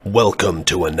Welcome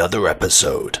to another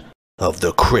episode of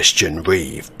the Christian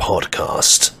Reeve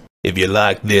podcast. If you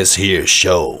like this here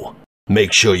show,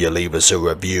 make sure you leave us a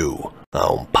review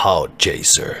on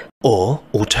Podchaser. Or,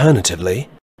 alternatively,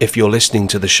 if you're listening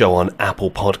to the show on Apple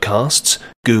Podcasts,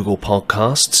 Google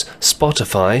Podcasts,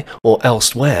 Spotify, or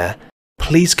elsewhere,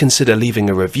 please consider leaving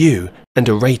a review and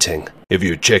a rating. If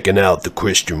you're checking out the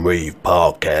Christian Reeve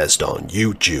podcast on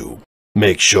YouTube,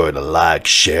 make sure to like,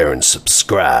 share, and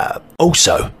subscribe.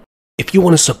 Also, if you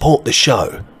want to support the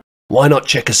show, why not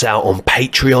check us out on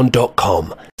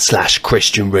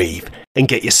patreon.com/Christian Reeve and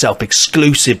get yourself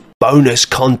exclusive bonus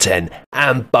content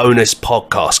and bonus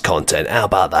podcast content. How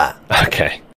about that?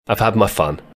 Okay, I've had my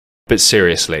fun. But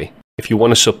seriously, if you want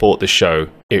to support the show,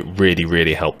 it really,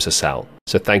 really helps us out.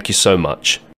 So thank you so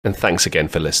much, and thanks again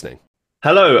for listening.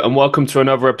 Hello, and welcome to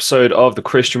another episode of the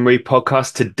Christian Reeve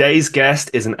podcast. Today's guest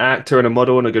is an actor and a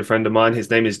model and a good friend of mine. His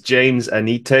name is James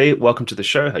Anite. Welcome to the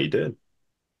show. How you doing?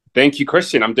 Thank you,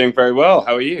 Christian. I'm doing very well.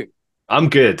 How are you? I'm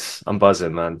good. I'm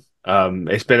buzzing, man.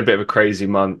 It's been a bit of a crazy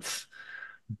month,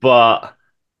 but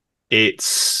I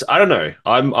don't know.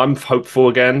 I'm hopeful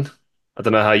again. I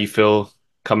don't know how you feel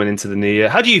coming into the new year.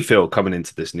 How do you feel coming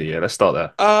into this new year? Let's start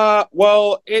there.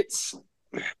 Well, it's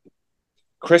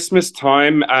Christmas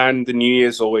time, and the New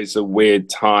Year's always a weird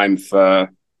time I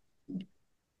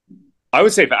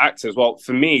would say for actors. Well,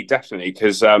 for me, definitely,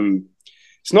 because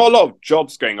it's not a lot of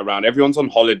jobs going around. Everyone's on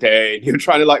holiday, and you're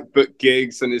trying to book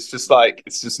gigs, and it's just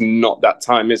not that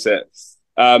time, is it?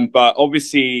 But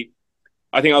obviously,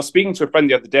 I think I was speaking to a friend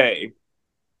the other day,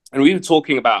 and we were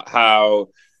talking about how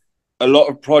a lot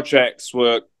of projects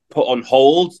were put on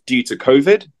hold due to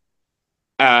COVID,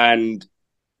 and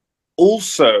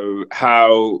also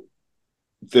how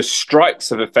the strikes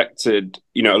have affected,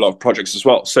 a lot of projects as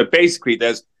well. So basically,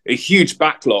 there's a huge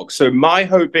backlog. So my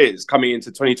hope is coming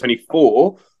into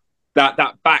 2024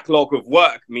 that backlog of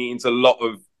work means a lot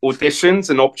of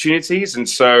auditions and opportunities. And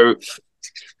so,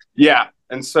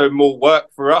 more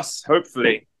work for us,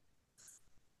 hopefully.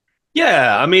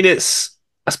 Yeah, I mean, I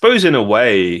suppose in a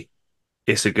way,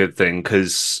 it's a good thing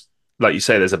because, like you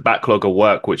say, there's a backlog of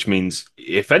work, which means,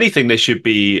 if anything, there should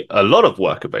be a lot of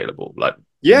work available,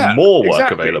 more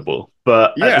work available.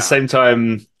 But at the same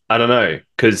time, I don't know,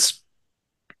 because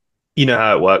you know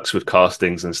how it works with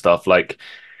castings and stuff. Like,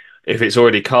 if it's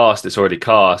already cast, it's already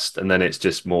cast, and then it's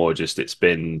just it's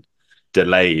been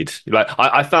delayed. Like,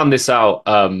 I found this out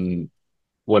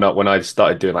when I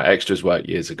started doing extras work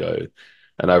years ago,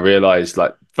 and I realized,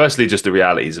 firstly, just the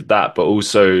realities of that, but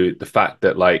also the fact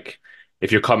that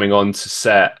if you're coming on to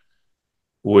set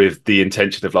with the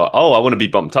intention of I want to be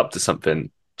bumped up to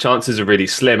something, chances are really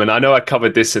slim. And I know I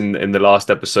covered this in the last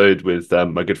episode with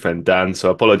my good friend Dan, so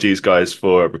apologies guys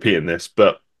for repeating this,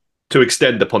 but to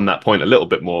extend upon that point a little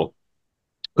bit more,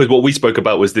 because what we spoke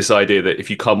about was this idea that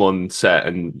if you come on set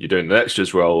and you're doing an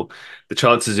extras role, the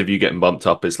chances of you getting bumped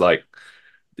up is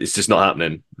it's just not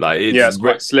happening. It's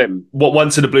quite slim.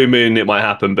 Once in a blue moon it might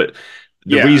happen, but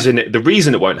the reason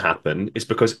it won't happen is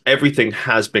because everything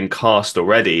has been cast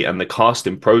already, and the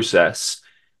casting process,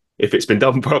 if it's been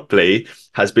done properly,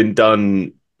 has been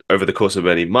done over the course of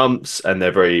many months, and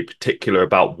they're very particular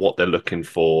about what they're looking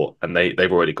for, and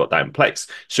they've already got that in place.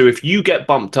 So if you get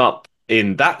bumped up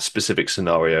in that specific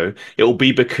scenario, it will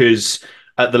be because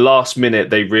at the last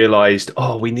minute they realized,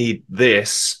 we need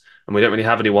this, and we don't really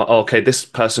have anyone. Okay, this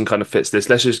person kind of fits this.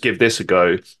 Let's just give this a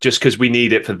go, just because we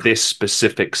need it for this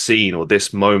specific scene or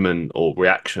this moment or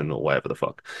reaction or whatever the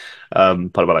fuck.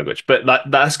 Part of my language, but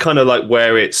that's kind of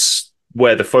where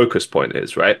the focus point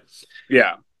is, right?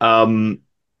 Yeah.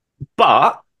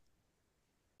 But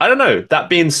I don't know. That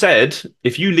being said,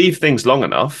 if you leave things long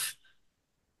enough,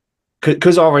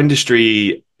 because our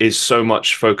industry is so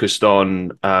much focused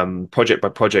on project by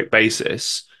project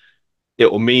basis, it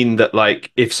will mean that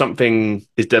if something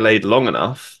is delayed long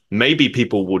enough, maybe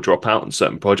people will drop out on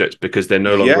certain projects because they're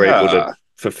no longer able to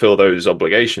fulfill those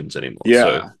obligations anymore. Yeah.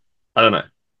 So I don't know.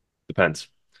 Depends.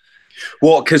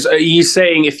 Well, because are you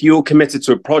saying if you're committed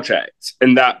to a project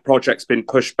and that project's been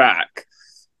pushed back,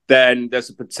 then there's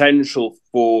a potential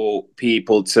for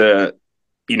people to,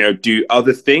 do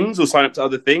other things or sign up to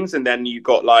other things, and then you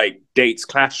got dates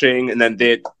clashing, and then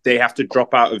they have to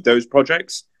drop out of those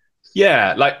projects?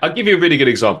 Yeah, I'll give you a really good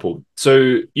example.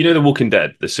 So, The Walking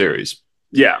Dead, the series.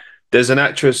 Yeah. There's an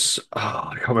actress,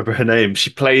 I can't remember her name. She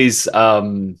plays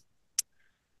Daryl's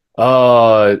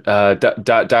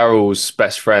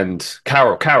best friend,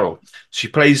 Carol. She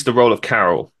plays the role of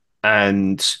Carol.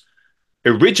 And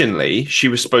originally, she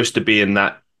was supposed to be in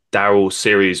that Daryl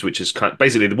series, which is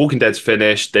basically The Walking Dead's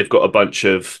finished. They've got a bunch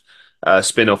of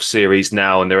spin-off series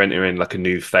now, and they're entering like a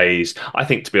new phase. I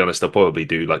think, to be honest, they'll probably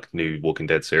do like a new Walking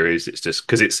Dead series. It's just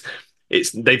because it's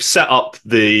they've set up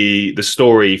the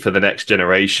story for the next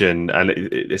generation, and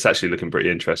it's actually looking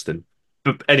pretty interesting.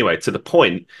 But anyway, to the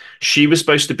point, she was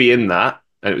supposed to be in that,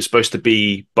 and it was supposed to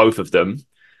be both of them.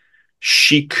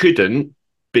 She couldn't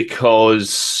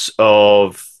because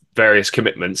of various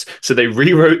commitments. So they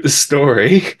rewrote the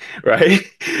story, right,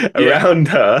 Yeah. around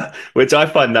her, which I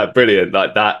find that brilliant,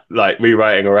 like that, like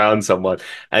rewriting around someone.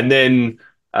 And then,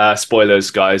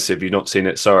 spoilers, guys, if you've not seen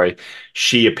it, sorry,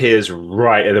 she appears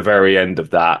right at the very end of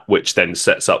that, which then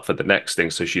sets up for the next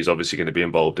thing. So she's obviously going to be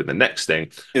involved in the next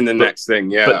thing. In the But next thing,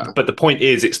 yeah. but the point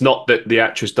is, it's not that the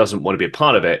actress doesn't want to be a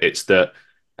part of it. It's that,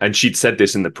 and she'd said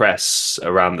this in the press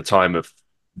around the time of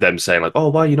them saying like, "Oh,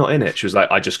 why are you not in it?" She was like,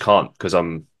 "I just can't because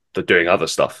I'm doing other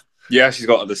stuff." Yeah, she's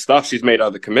got other stuff. She's made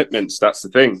other commitments. That's the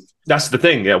thing. That's the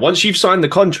thing. Yeah, once you've signed the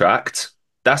contract,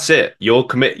 that's it. You're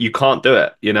commit. You can't do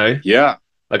it. You know. Yeah.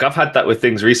 Like I've had that with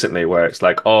things recently where it's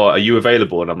like, "Oh, are you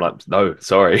available?" And I'm like, "No,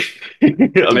 sorry,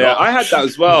 I'm Yeah, not." I had that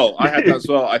as well. I had that as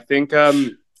well. I think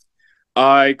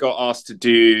I got asked to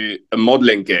do a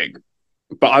modeling gig,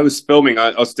 but I was filming.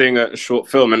 I was doing a short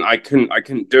film, and I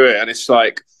couldn't do it. And it's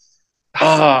like,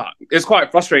 it's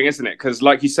quite frustrating, isn't it? Because,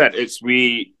 like you said, it's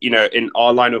in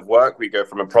our line of work, we go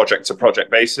from a project to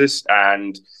project basis,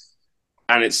 and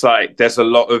it's like there's a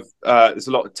lot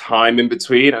of time in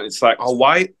between, and it's like, oh,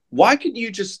 why can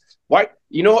you just why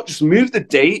you know what, just move the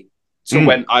date to Mm.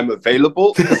 when I'm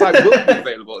available, because I will be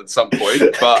available at some point,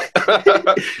 but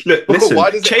Look, listen, why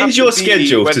does it have change to your be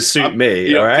schedule to when suit I'm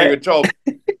me. All doing a right. job?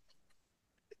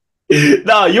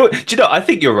 No, you're. Do you know? I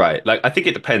think you're right. Like, I think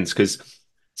it depends because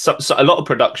a lot of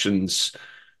productions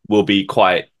will be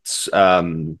quite,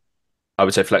 I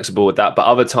would say, flexible with that. But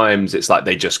other times, it's like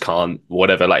they just can't.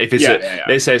 Whatever. Like, if it's Yeah, a, yeah, yeah.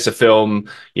 they say it's a film,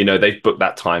 they've booked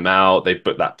that time out, they've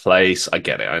booked that place. I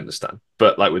get it. I understand.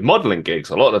 But like with modeling gigs,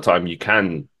 a lot of the time you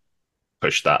can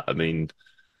push that. I mean,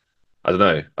 I don't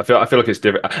know. I feel like it's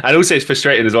different, and also it's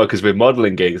frustrating as well because with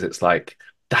modeling gigs, it's like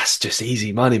that's just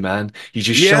easy money, man. You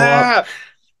just show up, Yeah,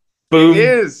 boom, it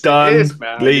is, done,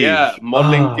 man. Yeah, leave.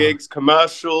 modeling Ah, gigs,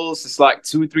 commercials. It's like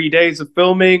 2 or 3 days of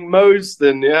filming most,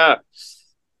 and yeah,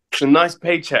 it's a nice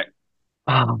paycheck.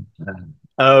 oh,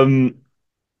 man.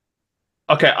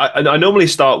 Okay, I normally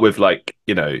start with like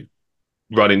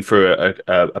running through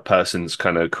a person's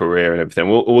kind of career and everything.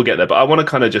 We'll get there, but I want to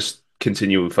kind of just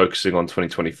continue focusing on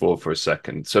 2024 for a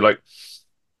second. So like,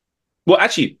 well,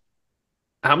 actually,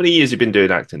 how many years have you been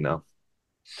doing acting now?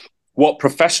 What,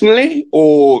 professionally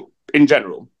or in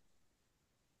general?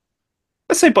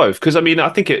 Let's say both, because I mean, I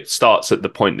think it starts at the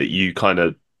point that you kind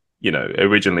of,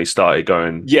 originally started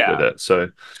going with Yeah. it. So,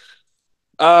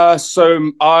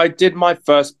 So I did my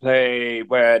first play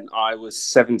when I was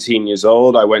 17 years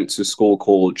old. I went to a school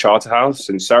called Charterhouse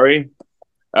in Surrey.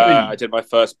 I hey, did my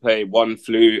first play, One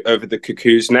Flew Over the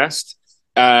Cuckoo's Nest.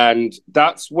 And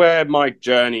that's where my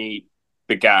journey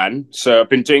began. So I've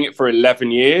been doing it for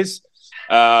 11 years.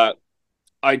 Uh,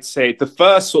 I'd say the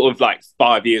first sort of like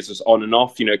 5 years was on and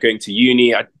off, going to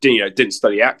uni. I didn't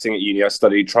study acting at uni. I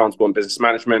studied transport and business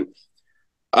management.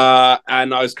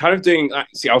 And I was kind of doing,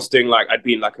 see, I was doing like, I'd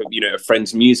be in like a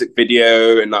friend's music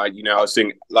video, and I was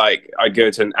doing like, I'd go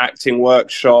to an acting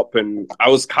workshop, and I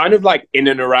was kind of like in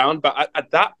and around. But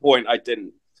at that point, I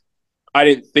didn't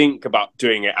think about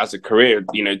doing it as a career,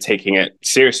 taking it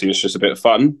seriously. It was just a bit of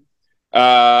fun.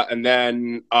 And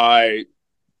then I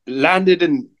landed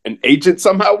an agent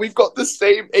somehow. We've got the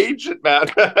same agent, man.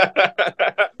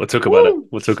 we'll talk about it. Woo!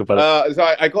 We'll talk about it. So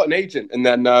I got an agent, and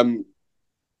then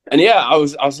and yeah, I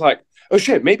was like, oh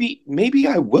shit, maybe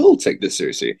I will take this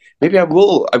seriously. Maybe I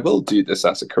will do this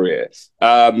as a career.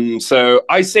 So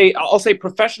I'll say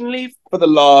professionally for the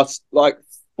last like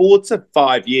 4 to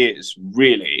 5 years,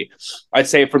 really. I'd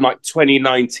say from like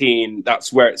 2019,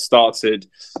 that's where it started.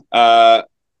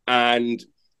 And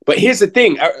but here's the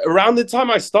thing: around the time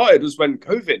I started was when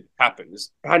COVID happened.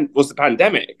 Was the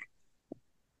pandemic.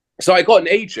 So I got an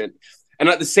agent, and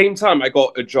at the same time, I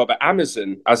got a job at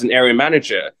Amazon as an area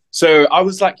manager. So I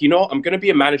was like, I'm going to be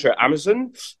a manager at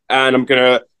Amazon, and I'm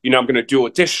gonna do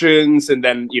auditions, and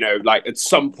then like at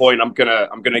some point, I'm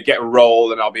gonna get a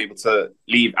role, and I'll be able to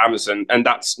leave Amazon. And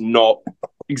that's not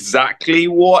exactly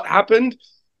what happened.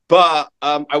 But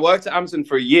I worked at Amazon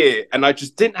for a year, and I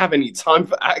just didn't have any time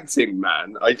for acting,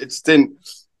 man. I just didn't.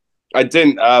 I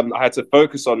didn't. I had to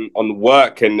focus on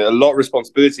work and a lot of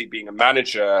responsibility being a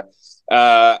manager.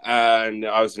 And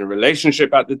I was in a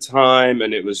relationship at the time,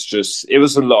 and it was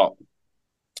a lot.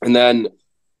 And then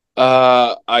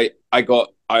I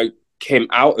came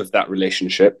out of that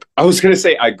relationship. I was gonna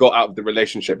say I got out of the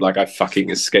relationship like I fucking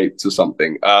escaped or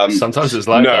something. Sometimes it's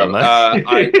like that, No, man.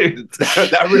 I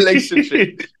that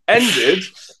relationship ended,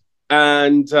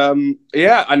 and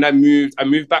yeah, and I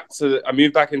moved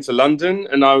back into London,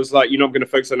 and I was like, I'm going to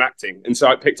focus on acting, and so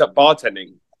I picked up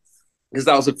bartending because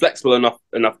that was a flexible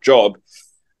enough job,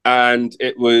 and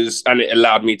it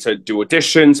allowed me to do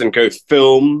auditions and go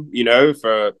film,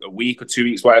 for a week or 2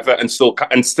 weeks, whatever, and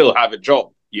still have a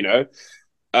job,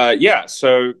 yeah.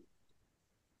 So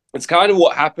it's kind of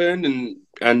what happened,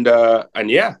 and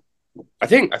yeah, I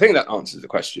think that answers the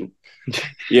question.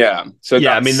 Yeah. So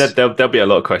Yeah, I mean, that's there'll be a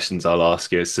lot of questions I'll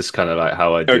ask you. It's just kind of like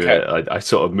how I do okay. it. I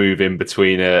sort of move in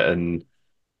between it, and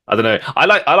I don't know. I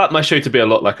like my show to be a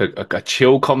lot like a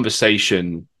chill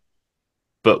conversation,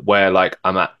 but where like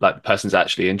I'm at like the person's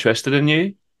actually interested in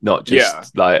you, not Yeah.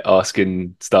 just like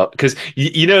asking stuff. Because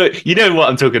you know what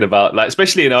I'm talking about. Like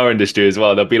especially in our industry as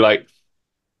well, they'll be like,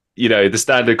 the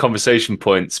standard conversation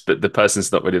points, but the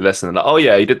person's not really listening. Like, oh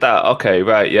yeah, you did that. Okay,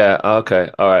 right, yeah,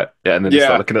 okay, all right, yeah, and then they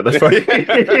start Yeah. looking at the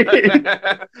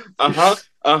phone. Uh-huh.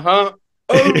 Uh-huh.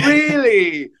 Oh,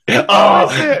 really? Oh,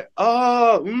 is Oh, it?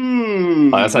 Oh,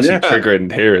 that's actually yeah.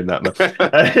 triggering hearing that,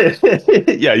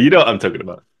 man. Yeah, you know what I'm talking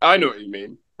about. I know what you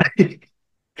mean.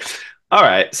 All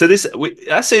right, so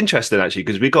that's interesting actually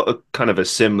because we got a kind of a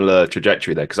similar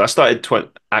trajectory there because I started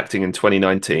acting in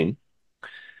 2019.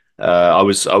 I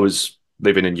was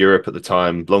living in Europe at the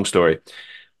time. Long story,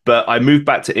 but I moved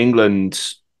back to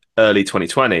England early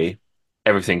 2020.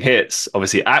 Everything hits.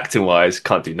 Obviously, acting wise,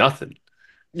 can't do nothing.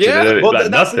 Do you Yeah. know Well,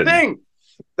 like that's the nothing? thing.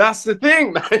 That's the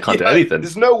thing, man. Can't do Yeah. anything.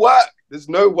 There's no work. There's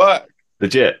no work.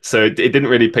 Legit. So it didn't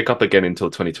really pick up again until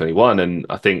 2021, and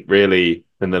I think really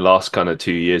in the last kind of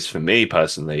 2 years for me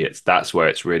personally, that's where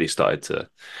it's really started to,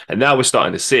 and now we're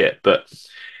starting to see it. But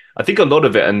I think a lot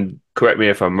of it, and correct me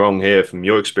if I'm wrong here from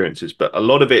your experiences, but a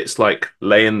lot of it's like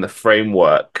laying the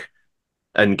framework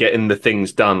and getting the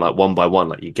things done like one by one.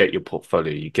 Like you get your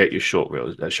portfolio, you get your short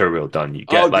reel, show reel done, you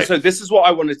get Oh, like, so this is what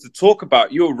I wanted to talk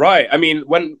about. You're right. I mean,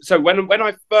 when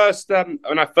I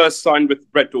first signed with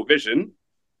Red Door Vision,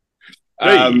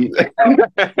 Um,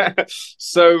 hey,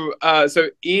 so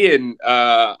Ian,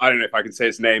 I don't know if I can say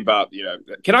his name, but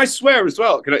can I swear as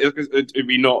well? Can I? It'd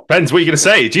be not Ben's, what are you gonna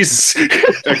say? Jesus.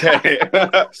 okay.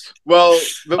 Well,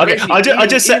 but Okay, basically, I Ian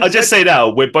just said, say now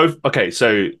we're both okay.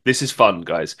 So this is fun,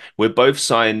 guys. We're both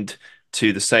signed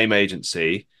to the same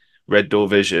agency, Red Door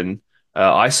Vision.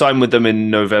 I signed with them in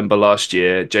November last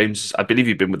year. James, I believe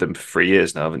you've been with them for 3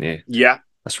 years now, haven't you? yeah,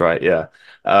 That's right, yeah.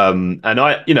 And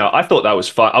I thought that was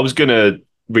fun. I was gonna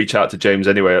reach out to James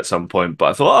anyway at some point, but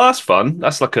I thought, oh, that's fun.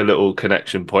 That's like a little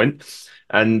connection point.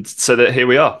 And so that here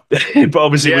we are. But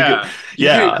obviously we could, yeah. You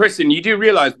do, yeah. Kristen. You do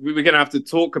realize we were going to have to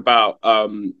talk about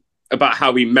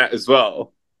how we met as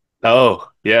well. Oh,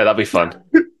 yeah, that'd be fun.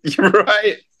 You're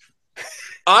right.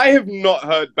 I have not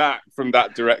heard back from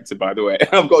that director, by the way.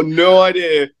 I've got no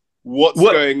idea what's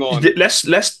What? going on.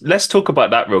 Let's talk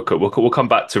about that real quick. We'll come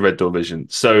back to Red Door Vision.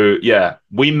 So yeah,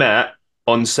 we met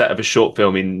on set of a short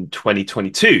film in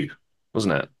 2022,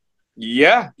 wasn't it?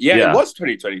 Yeah, yeah, it Yeah. was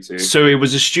 2022. So it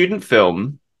was a student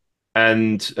film,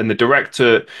 and the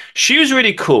director, she was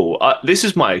really cool. This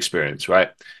is my experience, right?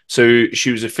 So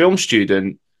she was a film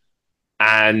student,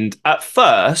 and at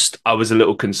first I was a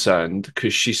little concerned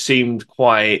because she seemed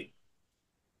quite.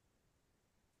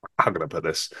 How can I put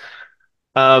this?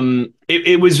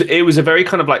 It was a very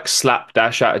kind of like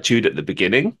slapdash attitude at the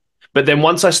beginning, but then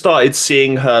once I started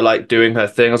seeing her like doing her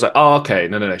thing, I was like, oh, okay,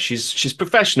 no, no, no, she's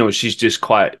professional. She's just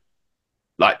quite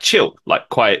like chill, like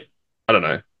quite, I don't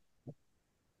know.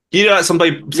 Like some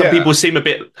Yeah, people seem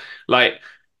like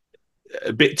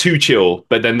a bit too chill,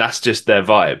 but then that's just their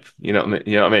vibe. You know what I mean?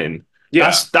 You know what I mean?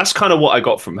 yeah, That's kind of what I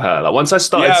got from her. Like once I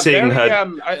started yeah. seeing Very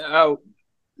her,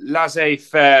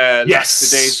 laissez-faire, yes,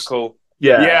 lackadaisical.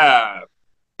 yeah, Yeah,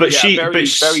 but yeah. she, but Very, very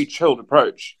she, chilled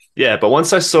approach. yeah, but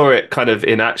once I saw it kind of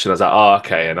in action, I was like, oh,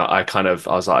 okay. And I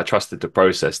was like, I trusted the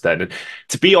process then. And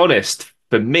to be honest,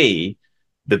 for me,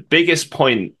 the biggest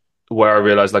point where I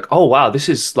realized, like, oh, wow, this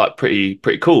is like pretty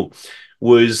cool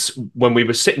was when we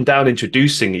were sitting down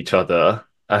introducing each other.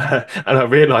 And I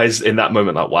realized in that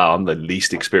moment, like, wow, I'm the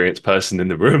least experienced person in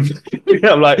the room.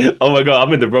 I'm like, oh my God,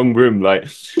 I'm in the wrong room. Like,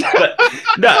 but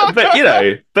no,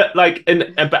 but but like,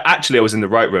 but actually, I was in the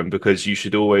right room because you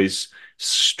should always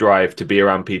strive to be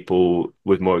around people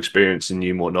with more experience than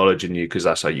you, more knowledge than you, because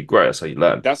that's how you grow, that's how you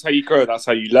learn. That's how you grow. That's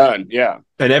how you learn. Yeah,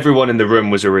 And everyone in the room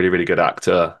was a really, really good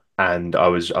actor, and I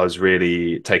was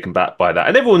really taken back by that.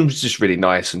 And everyone was just really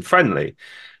nice and friendly.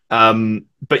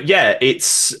 But yeah,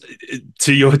 it's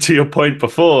to your point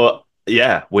before.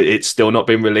 Yeah, it's still not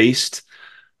been released.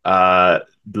 Uh,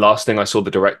 last thing I saw the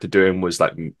director doing was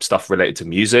like stuff related to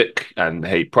music, and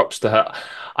hey, props to her.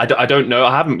 I don't know.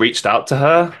 I haven't reached out to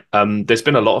her. There's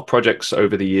been a lot of projects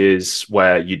over the years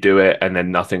where you do it and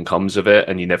then nothing comes of it,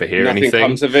 and you never hear Nothing anything.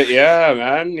 comes of it. Yeah,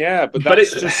 man. Yeah, but But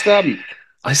that's it, just it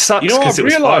you sucks know, because I've it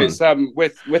was realized fun.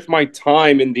 with my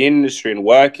time in the industry and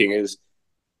working is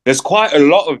there's quite a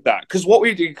lot of that because what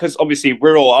we do because obviously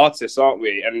we're all artists, aren't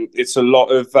we? And it's a lot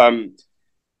of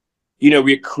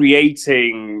we're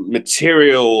creating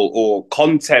material or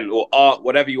content or art,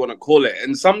 whatever you want to call it.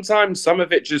 And sometimes some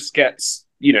of it just gets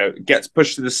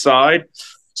pushed to the side.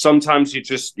 Sometimes you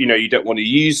just, you don't want to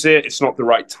use it. It's not the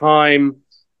right time.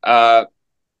 Uh,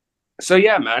 so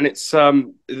yeah, man, it's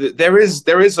there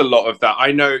is a lot of that.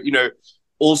 I know,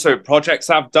 also projects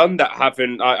I've done that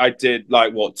haven't I did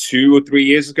like what 2 or 3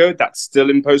 years ago that's still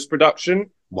in post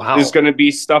production. There's Wow. going to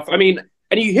be stuff. I mean,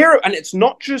 and you hear it, and it's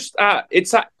not just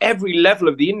it's at every level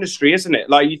of the industry, isn't it?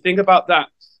 Like you think about that.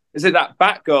 Is it that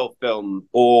Batgirl film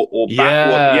or Bat?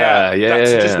 What? Yeah, Yeah, yeah, yeah,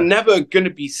 that's just yeah. never going to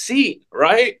be seen,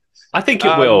 right? I think it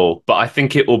Um, will, but I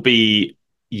think it will be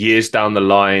years down the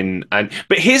line. And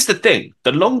but here's the thing: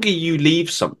 the longer you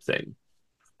leave something,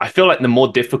 I feel like the more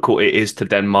difficult it is to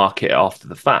then market it after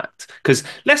the fact. Because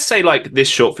let's say like this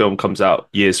short film comes out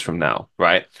years from now,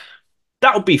 right?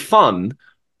 That would be fun,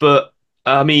 but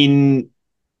I mean,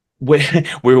 we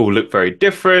we all look very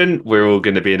different. We're all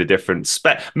going to be in a different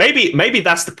spec. Maybe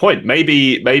that's the point.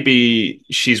 Maybe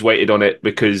she's waited on it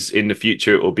because in the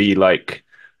future it will be like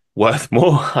worth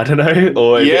more. I don't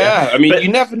know, yeah, I mean, you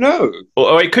but never know.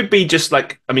 or it could be just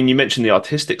like I mean, you mentioned the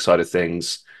artistic side of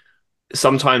things.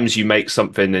 Sometimes you make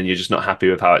something and you're just not happy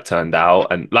with how it turned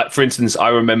out. And like for instance, I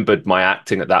remembered my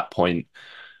acting at that point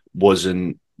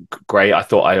wasn't great. I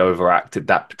thought I overacted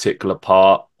that particular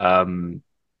part.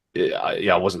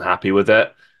 Yeah, I wasn't happy with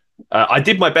it. I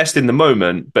did my best in the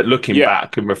moment, but looking Yeah.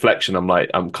 back in reflection, I'm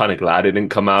like, I'm kind of glad it didn't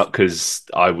come out because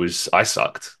I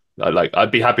sucked.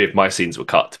 I'd be happy if my scenes were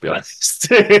cut, to be honest.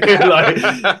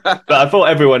 But I thought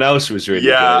everyone else was really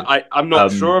Yeah, good. I'm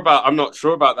not sure Um,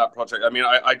 about that project. I mean,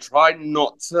 I try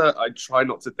not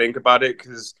to think about it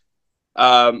because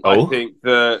I oh, think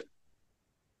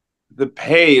the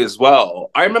pay as well.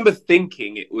 I remember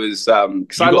thinking it was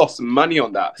because you I got lost some money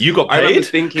on that. you got I remember paid?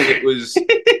 thinking it was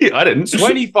I didn't.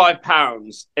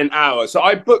 £25 an hour. So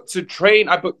I booked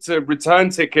a return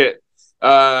ticket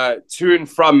to and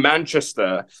from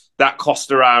Manchester that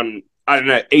cost around, I don't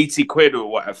know, 80 quid or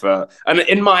whatever. And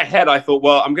in my head, I thought,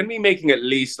 well, I'm going to be making at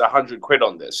least 100 quid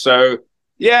on this. So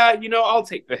yeah, I'll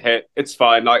take the hit. It's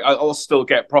fine. Like I'll still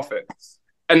get profit.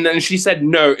 And then she said,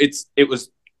 no, it was,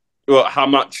 well, how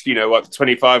much, what,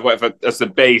 25, whatever, as the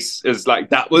base is like,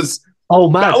 Oh,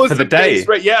 that mad for was the the base day.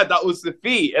 rate. Yeah, that was the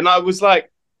fee. And I was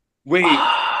like, wait,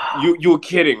 you're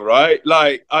kidding, right?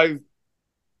 Like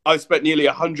I've spent nearly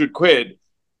 100 quid,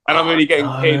 and I'm Oh only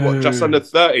getting paid what just under no.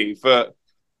 30 for.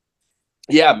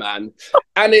 Yeah, man.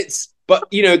 And but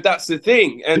that's the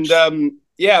thing, and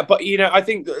yeah, but I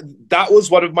think that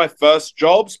was one of my first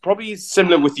jobs, probably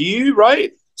similar with you,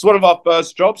 right? It's one of our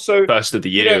first jobs, so First of the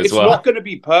year as it's not well. going to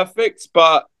be perfect,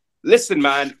 but listen,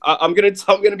 man, I'm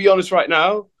gonna be honest right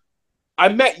now. I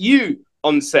met you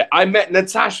on set. I met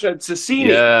Natasha Tassini.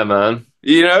 Yeah, man.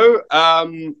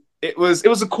 It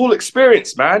was a cool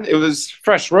experience, man. It was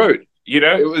fresh road.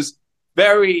 It was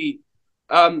very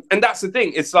and that's the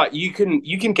thing. It's like you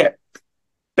can get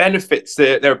benefits.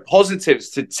 There are positives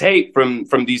to take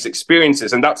from these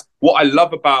experiences, and that's what I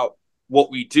love about what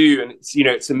we do. And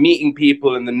it's a meeting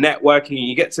people and the networking. And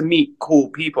you get to meet cool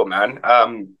people, man.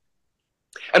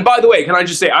 And by the way, can I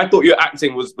just say, I thought your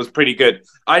acting was pretty good.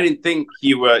 I didn't think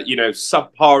you were,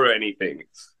 subpar or anything.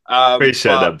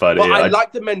 Appreciate But that, but buddy. I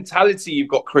like the mentality you've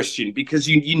got, Christian, because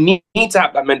you need to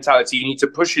have that mentality. You need to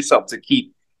push yourself to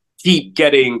keep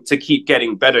getting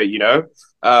better.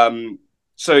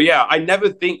 So yeah, I never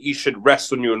think you should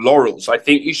rest on your laurels. I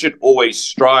think you should always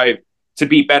strive to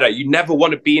be better. You never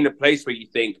want to be in a place where you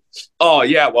think, oh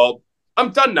yeah, well,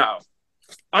 I'm done now.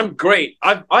 I'm great.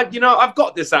 I've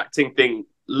got this acting thing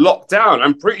locked down.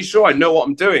 I'm pretty sure I know what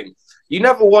I'm doing. You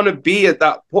never want to be at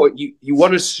that point. You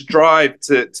want to strive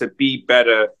to be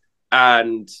better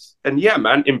and yeah,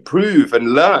 man, improve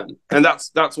and learn. And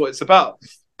that's what it's about.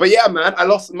 But yeah, man, I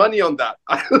lost money on that.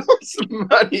 I lost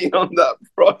money on that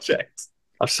project.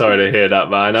 I'm sorry to hear that,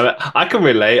 man. I can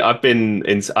relate.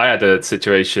 I had a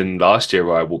situation last year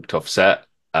where I walked off set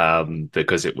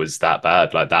because it was that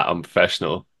bad, like that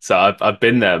unprofessional. So I've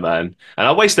been there, man. And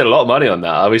I wasted a lot of money on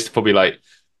that. I wasted probably like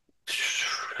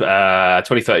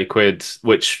 20, 30 quid,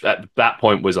 which at that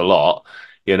point was a lot,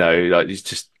 like it's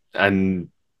just and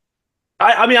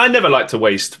I mean, I never like to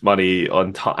waste money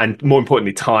on time, and more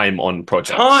importantly, time on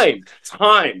projects.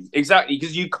 Time, exactly,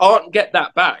 because you can't get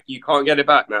that back. You can't get it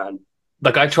back, man.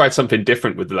 Like I tried something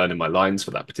different with learning my lines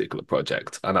for that particular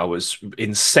project, and I was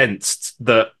incensed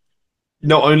that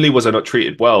not only was I not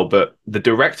treated well, but the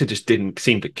director just didn't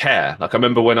seem to care. Like I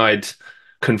remember when I'd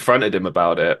confronted him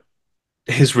about it,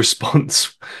 his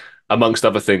response, amongst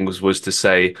other things, was to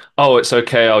say, "Oh, it's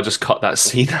okay. I'll just cut that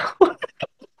scene out.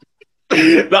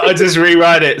 That I just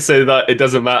rewrite it so that it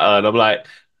doesn't matter." And I'm like,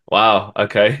 "Wow,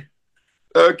 okay,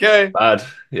 Okay, bad,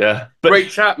 yeah." But great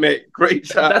chat, mate. Great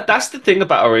chat. that's the thing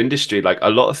about our industry. Like a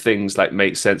lot of things, like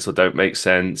make sense or don't make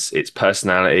sense. It's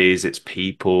personalities, it's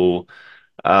people.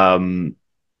 Um,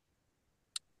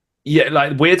 yeah,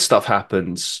 like weird stuff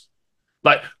happens.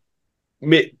 Like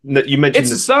you It's mentioned a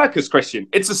the circus, Christian.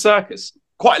 It's a circus.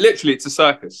 Quite literally, it's a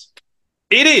circus.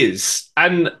 It is,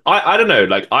 and I don't know.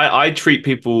 Like I treat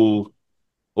people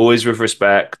always with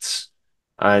respect,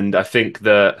 and I think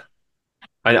that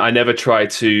I never try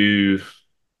to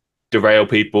derail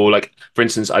people. Like for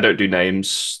instance, I don't do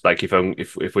names. Like if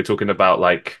we're talking about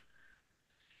like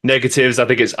negatives, I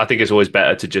think it's always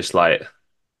better to just like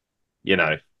you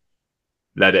know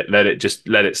let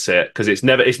it sit because it's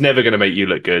never going to make you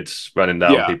look good running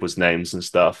down Yeah. people's names and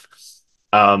stuff.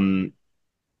 Um,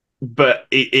 but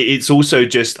it's also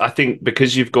just I think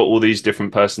because you've got all these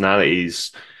different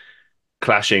personalities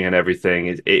clashing and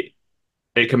everything,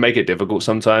 it can make it difficult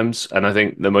sometimes. And I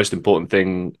think the most important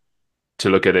thing to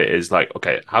look at it is like,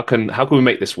 okay, how can we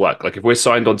make this work? Like if we're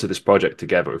signed onto this project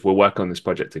together, if we're working on this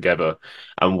project together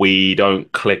and we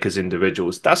don't click as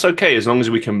individuals, that's okay as long as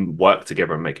we can work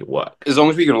together and make it work. As long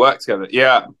as we can work together.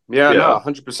 Yeah. Yeah, no, Yeah.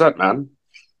 100%, man.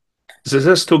 So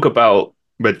let's talk about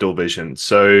Red Door Vision.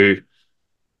 So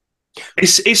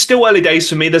it's still early days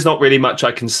for me. There's not really much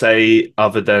I can say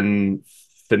other than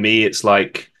for me, it's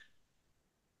like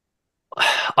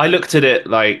I looked at it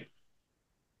like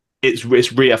it's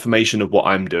reaffirmation of what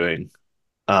I'm doing.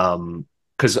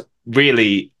 Because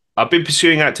really, I've been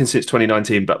pursuing acting since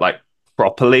 2019, but like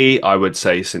properly, I would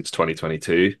say since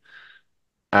 2022.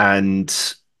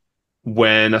 And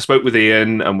when I spoke with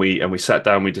Ian and we sat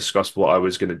down, we discussed what I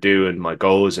was going to do and my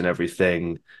goals and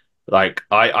everything. Like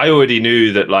I already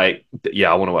knew that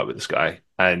yeah, I want to work with this guy,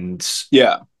 and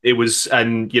Yeah. it was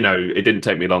and it didn't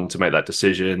take me long to make that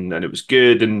decision, and it was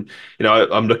good, and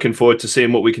I'm looking forward to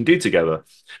seeing what we can do together.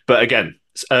 But again,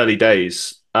 it's early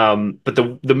days. But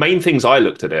the main things I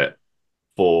looked at it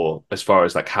for, as far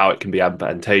as like how it can be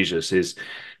advantageous, is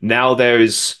now there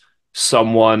is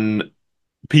someone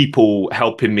people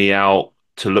helping me out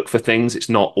to look for things. It's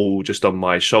not all just on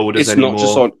my shoulders It's not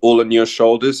just anymore. on all on your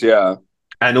shoulders. Yeah.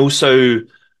 And also,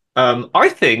 I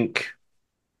think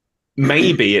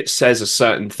maybe it says a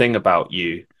certain thing about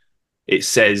you. It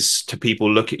says to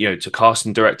people, look at, to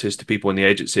casting directors, to people in the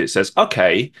agency, it says,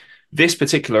 okay, this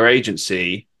particular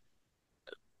agency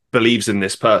believes in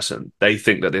this person. They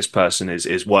think that this person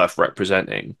is worth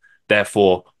representing.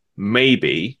 Therefore,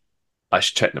 maybe I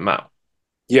should check them out.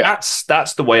 Yeah.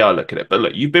 That's the way I look at it. But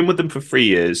look, you've been with them for 3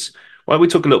 years. Why don't we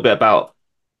talk a little bit about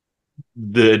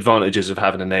the advantages of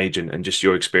having an agent and just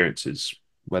your experiences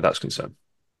where that's concerned?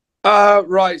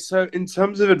 Right. So, in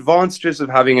terms of advantages of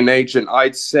having an agent,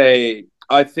 I'd say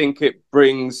I think it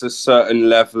brings a certain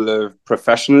level of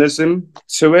professionalism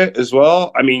to it as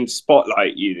well. I mean,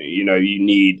 Spotlight, you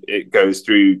need it goes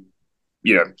through,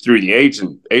 through the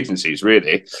agencies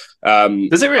really.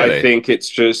 Does it I really? think it's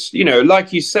just,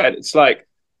 like you said, it's like,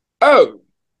 oh,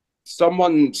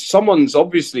 someone's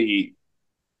obviously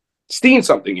seen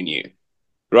something in you,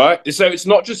 right? So it's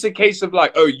not just a case of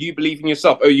like, oh, you believe in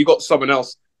yourself. Oh, you got someone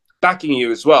else backing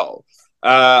you as well.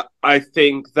 I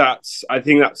think that's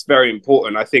very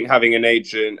important. I think having an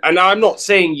agent, and I'm not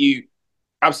saying you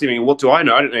absolutely. What do I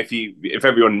know? I don't know if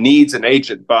everyone needs an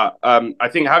agent, but I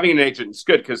think having an agent is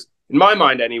good because in my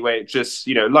mind, anyway, it just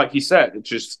like you said, it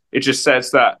just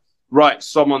says that right,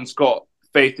 someone's got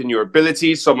faith in your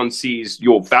abilities, someone sees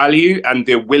your value, and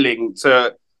they're willing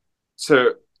to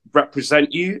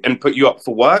represent you and put you up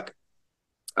for work.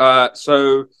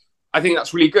 So I think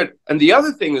that's really good. And the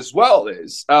other thing as well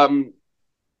is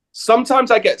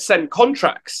sometimes I get sent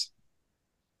contracts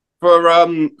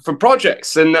for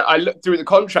projects, and I look through the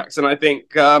contracts and I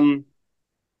think,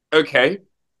 okay,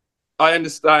 I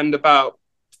understand about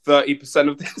 30%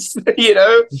 of this.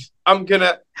 I'm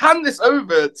gonna hand this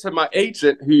over to my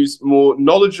agent who's more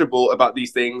knowledgeable about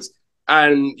these things,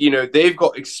 and they've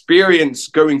got experience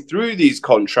going through these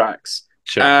contracts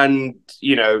Sure. and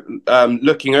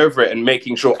looking over it and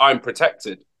making sure I'm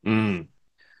protected. Mm.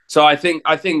 So I think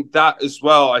that as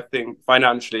well. I think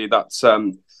financially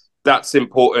that's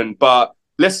important. But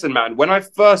listen, man, when I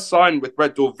first signed with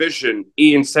Red Door Vision,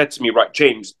 Ian said to me, right,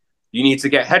 James, you need to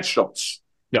get headshots.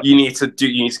 Yep. You need to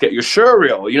get your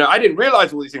showreel. You know, I didn't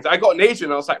realize all these things. I got an agent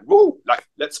and I was like, whoa, like,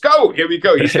 let's go. Here we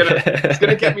go. He's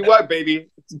gonna get me work, baby.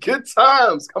 It's good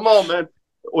times. Come on, man.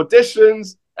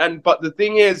 Auditions. But the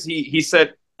thing is, he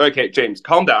said, okay, James,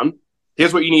 calm down.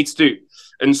 Here's what you need to do.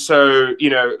 And so, you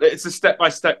know, it's a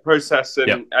step-by-step process,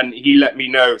 Yep. and he let me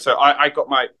know. So I got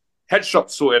my headshot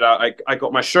sorted out. I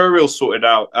got my showreel sorted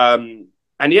out.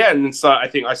 And yeah, and so I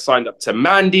think I signed up to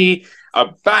Mandy,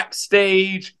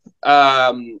 backstage,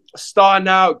 Star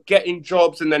Now, getting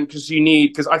jobs, and then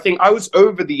because I think I was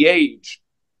over the age.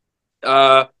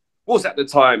 What was at the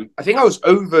time? I think I was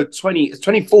over 20,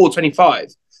 24, 25.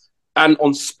 And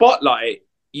on Spotlight,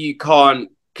 you can't,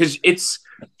 because it's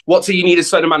what's it, you need a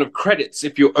certain amount of credits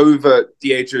if you're over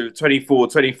the age of 24,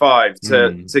 25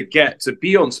 Mm. to get to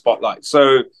be on Spotlight.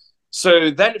 So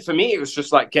then for me, it was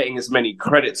just like getting as many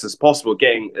credits as possible,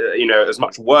 getting, as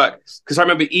much work. Because I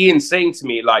remember Ian saying to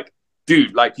me, like,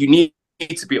 dude, like, you need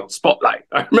to be on Spotlight.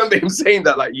 I remember him saying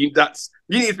that, like, you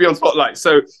need to be on Spotlight.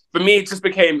 So for me, it just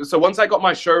became, so once I got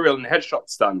my showreel and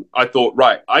headshots done, I thought,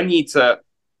 right, I need to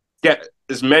get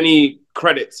as many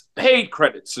credits, paid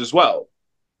credits as well.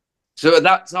 So at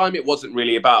that time, it wasn't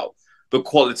really about the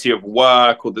quality of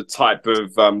work or the type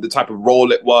of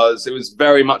role it was. It was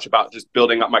very much about just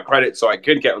building up my credits so I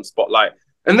could get on Spotlight.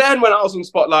 And then when I was on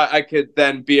Spotlight, I could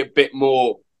then be a bit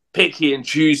more picky and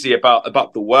choosy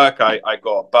about the work I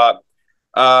got.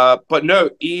 But no,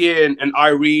 Ian and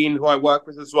Irene, who I work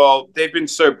with as well, they've been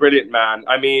so brilliant, man.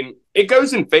 I mean, it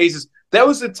goes in phases. There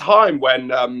was a time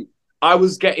when I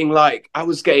was getting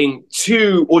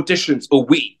two auditions a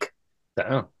week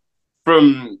Damn.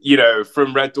 from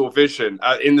Red Door Vision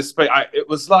in the space. It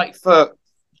was like for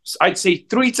I'd say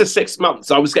 3 to 6 months.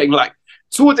 I was getting like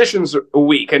two auditions a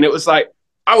week, and it was like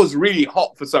I was really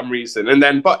hot for some reason. And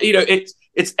then, but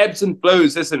it's ebbs and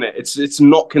flows, isn't it? It's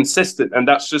not consistent, and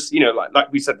that's just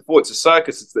like we said before, it's a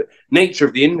circus. It's the nature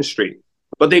of the industry.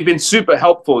 But they've been super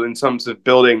helpful in terms of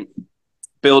building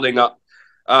up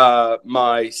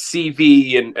my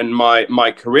CV and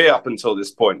my career up until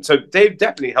this point. So they've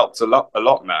definitely helped a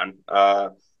lot, man.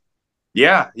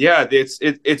 Yeah,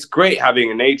 it's great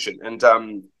having an agent,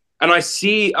 and I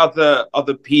see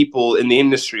other people in the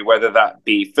industry, whether that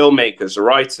be filmmakers,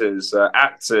 writers,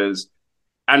 actors,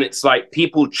 and it's like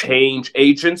people change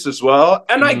agents as well.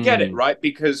 And I get it, Mm. right?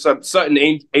 Because certain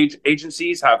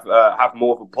agencies have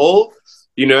more of a pull.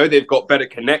 You know, they've got better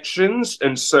connections,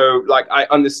 and so like I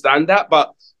understand that.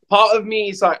 But part of me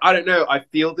is like, I don't know. I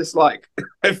feel this like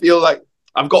I feel like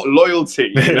I've got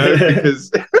loyalty,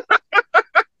 because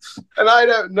and I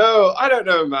don't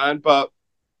know, man. But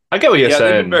I get what you're yeah,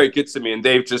 they've been saying. very good to me, and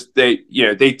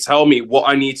they tell me what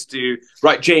I need to do.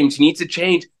 Right, James, you need to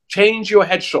change your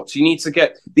headshots. You need to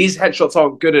get these headshots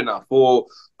aren't good enough, or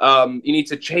you need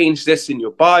to change this in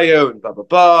your bio and blah blah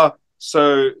blah.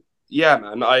 So yeah,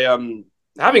 man, I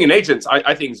having an agent,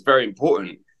 I think is very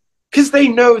important because they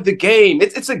know the game.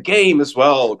 It's a game as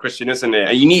well, Christian, isn't it?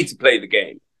 And you need to play the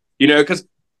game, because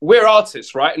we're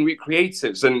artists, right? And we're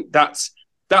creatives, and that's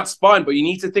fine. But you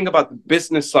need to think about the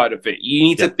business side of it. You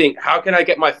need to Yeah. think, how can I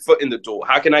get my foot in the door?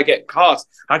 How can I get cast?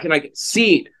 How can I get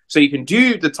seen? So you can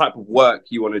do the type of work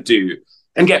you want to do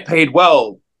and get paid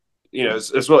well,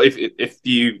 as well. If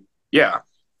you, yeah,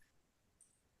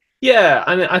 Yeah,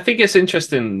 and I think it's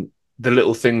interesting the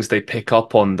little things they pick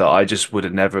up on that I just would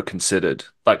have never considered.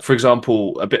 Like, for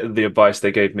example, a bit of the advice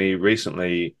they gave me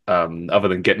recently, other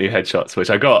than get new headshots,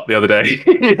 which I got the other day.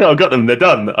 I got them, they're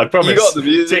done. I you got promise. them.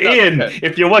 So You're done. Ian, Okay.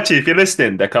 if you're watching, if you're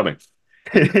listening, they're coming.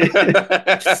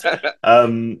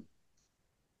 um,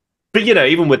 but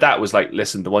even with that was like,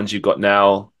 listen, the ones you've got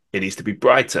now, it needs to be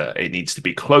brighter, it needs to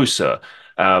be closer.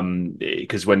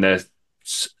 Because when they're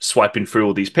swiping through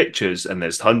all these pictures and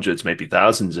there's hundreds, maybe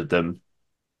thousands of them,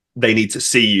 they need to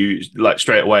see you like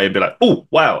straight away and be like, oh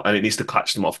wow, and it needs to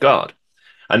catch them off guard.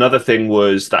 Another thing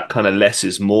was that kind of less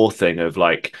is more thing of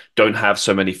like, don't have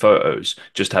so many photos,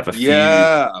 just have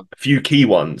Yeah. a few key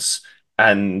ones.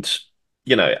 And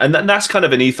and that's kind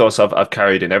of an ethos I've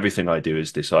carried in everything I do,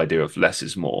 is this idea of less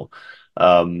is more.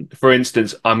 For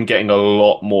instance, I'm getting a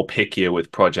lot more pickier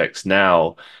with projects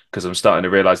now because I'm starting to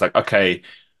realize, like, okay,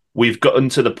 we've gotten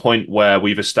to the point where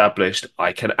we've established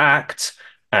I can act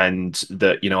and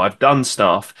that I've done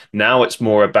stuff. Now it's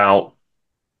more about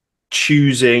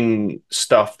choosing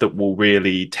stuff that will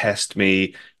really test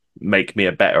me, make me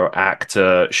a better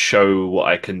actor, show what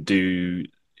I can do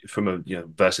from a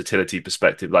versatility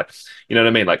perspective. Like, you know what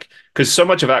I mean? Like, because so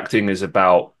much of acting is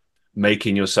about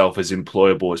making yourself as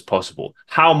employable as possible.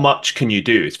 How much can you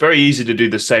do? It's very easy to do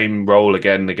the same role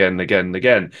again and again and again and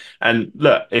again. And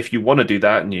look, if you want to do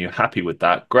that and you're happy with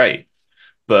that, great.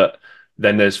 But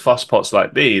then there's fusspots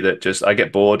like me that just I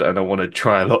get bored and I want to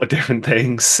try a lot of different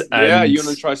things. Yeah, And you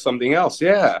want to try something else.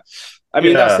 Yeah. I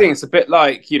mean, that's the yeah, thing. It's a bit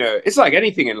like, it's like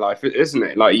anything in life, isn't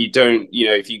it? Like you don't,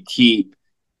 if you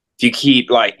keep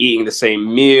like eating the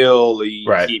same meal, or you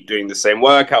right. keep doing the same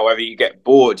work, however you get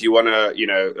bored, you want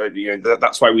to,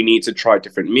 that's why we need to try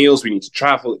different meals. We need to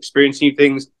travel, experience new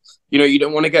things. You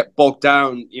don't want to get bogged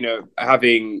down,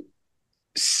 having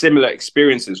similar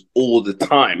experiences all the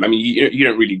time. I mean, you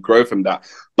don't really grow from that.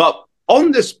 But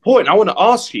on this point, I want to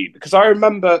ask you because I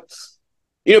remember,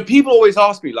 people always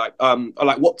ask me like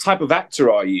what type of actor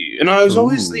are you? And I was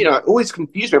always, Ooh. always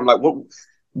confused. I'm like,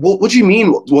 what do you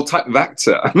mean? What type of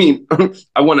actor? I mean,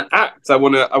 I want to act. I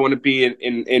want to be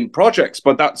in projects.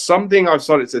 But that's something I've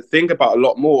started to think about a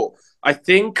lot more. I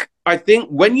think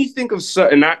when you think of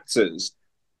certain actors,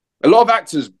 a lot of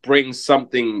actors bring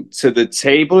something to the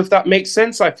table. If that makes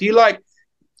sense, I feel like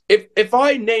if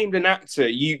I named an actor,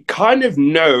 you kind of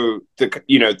know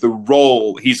the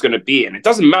role he's going to be in. It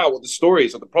doesn't matter what the story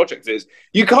is or the project is.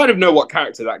 You kind of know what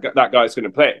character that guy's going to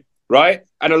play, right?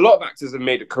 And a lot of actors have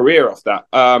made a career off that.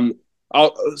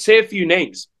 I'll say a few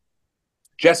names: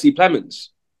 Jesse Plemons,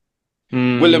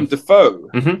 Willem Mm, Dafoe,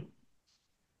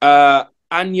 hmm.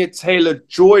 Anya Taylor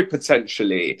Joy,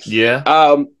 potentially.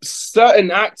 Yeah.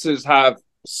 Certain actors have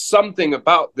something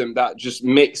about them that just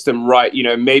makes them right.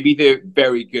 Maybe they're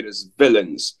very good as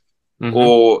villains Hmm.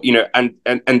 or and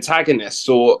antagonists,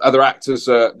 or other actors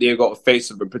they got a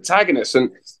face of a protagonist,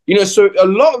 and so a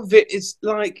lot of it is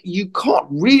like you can't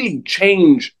really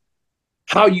change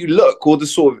how you look or the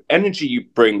sort of energy you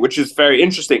bring, which is very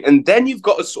interesting. And then you've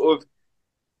got to sort of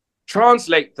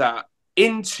translate that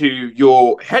into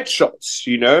your headshots,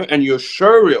 and your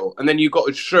show reel, and then you've got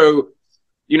to show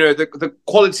the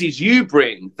qualities you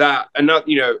bring that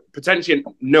another potentially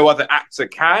no other actor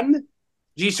can.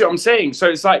 Do you see what I'm saying? So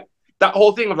it's like that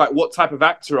whole thing of like, what type of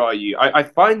actor are you? I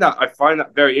find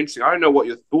that very interesting. I don't know what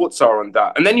your thoughts are on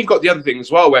that. And then you've got the other thing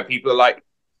as well, where people are like,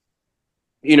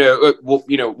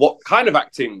 what kind of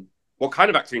acting? What kind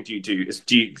of acting do you do?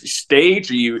 Do you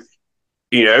stage? Are you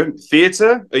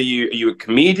theater? Are you a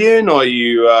comedian? Are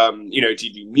you do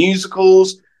you do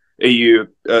musicals? Are you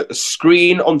a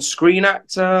screen on screen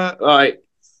actor? Like,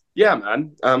 yeah,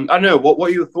 man. I don't know. What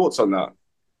are your thoughts on that?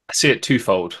 I see it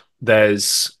twofold.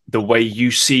 There's the way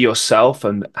you see yourself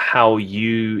and how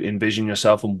you envision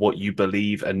yourself and what you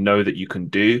believe and know that you can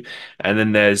do. And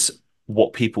then there's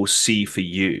what people see for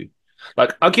you.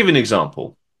 Like, I'll give you an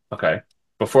example. Okay.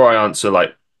 Before I answer,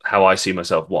 like, how I see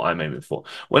myself, what I'm aiming for.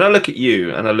 When I look at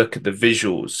you and I look at the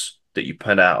visuals that you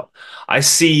put out, I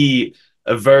see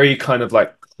a very kind of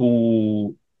like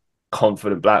cool,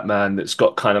 confident black man that's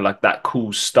got kind of like that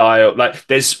cool style. Like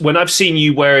there's when I've seen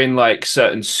you wearing like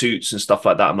certain suits and stuff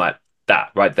like that, I'm like,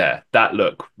 that right there, that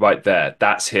look right there,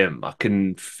 that's him. I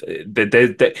can,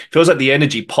 there feels like the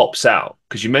energy pops out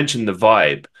because you mentioned the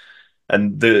vibe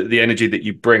and the energy that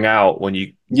you bring out when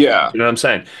Yeah, you know what I'm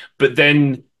saying? But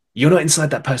then you're not inside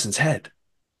that person's head.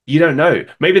 You don't know.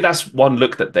 Maybe that's one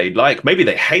look that they like. Maybe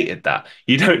they hated that.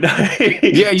 You don't know. Do you yeah.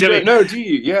 You know what I don't mean? know, do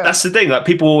you? Yeah, That's the thing. Like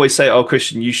people always say, "Oh,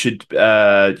 Christian, you should,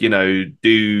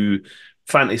 do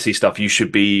fantasy stuff. You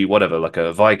should be whatever, like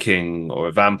a Viking or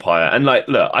a vampire." And like,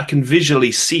 look, I can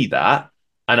visually see that,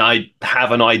 and I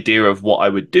have an idea of what I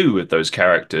would do with those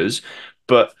characters.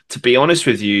 But to be honest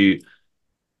with you,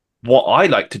 what I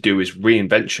like to do is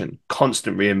reinvention,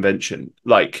 constant reinvention.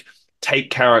 Like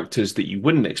take characters that you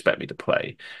wouldn't expect me to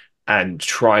play, and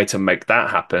try to make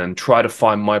that happen, and try to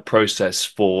find my process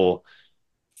for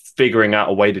figuring out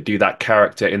a way to do that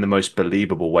character in the most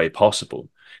believable way possible.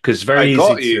 Because it's I very easy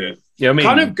got to, you. what I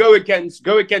Kind of mean? go against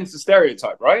the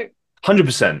stereotype, right?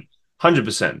 100%.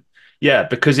 100%. Yeah,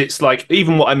 because it's like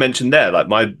even what I mentioned there, like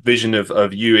my vision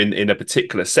of you in a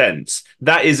particular sense,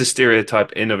 that is a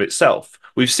stereotype in of itself.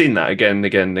 We've seen that again and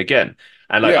again and again.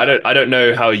 And like Yeah, I don't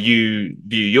know how you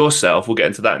view yourself. We'll get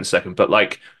into that in a second. But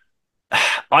like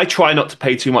I try not to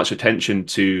pay too much attention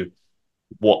to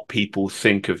what people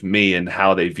think of me and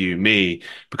how they view me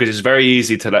because it's very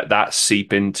easy to let that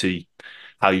seep into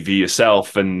how you view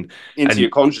yourself into your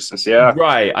and consciousness. Yeah,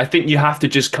 right. I think you have to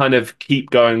just kind of keep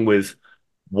going with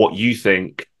what you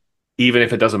think, even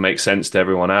if it doesn't make sense to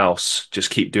everyone else. Just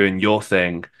keep doing your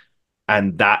thing,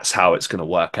 and that's how it's going to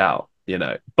work out, you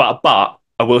know. But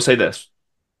I will say this: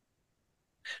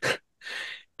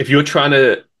 if you're trying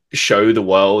to show the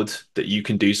world that you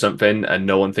can do something and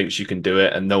no one thinks you can do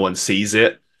it and no one sees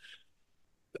it,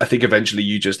 I think eventually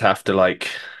you just have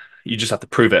to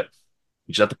prove it.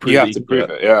 You just have to You prove that have you to can do prove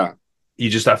it. it. Yeah. You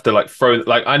just have to like throw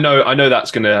like I know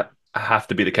that's gonna have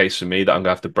to be the case for me that I'm gonna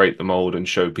have to break the mold and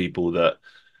show people that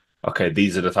okay,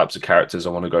 these are the types of characters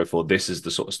I want to go for. This is the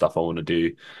sort of stuff I want to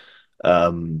do.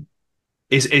 Um,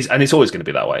 is and it's always going to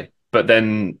be that way. But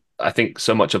then I think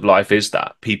so much of life is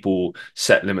that people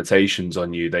set limitations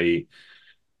on you. They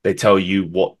tell you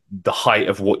what the height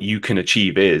of what you can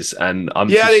achieve is, and I'm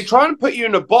Yeah, they just try and put you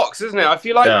in a box, isn't it? I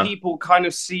feel like yeah. people kind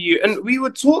of see you, and we were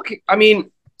talking. I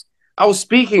mean, I was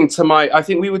speaking to I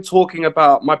think we were talking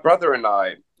about my brother and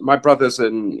I. My brother's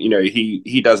and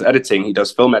he does editing, he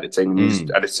does film editing, and he's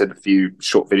Mm, edited a few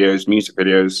short videos, music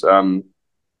videos.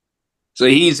 So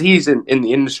he's in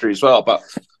the industry as well. But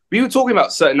we were talking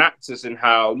about certain actors and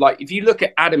how, like, if you look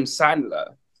at Adam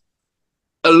Sandler,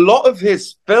 a lot of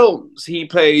his films, he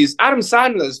plays Adam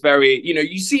Sandler's very,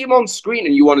 you see him on screen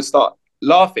and you want to start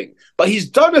laughing. But he's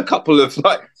done a couple of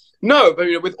like, no, but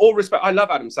with all respect, I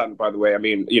love Adam Sandler, by the way. I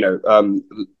mean,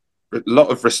 a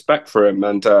lot of respect for him,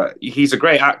 and he's a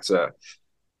great actor.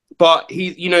 But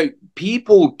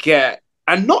people get,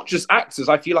 and not just actors,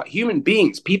 I feel like human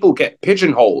beings, people get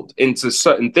pigeonholed into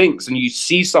certain things, and you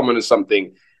see someone as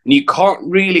something, and you can't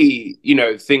really,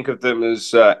 think of them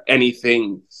as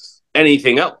anything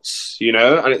else,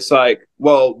 and it's like,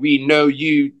 well, we know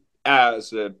you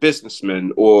as a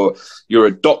businessman, or you're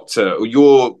a doctor, or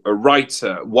you're a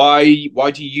writer. Why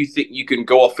do you think you can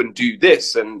go off and do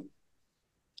this?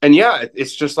 And yeah,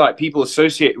 it's just like people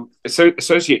associate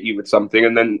you with something,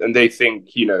 and then they think,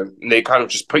 and they kind of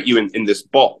just put you in this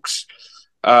box,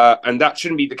 and that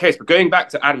shouldn't be the case. But going back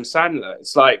to Adam Sandler,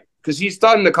 it's like, because he's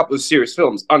done a couple of serious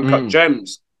films, Uncut mm.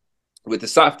 Gems with the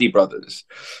Safdie brothers,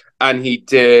 and he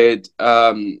did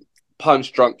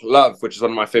Punch Drunk Love, which is one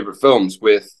of my favorite films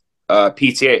with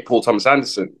PTA, Paul Thomas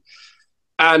Anderson.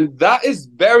 And that is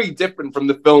very different from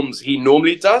the films he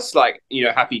normally does, like,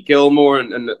 Happy Gilmore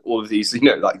and all of these,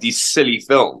 like these silly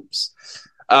films.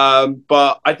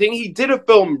 But I think he did a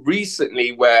film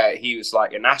recently where he was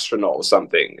like an astronaut or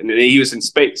something, and he was in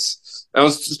space. And I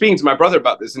was speaking to my brother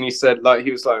about this, and he said, like,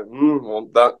 he was like, well,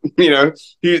 that,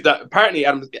 that apparently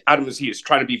Adam was, he was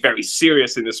trying to be very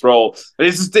serious in this role, and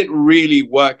it just didn't really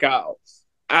work out.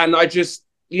 And I just,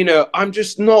 I'm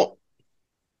just not,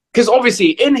 because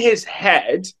obviously in his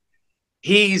head,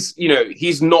 he's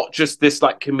not just this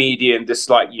like comedian, this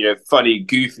like, funny,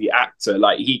 goofy actor.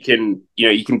 Like he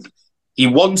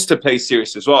wants to play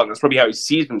serious as well. And that's probably how he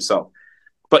sees himself.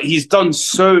 But he's done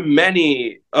so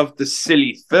many of the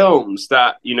silly films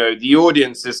that, the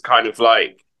audience is kind of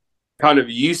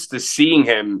used to seeing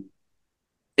him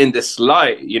in this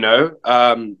light.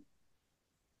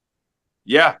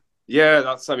 Yeah.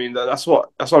 Yeah, I mean, that's what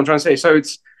I'm trying to say. So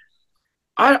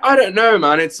I don't know,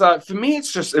 man. It's for me,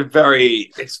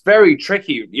 it's very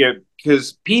tricky,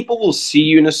 because people will see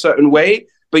you in a certain way,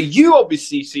 but you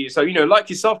obviously see yourself, like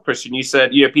yourself, Christian. You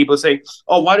said, people are saying,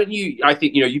 oh, why don't you? I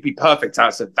think you'd be perfect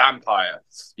as a vampire,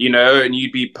 and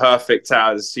you'd be perfect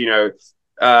as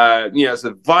as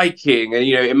a Viking, and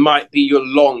it might be your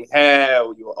long hair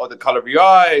or the color of your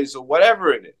eyes or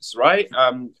whatever it is, right?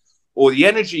 Or the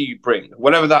energy you bring,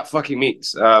 whatever that fucking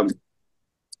means.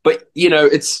 But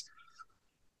it's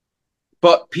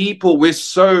people, we're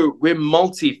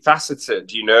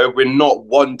multifaceted, we're not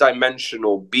one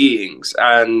dimensional beings,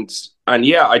 and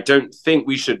yeah, I don't think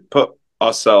we should put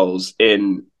ourselves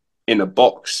in a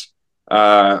box.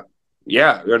 Yeah,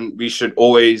 and we should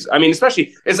always, I mean,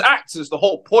 especially as actors, the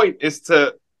whole point is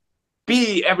to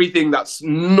be everything that's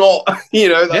not that's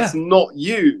Yeah. not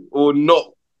you, or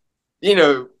not,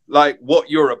 like what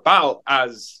you're about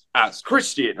as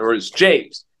Christian or as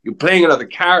James. You're playing another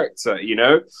character.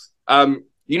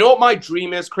 What my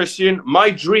dream is, Christian? My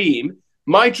dream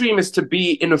is to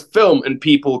be in a film and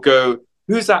people go,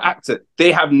 "Who's that actor?"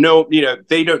 They have no,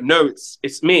 they don't know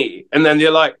it's me, and then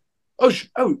they're like, "Oh,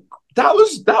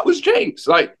 that was James."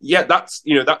 Like, yeah, that's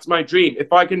my dream.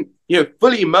 If I can,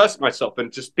 fully immerse myself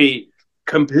and just be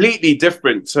completely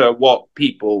different to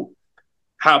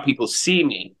how people see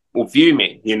me or view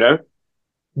me.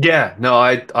 Yeah, no,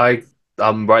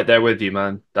 I'm right there with you,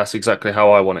 man. That's exactly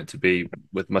how I want it to be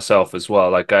with myself as well.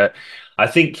 Like I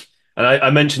think, and I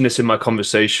mentioned this in my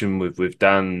conversation with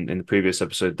Dan in the previous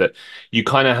episode, that you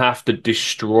kind of have to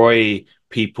destroy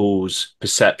people's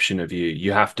perception of you.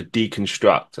 You have to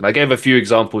deconstruct. And I gave a few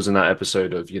examples in that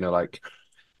episode of, like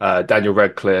Daniel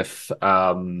Radcliffe,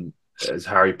 as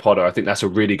Harry Potter. I think that's a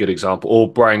really good example.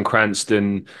 Or Bryan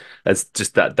Cranston as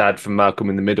just that dad from Malcolm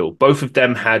in the Middle. Both of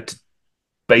them had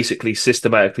basically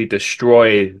systematically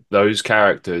destroy those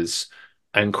characters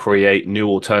and create new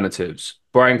alternatives.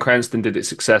 Bryan Cranston did it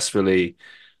successfully.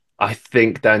 I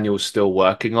think Daniel's still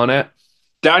working on it.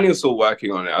 Daniel's still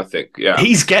working on it, I think. Yeah,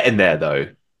 He's getting there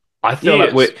though. I feel he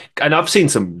like is. and I've seen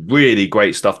some really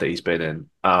great stuff that he's been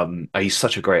in. He's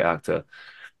such a great actor,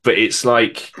 but it's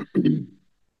like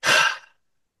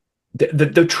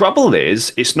the trouble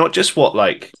is, it's not just what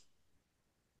like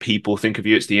people think of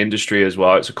you; it's the industry as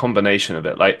well. It's a combination of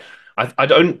it. Like, I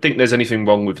don't think there's anything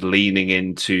wrong with leaning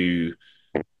into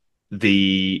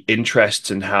the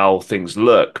interests and how things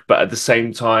look, but at the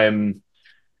same time,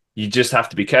 you just have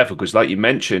to be careful because, like you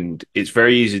mentioned, it's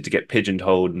very easy to get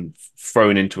pigeonholed and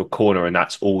thrown into a corner, and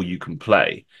that's all you can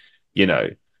play. You know,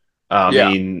 I Yeah,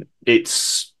 mean,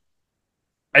 it's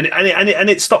and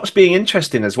it stops being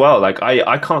interesting as well. Like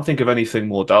I can't think of anything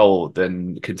more dull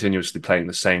than continuously playing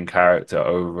the same character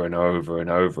over and over and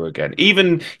over again.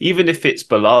 Even if it's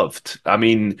beloved. I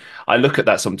mean, I look at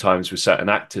that sometimes with certain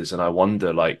actors and I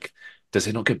wonder like, does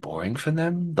it not get boring for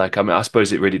them? Like, I mean, I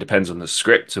suppose it really depends on the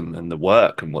script and the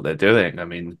work and what they're doing. I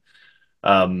mean,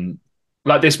 um,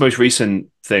 like this most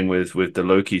recent thing with the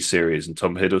Loki series and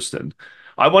Tom Hiddleston.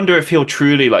 I wonder if he'll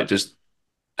truly like just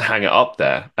hang it up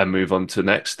there and move on to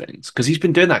next things because he's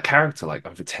been doing that character like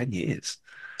over 10 years,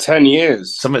 10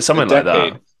 years, a something like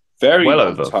that. decade, very Well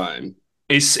long over. time.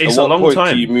 At It's a what long point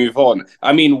do you time. move on?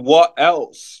 I mean, what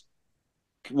else?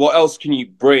 What else can you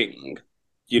bring?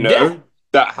 You Yeah, know,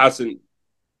 that hasn't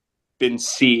been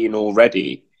seen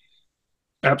already.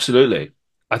 absolutely.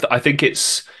 I think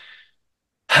it's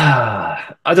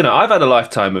I don't know. I've had a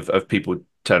lifetime of people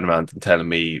turning around and telling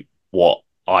me what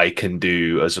I can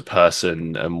do as a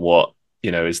person and what,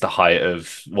 is the height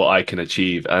of what I can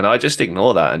achieve. And I just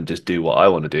ignore that and just do what I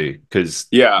want to do because,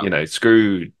 Yeah,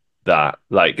 screw that.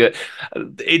 Like,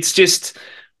 it's just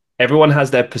everyone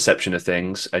has their perception of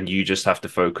things, and you just have to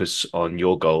focus on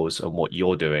your goals and what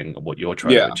you're doing and what you're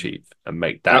trying to yeah, achieve and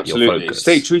make that your absolutely.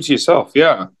 Stay focus. true to yourself.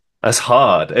 Yeah. That's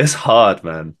hard. It's hard,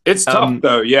 man. It's tough Um,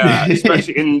 though, yeah,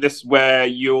 especially in this where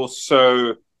you're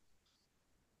so,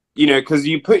 because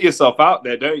you put yourself out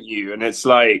there, don't you? And it's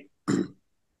like,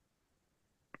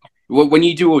 when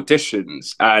you do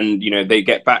auditions and they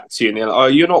get back to you and they're like, oh,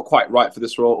 you're not quite right for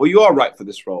this role, or you are right for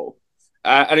this role,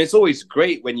 and it's always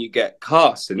great when you get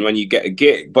cast and when you get a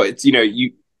gig, but it's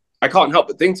I can't help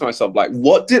but think to myself like,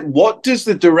 what does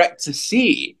the director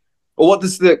see, or what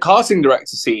does the casting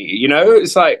director see?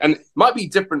 It's like, and it might be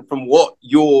different from what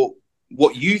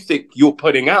you think you're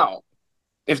putting out.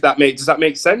 If that makes Does that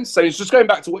make sense? So it's just going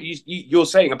back to what you're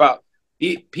saying about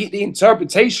the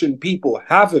interpretation people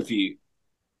have of you.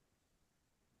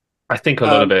 I think a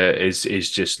lot of Um, it is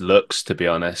just looks, to be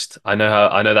honest. I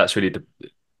know that's really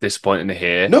disappointing to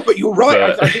hear, No, but you're right.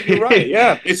 but I think you're right.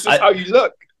 Yeah, it's just I how you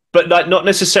look. but like not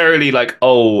necessarily like,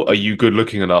 oh, are you good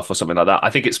looking enough or something like that. I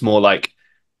think it's more like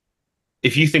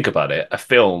if you think about it, a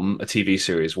film, a TV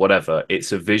series, whatever,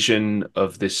 it's a vision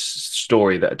of this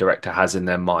story that a director has in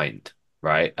their mind,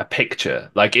 right? A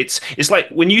picture. Like it's like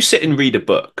when you sit and read a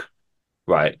book,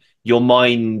 right? Your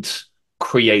mind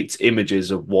creates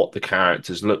images of what the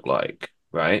characters look like,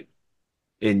 right?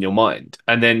 In your mind.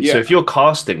 And then, so if Yeah, you're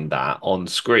casting that on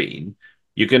screen,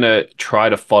 you're going to try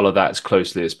to follow that as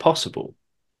closely as possible.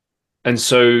 And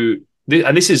so,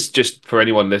 and this is just for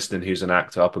anyone listening who's an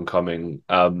actor up and coming,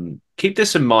 keep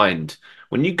this in mind.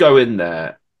 When you go in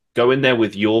there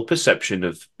with your perception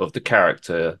of the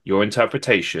character, your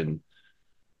interpretation,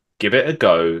 give it a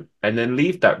go, and then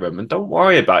leave that room. And don't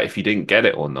worry about if you didn't get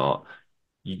it or not.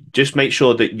 You just make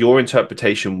sure that your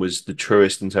interpretation was the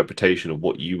truest interpretation of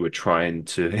what you were trying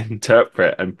to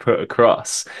interpret and put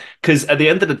across. Because at the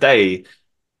end of the day,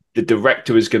 the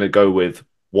director is going to go with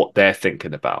what they're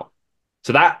thinking about.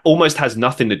 So that almost has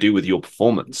nothing to do with your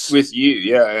performance. with you.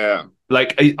 Yeah, yeah,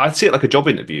 Like I see it like a job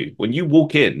interview. When you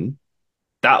walk in,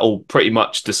 that'll pretty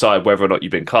much decide whether or not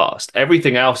you've been cast.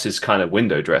 Everything else is kind of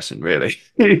window dressing, really.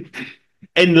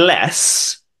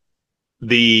 Unless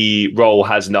the role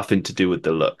has nothing to do with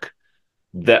the look.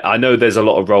 That I know there's a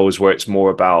lot of roles where it's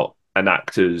more about an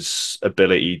actor's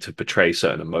ability to portray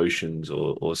certain emotions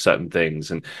or certain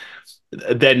things, and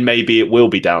then maybe it will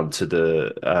be down to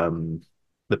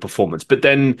the performance. But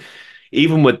then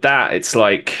even with that, it's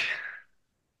like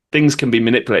things can be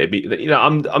manipulated.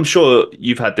 I'm sure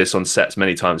you've had this on sets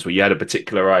many times where you had a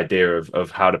particular idea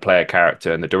of how to play a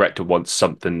character, and the director wants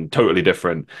something totally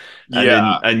different,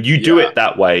 yeah, and you do yeah, it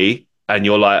that way, and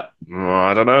you're like,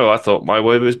 I don't know, I thought my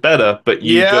way was better,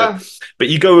 yeah. but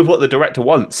you go with what the director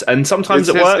wants, and sometimes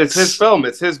it It's his works, film.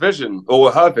 It's his vision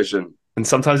or her vision. and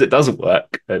sometimes it doesn't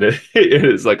work, and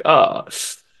it's like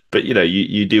but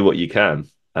you do what you can,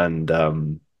 and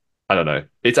I don't know.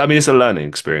 I mean, it's a learning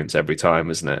experience every time,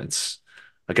 isn't it?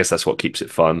 I guess that's what keeps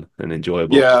it fun and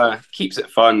enjoyable. Yeah, keeps it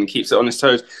fun, keeps it on his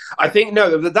toes. I think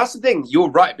no, that's the thing.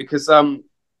 You're right because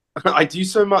I do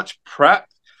so much prep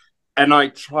and I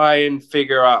try and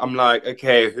figure out, I'm like,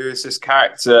 okay, who is this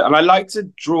character? And I like to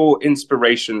draw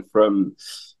inspiration from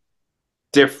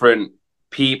different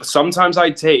people. Sometimes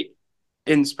I take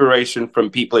inspiration from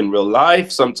people in real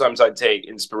life. Sometimes I take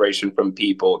inspiration from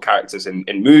people, characters in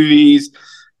movies.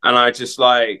 And I just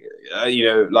like,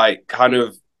 like kind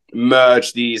of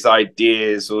merge these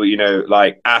ideas or,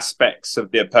 like aspects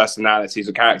of their personalities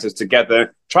or characters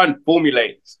together, try and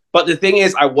formulate. But the thing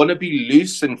is, I want to be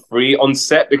loose and free on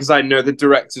set because I know the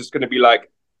director's going to be like,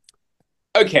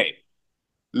 okay,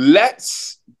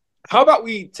 let's how about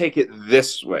we take it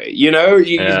this way? You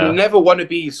Yeah. never want to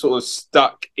be sort of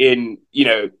stuck in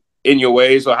your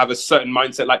ways or have a certain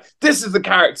mindset like this is the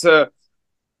character.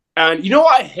 And you know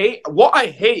what I hate? What I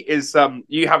hate is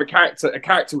you have a character.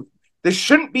 There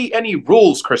shouldn't be any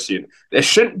rules, Christian. There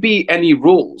shouldn't be any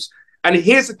rules. And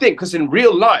here's the thing, because in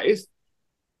real life,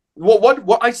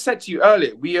 what I said to you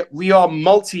earlier, we are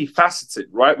multifaceted,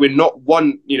 right? We're not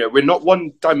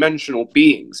one dimensional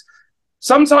beings.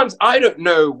 Sometimes I don't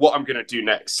know what I'm going to do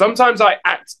next. Sometimes I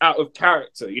act out of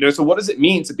character, So what does it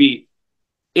mean to be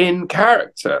in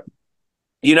character?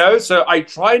 So I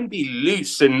try and be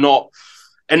loose and not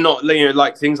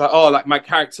like things like, oh, like my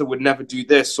character would never do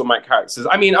this, or my characters.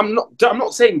 I mean, I'm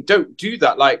not saying don't do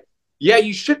that. Like, yeah,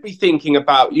 you should be thinking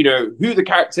about who the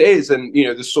character is and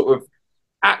the sort of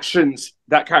actions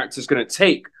that character is going to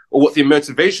take or what the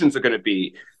motivations are going to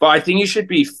be. But I think you should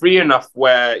be free enough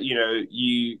where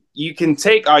you can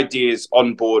take ideas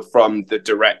on board from the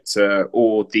director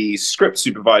or the script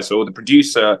supervisor or the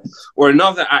producer or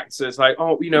another actor. It's like,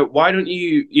 oh, why don't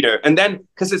and then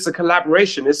because it's a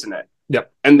collaboration, isn't it?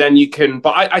 Yep. And then you can.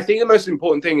 But I think the most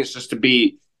important thing is just to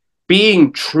be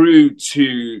being true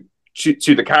to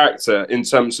the character in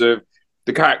terms of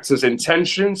the character's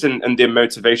intentions and their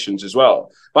motivations as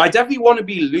well. But I definitely want to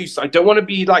be loose. I don't want to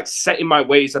be like set in my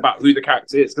ways about who the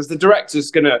character is because the director's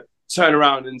going to turn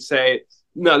around and say,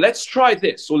 no, let's try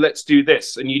this or let's do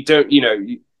this. And you don't,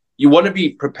 you want to be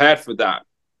prepared for that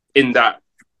in that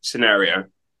scenario.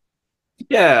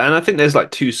 Yeah, and I think there's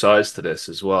like two sides to this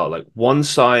as well. Like one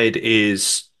side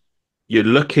is you're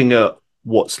looking at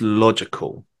what's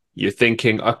logical. You're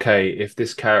thinking, okay, if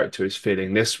this character is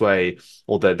feeling this way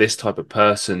or they're this type of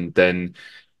person, then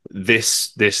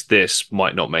this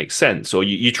might not make sense. Or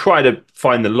you try to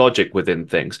find the logic within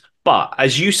things. But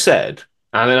as you said,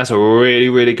 and I think that's a really,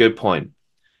 really good point,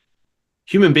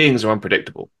 human beings are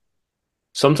unpredictable.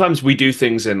 Sometimes we do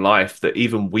things in life that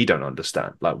even we don't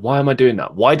understand. Like, why am I doing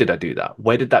that? Why did I do that?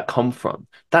 Where did that come from?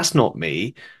 That's not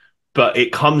me, but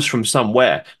it comes from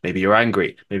somewhere. Maybe you're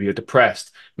angry, maybe you're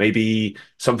depressed, maybe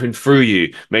something threw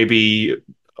you, maybe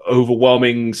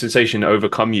overwhelming sensation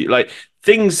overcome you. Like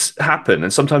things happen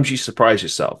and sometimes you surprise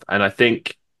yourself. And I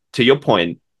think to your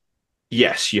point,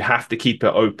 yes, you have to keep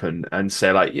it open and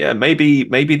say like, yeah, maybe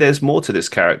there's more to this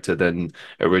character than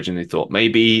originally thought.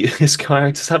 Maybe this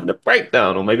character's having a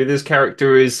breakdown, or maybe this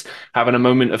character is having a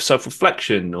moment of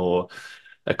self-reflection or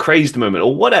a crazed moment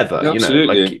or whatever,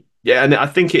 Absolutely. like yeah, and I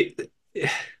think it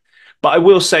but I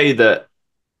will say that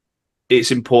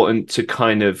it's important to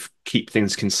kind of keep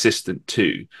things consistent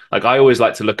too. Like I always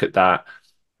like to look at that,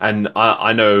 and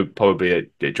I know probably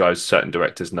it drives certain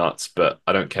directors nuts, but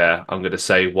I don't care. I'm going to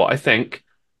say what I think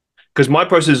because my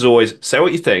process is always say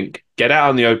what you think, get out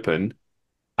in the open,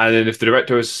 and then if the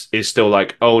director is still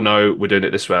like, oh no, we're doing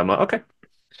it this way, I'm like, okay.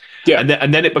 Yeah.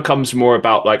 And then it becomes more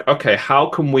about like, okay, how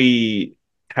can we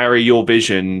carry your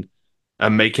vision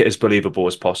and make it as believable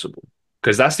as possible?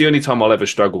 Because that's the only time I'll ever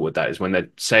struggle with that is when they're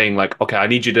saying like, okay, I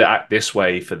need you to act this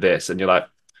way for this, and you're like,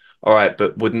 all right,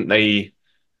 but wouldn't they?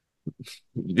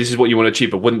 This is what you want to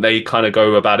achieve, but wouldn't they kind of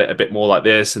go about it a bit more like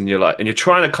this? And you're like, and you're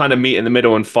trying to kind of meet in the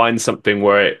middle and find something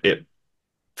where it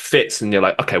fits, and you're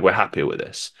like, okay, we're happy with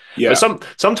this. But Yeah.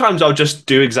 sometimes I'll just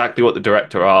do exactly what the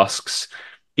director asks,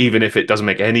 even if it doesn't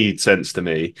make any sense to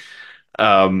me.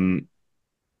 Um,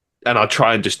 and I'll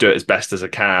try and just do it as best as I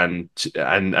can.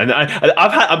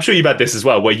 I'm sure you've had this as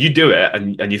well, where you do it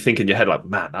and you think in your head like,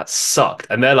 man, that sucked,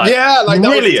 and they're like, Yeah, like that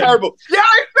was brilliant, terrible. Yeah,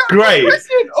 I know. great.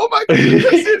 Listen, oh my goodness,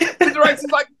 listen. The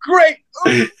director's like, great,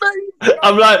 amazing. I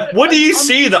I'm love like, it. what do And you I'm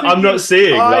see just that I'm not thinking,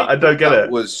 seeing? Like, I I don't thought get that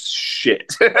it. was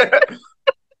shit.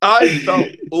 I felt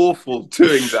awful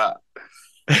doing that.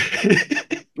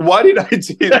 Why did I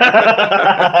do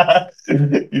that?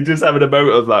 You're just having a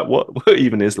moment of like, what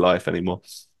even is life anymore?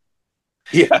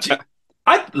 Yeah.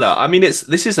 I mean,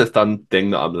 this is a fun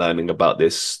thing that I'm learning about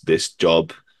this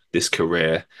job, this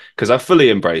career, because I've fully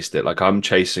embraced it. Like I'm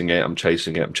chasing it, I'm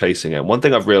chasing it, I'm chasing it. And one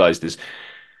thing I've realized is,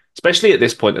 especially at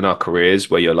this point in our careers,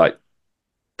 where you're like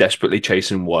desperately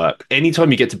chasing work.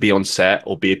 Anytime you get to be on set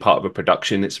or be a part of a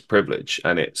production, it's a privilege,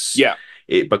 and Yeah.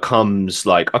 it becomes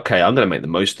like, okay, I'm going to make the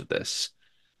most of this.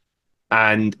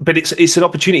 And but it's an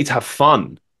opportunity to have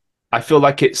fun. I feel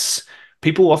like it's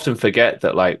people often forget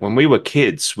that like when we were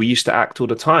kids, we used to act all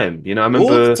the time. You know, I All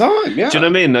the remember, do time. you know Yeah. what I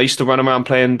mean? I used to run around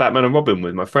playing Batman and Robin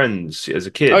with my friends as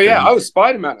a Oh kid, yeah, I and was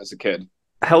Spider-Man as a kid.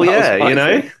 hell That was yeah, my you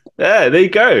know? thing. Yeah, there you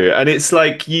go. And it's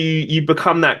like you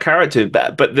become that character.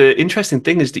 But the interesting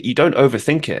thing is that you don't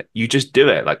overthink it. You just do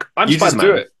it. Like I'm You just do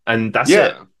Spider-Man it. and that's it.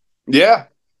 Yeah. Yeah.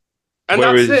 And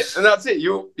that's it. And Whereas that's it.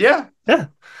 You yeah. yeah.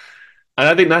 And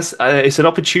I think that's it's an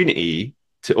opportunity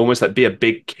to almost like be a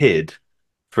big kid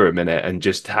for a minute and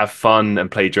just have fun and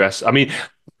play dress. I mean,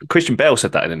 Christian Bale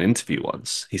said that in an interview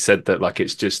once. He said that like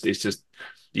it's just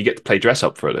you get to play dress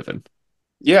up for a living.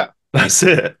 Yeah. That's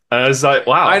it. And I was like, I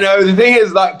wow. know the thing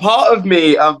is like part of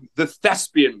me, the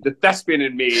thespian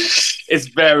in me is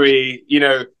very,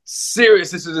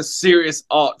 serious. This is a serious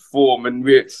art form, and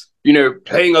we're,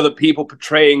 playing other people,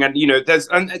 portraying, and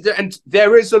and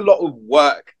there is a lot of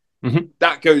work Mhm.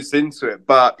 that goes into it.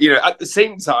 But at the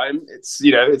same time,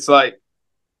 it's like,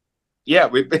 yeah,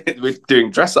 we're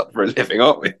doing dress up for a living,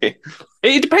 aren't we?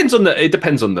 It depends on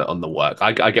the work.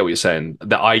 I get what you're saying.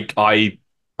 That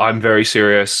I'm very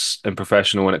serious and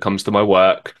professional when it comes to my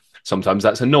work. Sometimes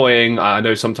that's annoying. I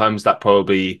know sometimes that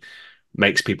probably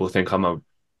makes people think I'm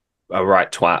a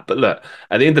right twat. But look,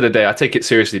 at the end of the day, I take it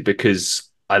seriously because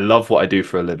I love what I do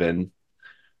for a living.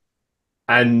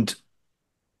 And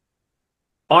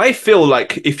I feel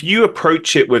like if you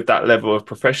approach it with that level of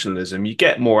professionalism, you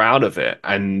get more out of it.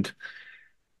 And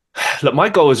look, my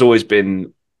goal has always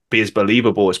been be as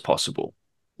believable as possible.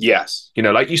 Yes. You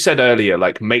know, like you said earlier,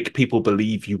 like make people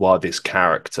believe you are this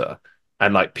character.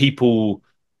 And like people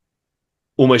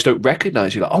almost don't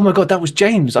recognize you. Like, oh my God, that was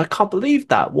James. I can't believe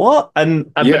that. What?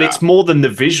 And but Yeah. it's more than the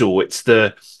visual, it's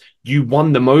the you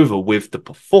won them over with the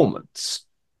performance.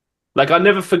 Like I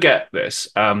never forget this.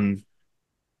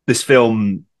 This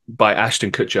film by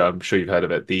Ashton Kutcher, I'm sure you've heard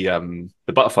of it, the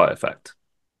butterfly effect.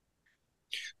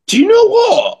 Do you know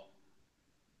what?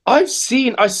 I've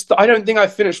seen. I don't think I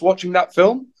finished watching that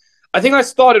film. I think I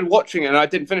started watching it and I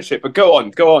didn't finish it. But go on,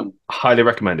 go on. Highly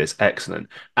recommend it. It's excellent.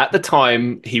 At the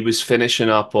time, he was finishing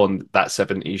up on that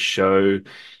 70s show.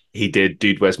 He did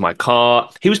Dude, Where's My Car?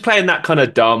 He was playing that kind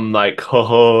of dumb, like,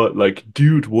 haha, like,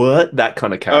 dude, what? That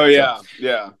kind of Oh character. yeah,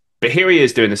 yeah, But here he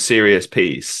is doing a serious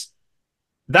piece.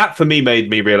 That for me made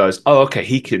me realize, oh, okay,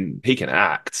 he can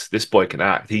act. This boy can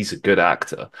act. He's a good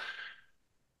actor.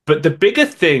 But the bigger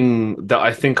thing that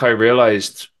I think I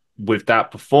realized with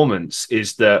that performance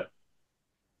is that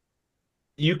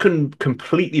you can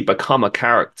completely become a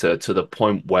character to the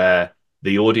point where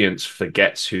the audience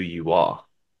forgets who you are.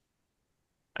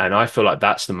 And I feel like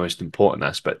that's the most important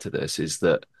aspect of this is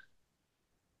that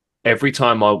every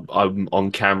time I'm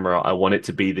on camera, I want it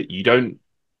to be that you don't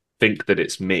think that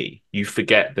it's me. You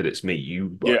forget that it's me.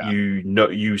 yeah. You know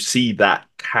you see that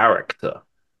character.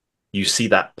 You see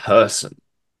that person.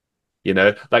 You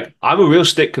know, like I'm a real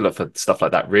stickler for stuff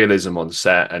like that, realism on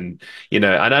set, and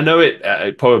I know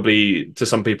it probably to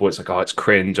some people it's like, oh, it's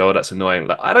cringe, oh, that's annoying.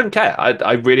 Like I don't care.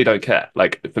 I really don't care.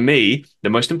 Like for me, the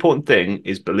most important thing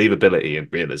is believability and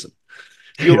realism.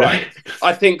 You're You know, right.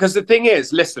 I think because the thing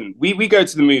is, listen, we go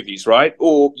to the movies, right?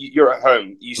 Or you're at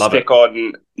home, you love it. stick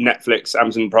on Netflix,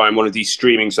 Amazon Prime, one of these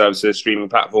streaming services, streaming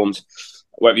platforms,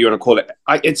 whatever you want to call it.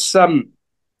 It's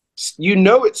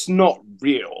it's not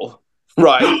real,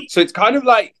 right? So it's kind of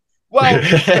like, well,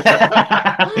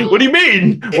 What do you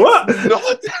mean? it's What?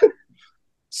 not.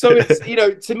 So it's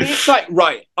to me it's like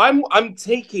right. I'm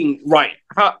taking right.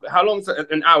 How long is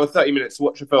it? An hour, 30 minutes to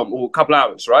watch a film, or a couple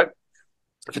hours, right?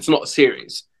 If it's not a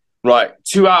series, right?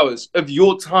 2 hours of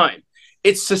your time.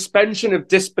 It's suspension of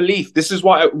disbelief. This is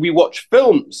why we watch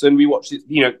films and we watch it.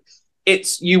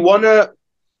 It's you wanna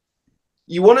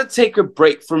take a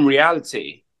break from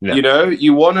reality. Yeah.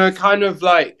 You wanna kind of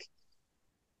like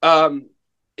um,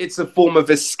 it's a form of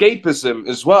escapism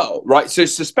as well, right? So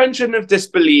suspension of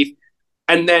disbelief,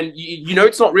 and then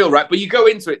it's not real, right? But you go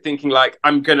into it thinking like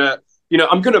I'm gonna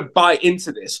buy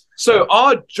into this. Yeah. So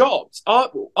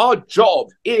our job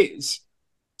is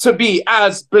to be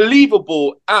as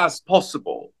believable as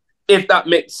possible, if that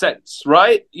makes sense,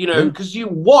 right? Yeah. Because you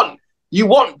want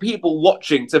people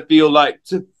watching to feel like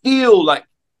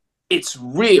it's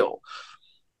real.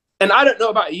 And I don't know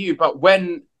about you, but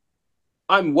when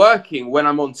I'm working, when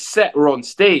I'm on set or on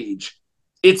stage,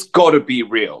 it's got to be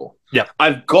real. Yeah.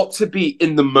 I've got to be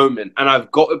in the moment and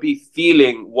I've got to be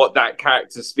feeling what that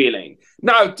character's feeling.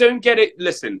 Now, don't get it.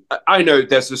 Listen, I know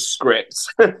there's a script.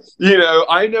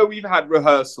 I know we've had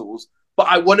rehearsals, but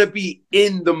I want to be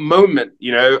in the moment.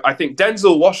 I think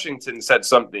Denzel Washington said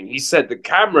something. He said the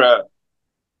camera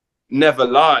never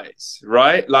lies,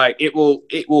 right? Like it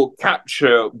will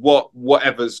capture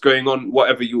whatever's going on,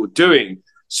 whatever you're doing.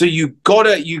 So you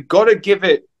gotta give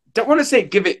it. Don't want to say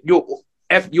give it your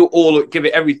all, give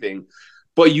it everything,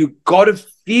 but you gotta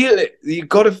feel it. You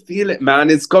gotta feel it, man.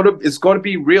 It's gotta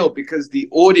be real because the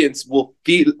audience will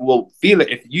feel it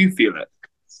if you feel it.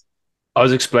 I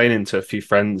was explaining to a few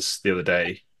friends the other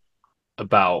day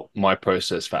about my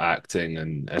process for acting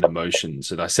and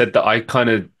emotions. And I said that I kind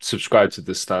of subscribe to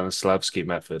the Stanislavski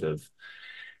method of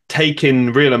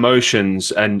taking real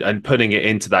emotions and putting it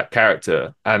into that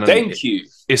character. And Thank you.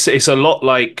 it's a lot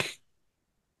like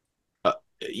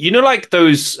like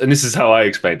those, and this is how I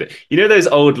explained it. Those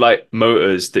old like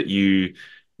motors that you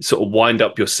sort of wind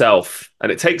up yourself,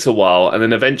 and it takes a while, and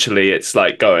then eventually it's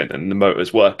like going and the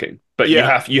motor's working. But you Yeah,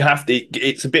 have you have to.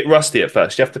 It's a bit rusty at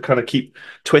first. You have to kind of keep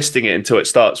twisting it until it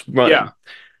starts yeah. running.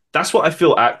 That's what I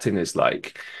feel acting is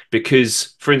like.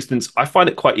 Because, for instance, I find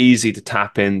it quite easy to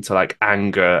tap into like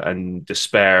anger and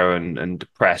despair and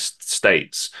depressed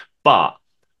states, but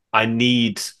I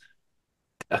need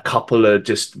a couple of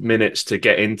just minutes to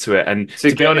get into it. And To to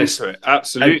be get honest, into it, and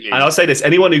absolutely. I'll say this: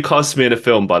 anyone who casts me in a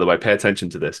film, by the way, pay attention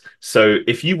to this. So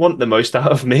if you want the most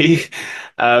out of me,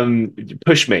 um,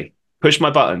 push me, push my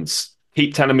buttons.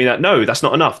 Keep telling me that no, that's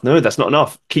not enough. No, that's not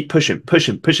enough. Keep pushing,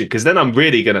 pushing, pushing, because then I'm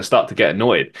really going to start to get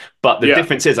annoyed. But the Yeah,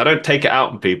 difference is, I don't take it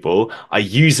out on people. I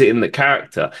use it in the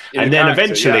character, in the and then character. Yeah,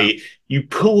 eventually you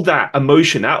pull that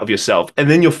emotion out of yourself, and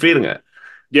then you're feeling it,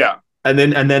 yeah. and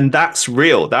then that's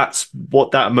real. That's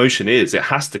what that emotion is. It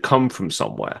has to come from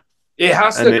somewhere, It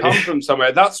has and to come from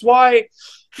somewhere. That's why,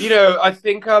 I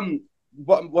think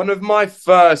one of my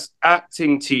first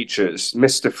acting teachers,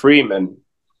 Mr. Freeman,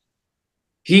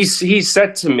 he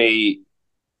said to me,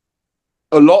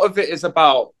 a lot of it is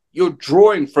about you're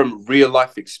drawing from real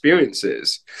life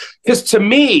experiences. Because to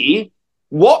me,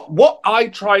 what I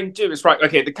try and do is right.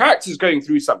 Okay, the character's going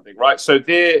through something, right? So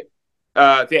they're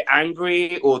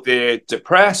angry or they're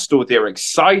depressed or they're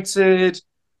excited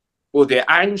or they're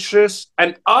anxious.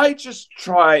 And I just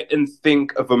try and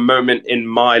think of a moment in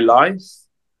my life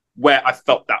where I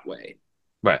felt that way,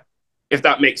 right. if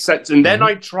that makes sense. And then Hmm.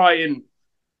 I try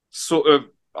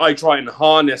and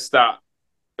harness that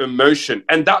emotion.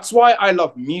 And that's why I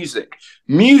love music.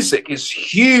 Music is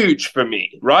huge for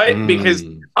me, right? Because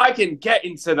Mm. I can get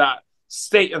into that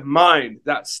state of mind,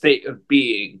 that state of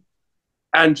being,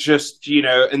 and just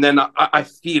and then I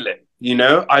feel it.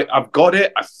 I've got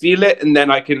it, I feel it, and then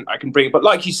I can bring it. But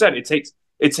like you said, it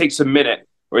takes a minute,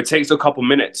 or it takes a couple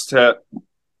minutes to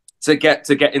get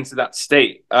into that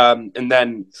state, and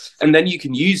then you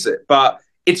can use it. But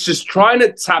it's just trying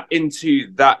to tap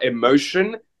into that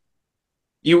emotion.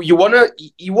 You want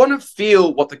to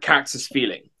feel what the character's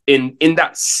feeling in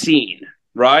that scene,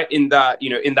 right? In that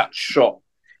shot,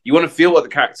 you want to feel what the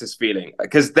character's feeling,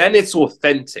 because then it's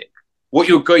authentic. What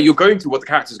you're going through, what the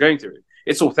character's going through,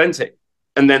 it's authentic.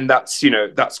 And then that's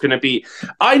going to be.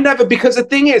 I never, because the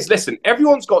thing is, listen,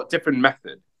 everyone's got a different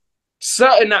method.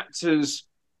 Certain actors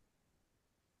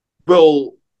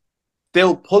will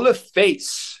they'll pull a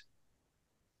face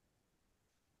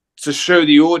to show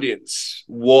the audience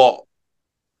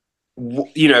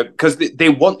because they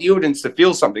want the audience to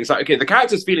feel something. It's like, okay, the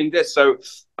character's feeling this, so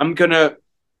I'm gonna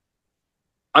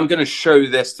show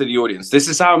this to the audience. This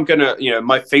is how I'm gonna,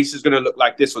 my face is gonna look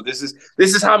like this, or this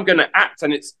is how I'm gonna act.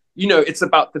 And it's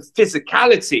about the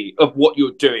physicality of what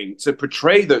you're doing to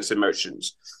portray those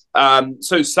emotions.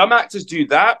 So some actors do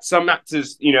that. Some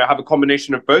actors, have a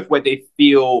combination of both, where they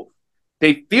feel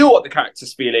what the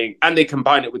character's feeling and they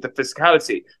combine it with the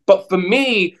physicality. But for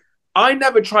me, I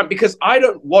never try, because I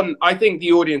think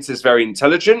the audience is very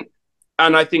intelligent.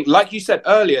 And I think, like you said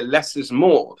earlier, less is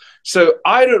more. So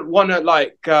I don't want to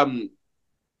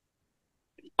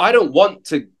I don't want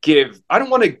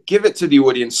to give it to the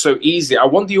audience so easy. I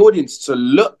want the audience to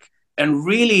look and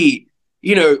really,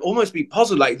 almost be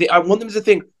puzzled. Like I want them to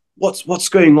think, what's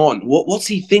going on? What's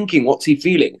he thinking? What's he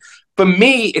feeling? For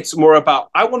me, it's more about,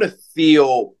 I want to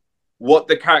feel what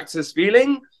the character's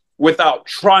feeling without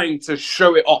trying to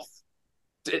show it off.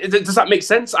 Does that make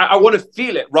sense? I want to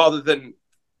feel it rather than,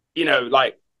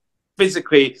 like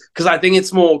physically, because I think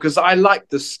it's more, because I like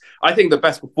this. I think the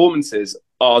best performances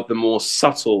are the more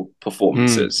subtle Mm.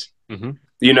 performances. Hmm.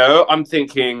 I'm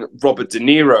thinking Robert De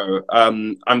Niro.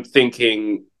 I'm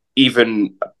thinking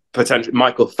even potentially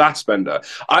Michael Fassbender.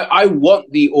 I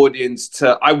want the audience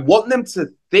I want them to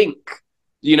think.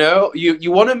 You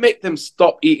want to make them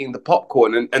stop eating the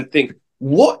popcorn and think,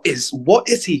 what is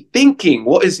he thinking?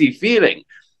 What is he feeling?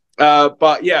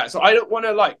 But yeah, so I don't want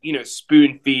to like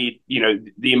spoon feed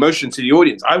the emotion to the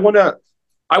audience. I want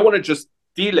to just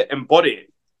feel it, embody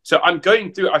it. So I'm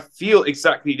going through. I feel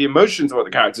exactly the emotions of what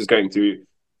the character's going through,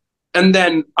 and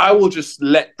then I'll just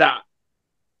let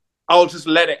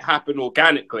it happen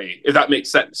organically, if that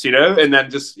makes sense, and then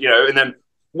just and then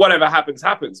whatever happens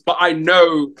happens. But I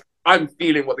know I'm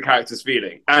feeling what the character's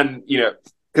feeling, and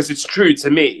because it's true to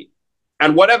me,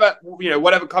 and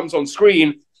whatever comes on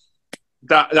screen,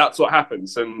 that's what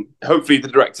happens, and hopefully the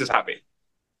director's happy.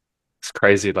 It's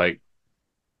crazy. Like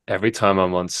every time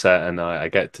I'm on set and I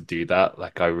get to do that,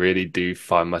 like I really do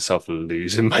find myself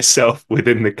losing myself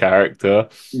within the character.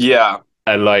 Yeah,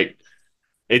 And like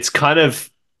it's kind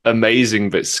of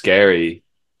amazing but scary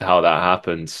how that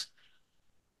happens.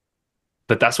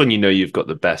 But that's when you know you've got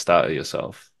the best out of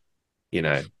yourself, you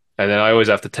know. And then I always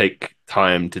have to take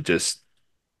time to just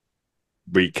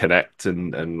reconnect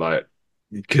and like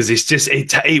because it's just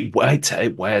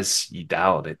it wears you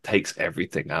down. It takes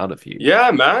everything out of you.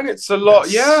 yeah, man, it's a lot.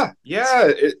 That's Yeah,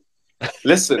 yeah.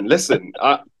 Listen.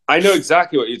 I know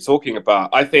exactly what you're talking about.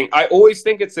 I always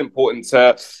think it's important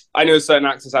to. I know certain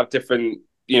actors have different,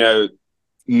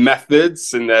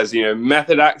 methods, and there's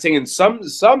method acting, and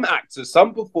some actors,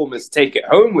 some performers take it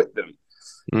home with them,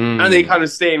 and they mm, kind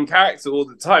of stay in character all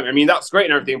the time. I mean, that's great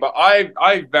and everything, but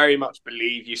I very much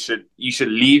believe you should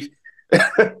leave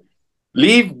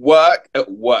leave work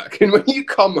at work, and when you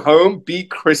come home, be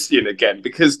Christian again,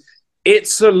 because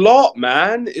it's a lot,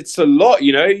 man. It's a lot.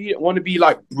 You don't want to be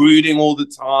like brooding all the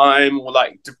time, or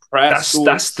like depressed, or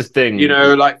that's the thing.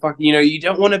 like fucking. You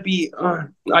don't want to be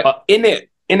like Uh, in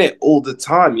it all the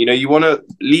time. You want to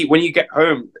leave when you get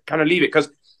home, kind of leave it, because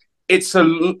it's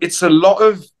a lot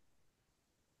of,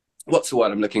 what's the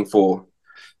word I'm looking for?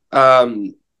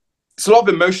 Um, it's a lot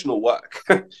of emotional work.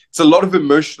 It's a lot of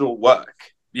emotional work,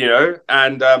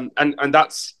 and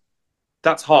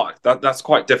that's hard. That's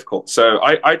quite difficult. So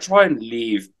I try and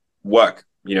leave work,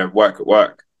 work at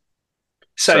work.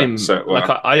 So Same. so Like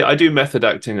well, I do method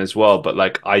acting as well, but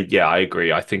like I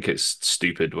agree. I think it's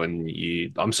stupid when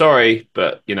I'm sorry,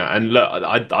 but and look,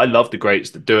 I love the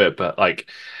greats that do it, but like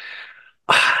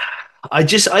I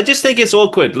just think it's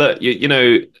awkward. Look,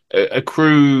 a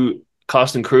crew,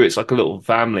 cast and crew, it's like a little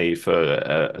family for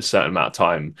a certain amount of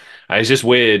time. And it's just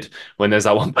weird when there's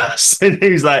that one person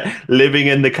who's like living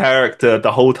in the character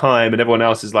the whole time, and everyone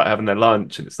else is like having their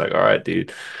lunch, and it's like, all right,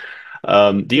 dude.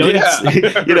 The only yeah,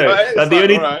 right. like It's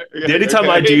like, all right, the only okay, time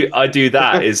okay. I do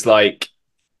that is like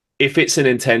if it's an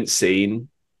intense scene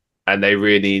and they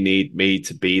really need me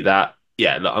to be that.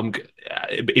 Yeah, look,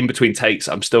 in between takes.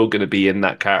 I'm still going to be in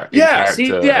that in Yeah, see,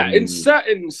 character, yeah, in and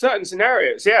certain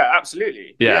scenarios, yeah,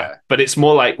 absolutely, yeah. yeah, But it's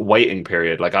more like waiting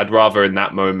period. Like I'd rather in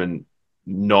that moment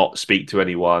not speak to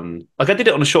anyone. Like I did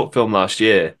it on a short film last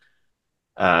year,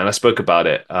 and I spoke about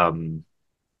it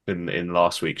in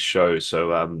last week's show.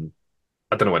 So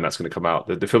I don't know when that's going to come out.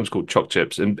 The film's called Choc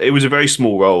Chips, and it was a very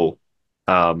small role.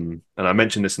 And I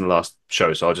mentioned this in the last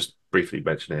show, so I'll just briefly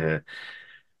mention it here.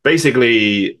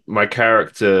 Basically, my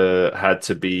character had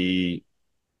to be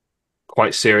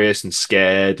quite serious and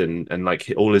scared, and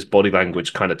like all his body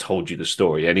language kind of told you the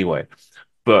story anyway.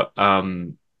 But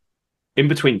in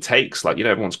between takes, like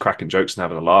everyone's cracking jokes and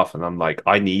having a laugh, and I'm like,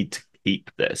 I need to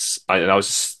keep this. And I was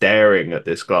staring at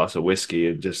this glass of whiskey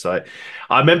and just like,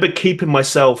 I remember keeping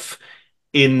myself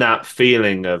in that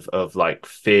feeling of like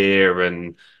fear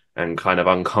and kind of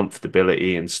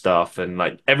uncomfortability and stuff, and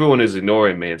like everyone is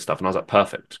ignoring me and stuff, and I was like,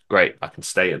 perfect, great, I can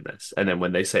stay in this. And then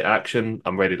when they say action,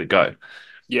 I'm ready to go.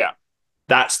 yeah.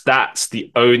 That's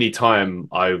the only time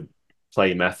I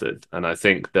play method, and I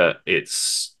think that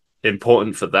it's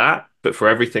important for that. But for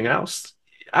everything else,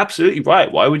 absolutely right.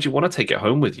 Why would you want to take it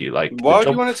home with you? Like the Why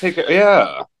do you job. want to take it?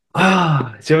 Yeah, Do you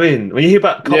know what I mean when you hear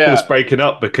about couples yeah. breaking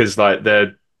up because like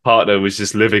their partner was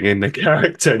just living in the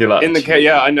character, and you're like, In oh, the case,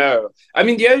 yeah, gee. I know. I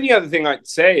mean, the only other thing I'd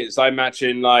say is I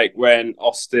imagine like when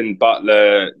Austin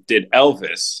Butler did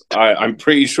Elvis, I'm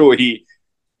pretty sure he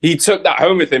took that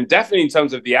home with him, definitely in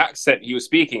terms of the accent he was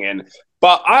speaking in.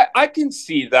 But I can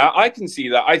see that. I can see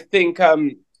that. I think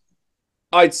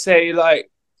I'd say like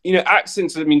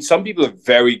accents. I mean, some people are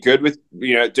very good with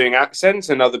doing accents,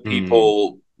 and other Mm.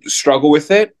 people struggle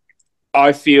with it.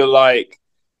 I feel like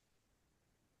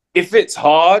if it's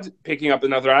hard picking up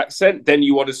another accent, then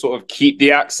you want to sort of keep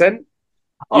the accent.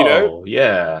 You know, Oh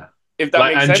yeah, if that like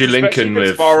makes sense, Andrew especially Lincoln if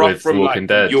it's far off with from like Walking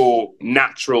Dead. your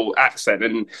natural accent,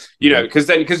 and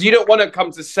Hmm. because you don't want to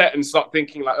come to set and start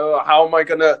thinking like, oh, how am I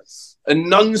gonna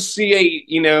enunciate,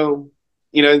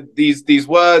 these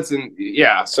words, and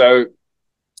yeah, so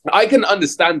I can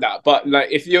understand that, but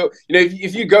like if you're,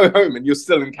 if you go home and you're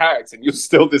still in character and you're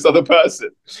still this other person,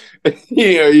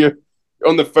 you're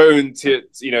on the phone to,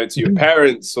 to your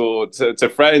parents or to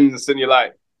friends, and you're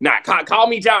like, nah, call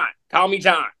me John, call me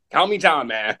John, call me John,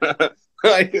 man.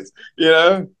 Like it's, you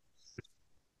know,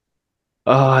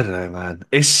 Oh, I don't know, man.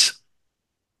 It's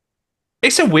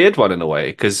a weird one in a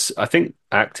way because I think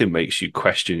acting makes you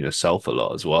question yourself a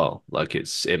lot as well. Like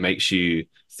it makes you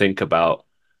think about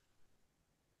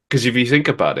because if you think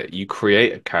about it, you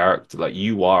create a character, like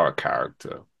you are a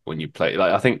character when you play.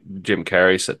 Like I think Jim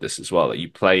Carrey said this as well, that you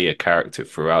play a character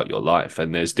throughout your life,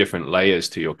 and there's different layers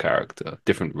to your character,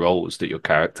 different roles that your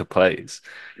character plays.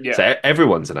 yeah. So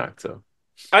everyone's an actor.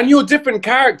 And you're different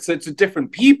character to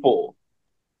different people.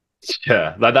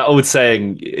 Yeah, like that old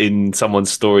saying, in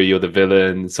someone's story you're the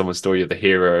villain, someone's story you're the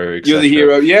hero, You're the etc.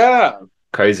 hero. Yeah.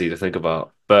 Crazy to think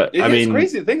about. But I It's mean,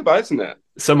 crazy to think about, isn't it?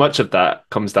 so much of that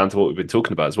comes down to what we've been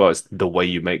talking about as well. It's the way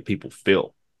you make people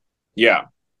feel. Yeah.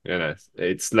 You know,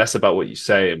 it's less about what you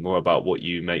say and more about what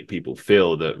you make people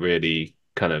feel that really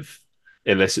kind of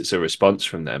elicits a response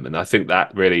from them. And I think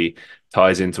that really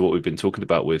ties into what we've been talking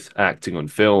about with acting on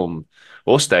film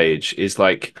or stage is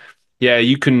like, yeah,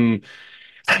 you can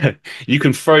you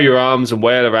can throw your arms and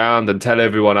wail around and tell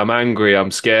everyone I'm angry,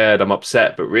 I'm scared, I'm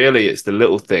upset, but really it's the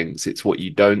little things. It's what you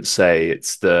don't say.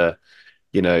 It's the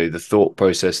thought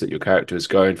process that your character is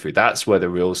going through. That's where the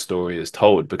real story is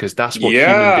told because that's what human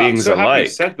Yeah. I'm beings so are happy you like.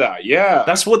 said that. Yeah.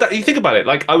 That's what that you think about it.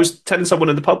 Like I was telling someone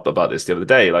in the pub about this the other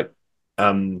day. Like,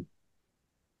 um,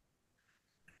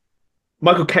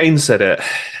 Michael Caine said it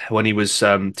when he was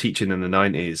teaching in the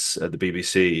 90s at the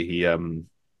BBC.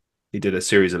 He did a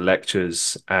series of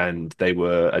lectures and they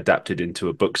were adapted into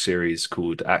a book series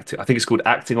called Acting. I think it's called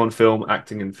Acting on Film,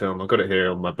 Acting in Film. I've got it here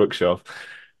on my bookshelf.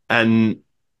 And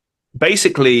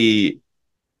basically,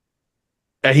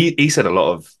 he said a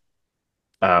lot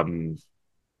of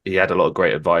he had a lot of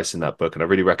great advice in that book, and I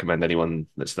really recommend anyone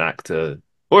that's an actor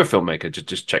or a filmmaker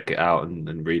just check it out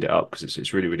and read it up because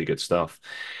it's really really good stuff.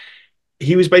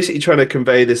 He was basically trying to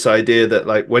convey this idea that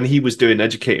like when he was doing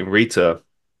educating Rita,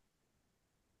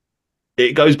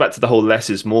 it goes back to the whole less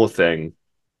is more thing,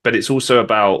 but it's also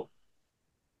about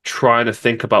trying to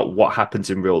think about what happens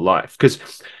in real life because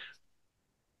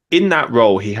in that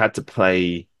role he had to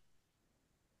play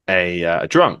a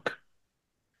drunk,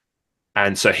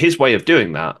 and so his way of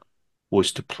doing that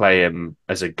was to play him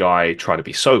as a guy trying to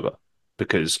be sober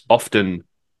because often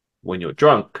when you're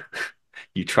drunk,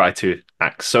 you try to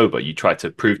act sober. You try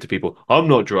to prove to people, I'm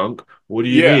not drunk. What do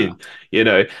you Yeah. mean? You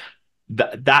know,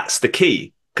 that's the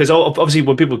key. Because obviously,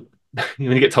 when people,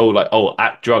 when you get told, like, oh,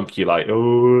 act drunk, you're like,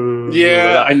 oh,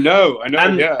 Yeah. that. I know. I know.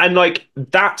 And, Yeah. and like,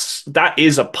 that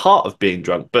is a part of being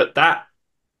drunk, but that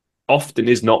often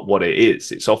is not what it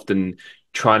is. It's often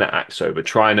trying to act sober,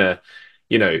 trying to,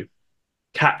 you know,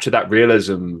 capture that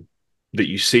realism that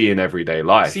you see in everyday See,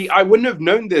 life. I wouldn't have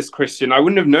known this, Christian. I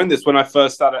wouldn't have known this when I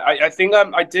first started. I think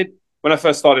I did when I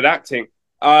first started acting.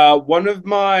 One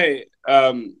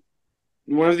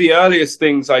of the earliest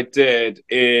things I did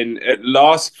in at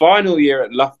last final year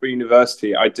at Loughborough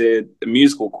University, I did a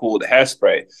musical called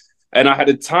Hairspray, and I had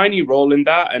a tiny role in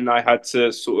that, and I had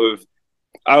to sort of.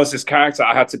 I was this character.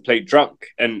 I had to play drunk,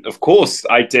 and of course,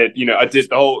 I did. I did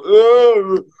the whole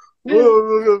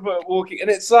walking, and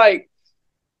it's like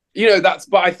that's.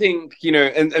 But I think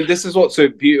and this is what's so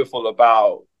beautiful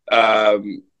about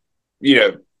you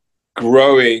know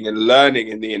growing and learning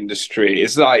in the industry.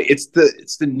 It's like it's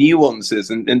the nuances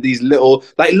and these little,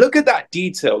 like, look at that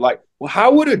detail. Like, well,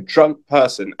 how would a drunk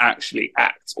person actually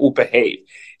act or behave?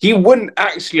 He wouldn't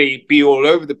actually be all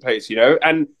over the place,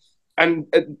 and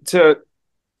to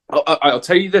I'll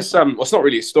tell you this. Well, it's not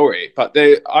really a story, but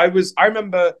I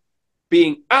remember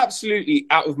being absolutely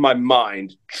out of my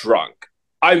mind drunk.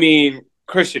 I mean,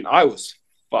 Christian, I was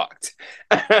fucked.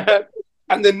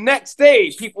 And the next day,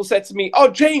 people said to me, "Oh,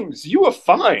 James, you were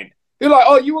fine." They're like,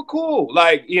 "Oh, you were cool."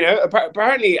 Like,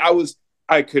 apparently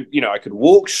I could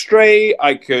walk straight.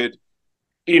 I could,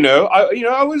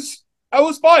 I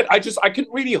was fine. I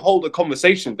couldn't really hold a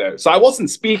conversation though, so I wasn't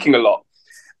speaking a lot.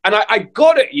 And I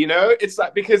got it, It's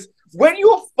like, because when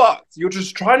you're fucked, you're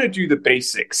just trying to do the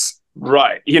basics,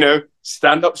 right?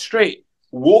 Stand up straight,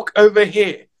 walk over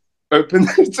here, open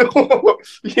the door.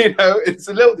 It's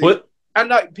a little thing. What And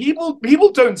like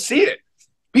people don't see it.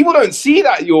 People don't see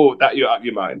that you're out of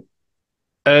your mind.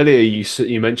 earlier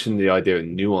you mentioned the idea of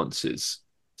nuances.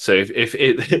 So if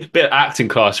it bit of acting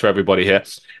class for everybody here.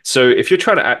 So if you're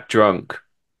trying to act drunk,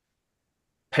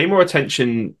 pay more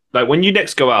attention. Like when you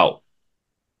next go out,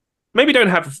 maybe don't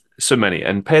have so many,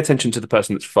 and pay attention to the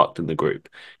person that's fucked in the group.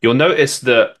 You'll notice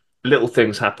that little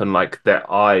things happen, like their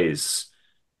eyes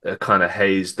are kind of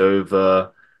hazed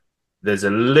over. There's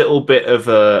a little bit of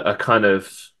a kind of,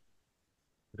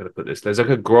 I'm gonna put this. There's like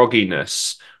a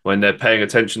grogginess when they're paying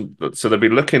attention. So they'll be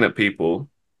looking at people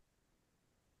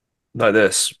like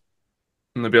this,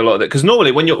 and there'll be a lot of it. Because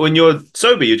normally when you're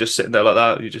sober, you're just sitting there like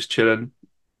that. You're just chilling.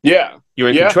 Yeah. You're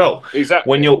in Yeah. control. When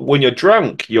Exactly. you're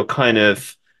drunk, you're kind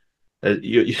of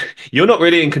you're not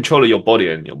really in control of your body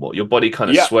anymore. Your body kind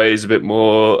of Yeah. sways a bit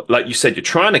more. Like you said, you're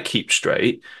trying to keep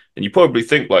straight, and you probably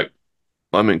think like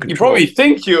I'm in You probably control,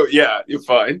 think you're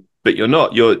fine, but you're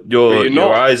not. but you're Your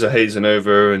not. eyes are hazing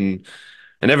over, and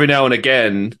every now and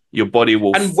again, your body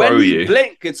will And throw when you you.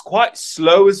 blink, it's quite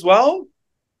slow as well.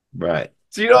 Right.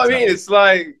 Do you know what I mean? Exactly. It's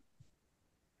like,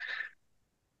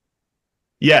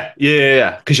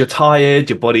 Yeah. Because you're tired,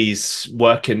 your body's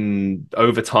working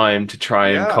overtime to try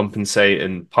and yeah, compensate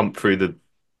and pump through the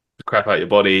crap out your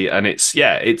body, and it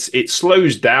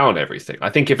slows down everything. I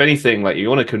think if anything, like you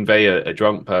want to convey a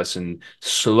drunk person,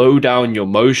 slow down your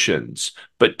motions,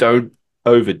 but don't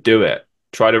overdo it.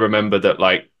 Try to remember that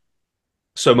like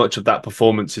so much of that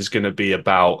performance is going to be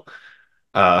about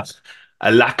uh,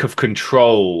 a lack of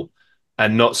control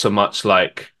and not so much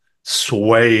like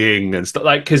swaying and stuff.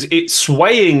 Like, because it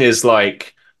swaying is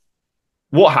like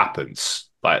what happens.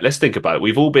 Like, let's think about it.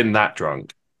 We've all been that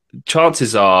drunk.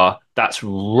 Chances are that's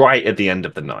right at the end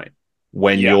of the night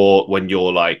when yeah.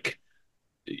 you're like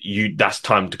you that's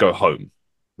time to go home.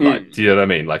 Like, Mm, do you know what I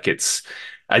mean? Like it's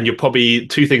and you're probably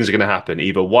two things are going to happen.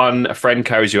 Either one, a friend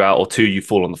carries you out, or two, you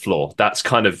fall on the floor. That's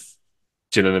kind of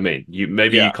do you know what I mean? You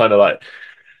maybe you yeah. kind of like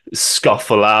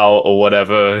scuffle out or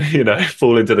whatever,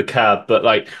 fall into the cab. But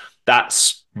like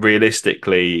that's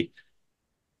realistically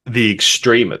the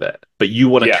extreme of it. But you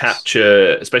want to Yes.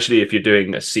 capture, especially if you're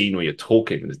doing a scene where you're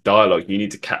talking, there's dialogue, you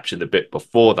need to capture the bit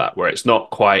before that where it's not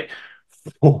quite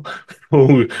full,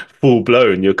 full, full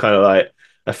blown. You're kind of like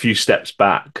a few steps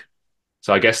back.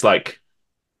 So I guess like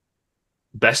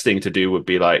best thing to do would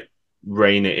be like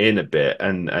rein it in a bit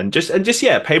and just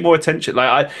yeah, pay more attention.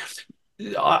 Like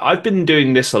I've been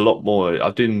doing this a lot more.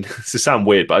 I've been to sound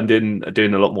weird, but I'm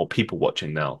doing a lot more people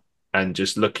watching now and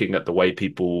just looking at the way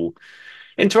people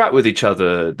interact with each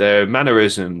other, their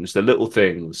mannerisms, the little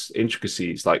things,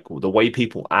 intricacies, like the way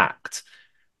people act.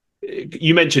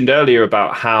 You mentioned earlier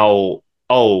about how,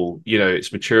 oh,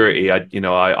 it's maturity.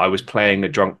 I was playing a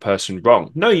drunk person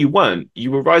wrong. No, you weren't.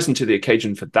 You were rising to the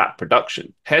occasion for that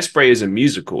production. Hairspray is a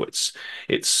musical.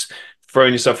 It's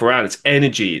throwing yourself around. It's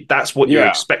energy. That's what you're Yeah.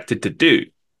 expected to do,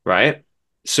 right?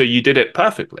 So you did it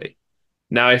perfectly.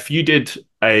 Now, if you did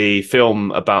a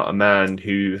film about a man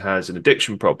who has an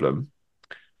addiction problem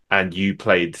and you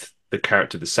played the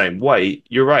character the same way,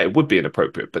 you're right, it would be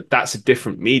inappropriate, but that's a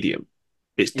different medium.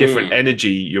 It's different Mm, energy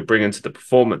you're bringing to the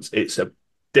performance. It's a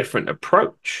different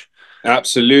approach,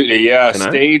 absolutely. Yeah. you know?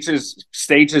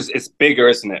 Stages, it's bigger,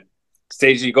 isn't it?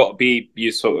 Stages, you got to be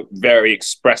you sort of very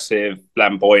expressive,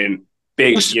 flamboyant,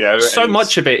 Well, big, so and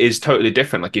much of it is totally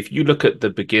different. Like if you look at the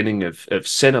beginning of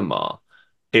cinema,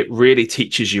 it really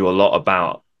teaches you a lot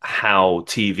about how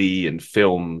TV and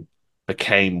film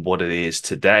became what it is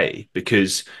today.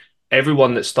 Because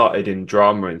everyone that started in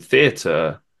drama and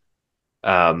theatre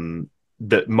um,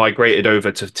 that migrated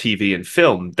over to TV and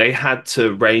film, they had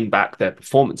to rein back their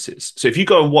performances. So if you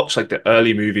go and watch like the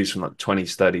early movies from like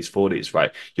 20s, 30s, 40s,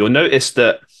 right, you'll notice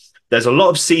that there's a lot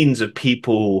of scenes of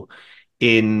people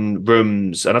in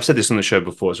rooms, and I've said this on the show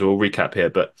before, so we'll recap here,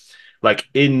 but like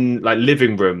in like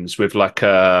living rooms with like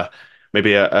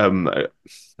maybe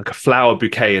like a flower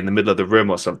bouquet in the middle of the room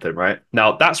or something, right?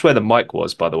 Now that's where the mic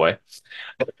was, by the way.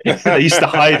 They used to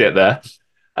hide it there.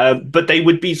 But they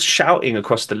would be shouting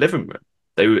across the living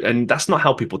room. And that's not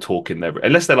how people talk in there,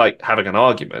 unless they're like having an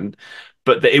argument.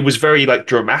 But it was very like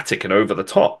dramatic and over the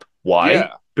top. Why?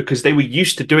 yeah, Because they were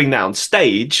used to doing that on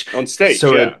stage, on stage.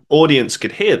 so Yeah. an audience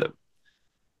could hear them.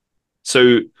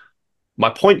 So my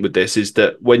point with this is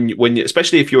that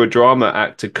especially if you're a drama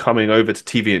actor coming over to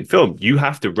TV and film, you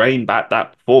have to rein back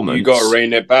that You got to performance,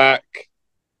 rein it back.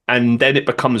 and then it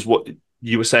becomes what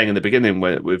you were saying in the beginning,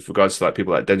 with regards to like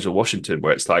people like Denzel Washington,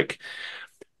 where it's like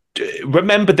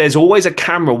remember there's always a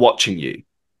camera watching you.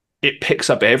 It picks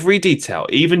up every detail,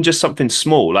 even just something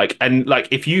small, like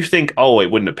if you think, oh,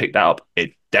 it wouldn't have picked that up,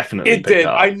 it definitely It picked did.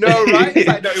 that I up. know, right? It's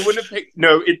like, no, it wouldn't have picked.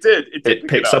 No, it did. It did It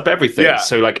pick it picks up up. everything, Yeah.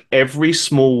 so like every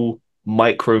small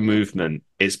micro movement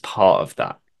is part of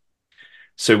that.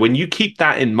 So when you keep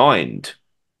that in mind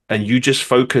and you just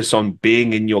focus on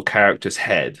being in your character's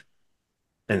head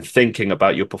and thinking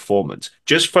about your performance,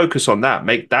 just focus on that,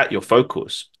 make that your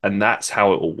focus, and that's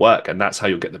how it will work, and that's how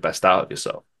you'll get the best out of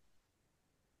yourself.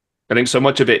 I think so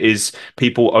much of it is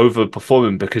people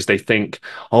overperforming because they think,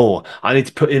 oh, I need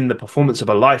to put in the performance of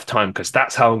a lifetime because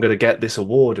that's how I'm going to get this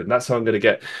award and that's how I'm going to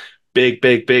get big,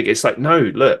 big, big. It's like, no,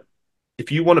 look,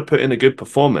 if you want to put in a good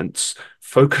performance,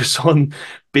 focus on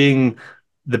being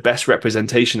the best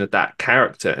representation of that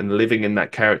character and living in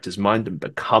that character's mind and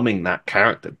becoming that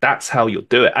character. That's how you'll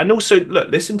do it. And also, look,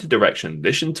 listen to direction,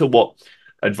 listen to what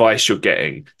advice you're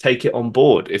getting, take it on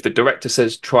board. If the director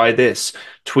says, try this,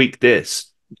 tweak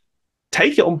this,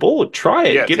 take it on board, try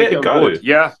it, Yeah, give take it it a on board. go.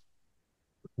 Yeah.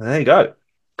 There you go.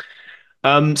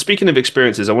 Speaking of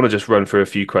experiences, I want to just run through a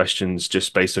few questions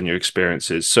just based on your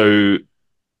experiences. So,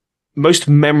 most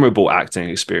memorable acting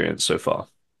experience so far?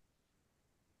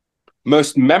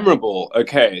 Most memorable.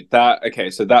 Okay,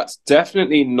 so that's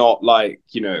definitely not like,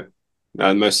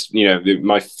 most,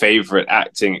 my favorite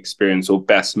acting experience or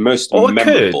best, most Or it could.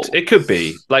 memorable. It could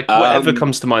be like whatever Um,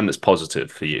 comes to mind that's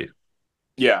positive for you.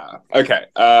 yeah. Okay.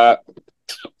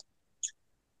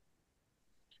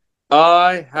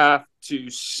 I have to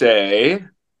say,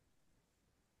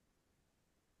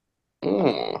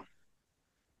 hmm,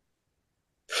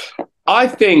 I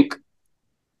think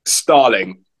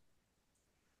Starling.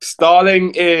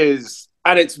 Starling is,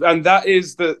 and that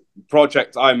is the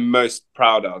project I'm most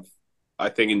proud of. I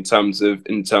think in terms of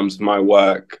my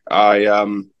work,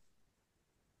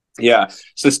 yeah.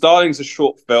 So Starling's a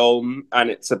short film, and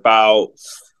it's about.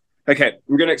 Okay,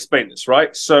 I'm going to explain this,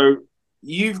 right? So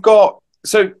you've got.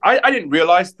 So I didn't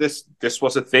realize this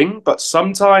was a thing, but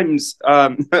sometimes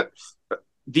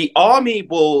the army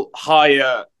will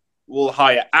hire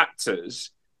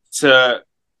actors to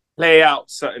play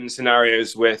out certain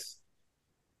scenarios with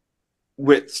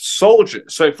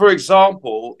soldiers. So, for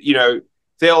example,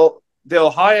 they'll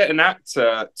hire an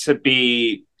actor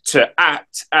to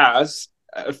act as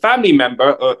a family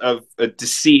member of a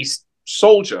deceased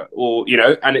soldier, or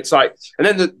and it's like, and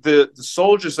then the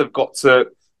soldiers have got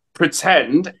to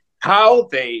pretend how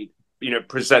they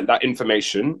present that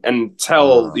information and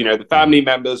tell the family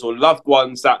members or loved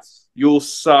ones that your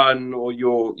son or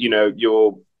your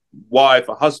wife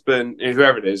or husband,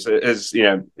 whoever it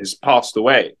is passed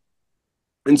away.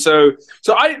 And so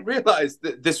I didn't realize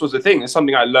that this was a thing. It's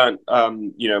something I learned,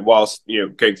 whilst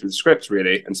going through the script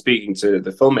really and speaking to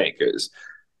the filmmakers.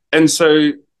 And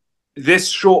so this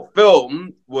short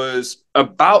film was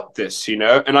about this,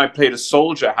 and I played a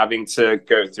soldier having to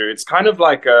go through. It's kind of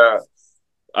like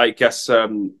I guess,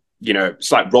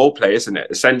 it's like role play, isn't it?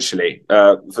 Essentially,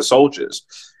 for soldiers.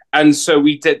 And so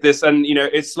we did this, and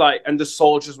it's like, and the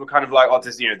soldiers were kind of like, oh,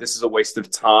 this is a waste of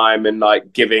time, and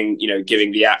like giving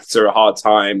the actor a hard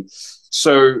time.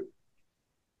 So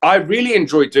I really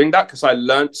enjoyed doing that because I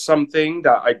learned something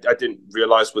that I didn't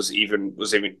realize was even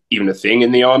a thing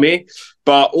in the army.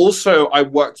 But also, I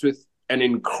worked with an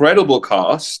incredible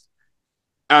cast,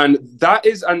 and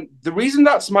the reason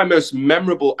that's my most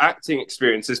memorable acting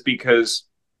experience is because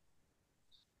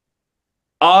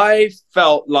I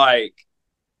felt like,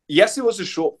 yes, it was a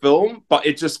short film, but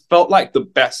it just felt like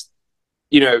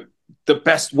you know, the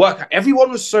best work.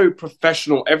 Everyone was so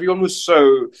professional. Everyone was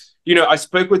so, I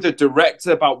spoke with the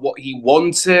director about what he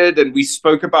wanted, and we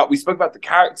spoke about the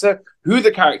character, who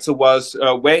the character was,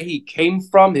 where he came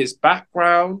from, his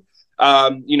background.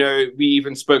 We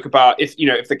even spoke about if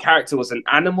the character was an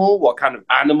animal, what kind of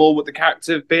animal would the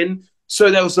character have been.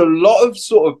 So there was a lot of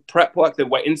sort of prep work that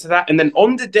went into that, and then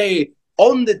on the day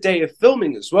of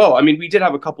filming as well. I mean, we did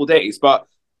have a couple of days, but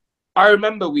I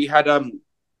remember we had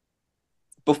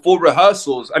before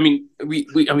rehearsals. I mean,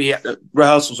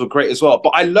 rehearsals were great as well. But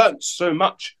I learned so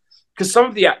much because some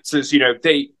of the actors,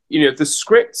 the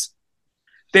script,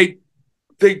 they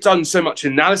they'd done so much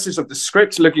analysis of the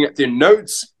script, looking at their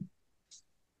notes.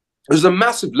 It was a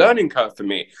massive learning curve for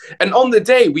me. And on the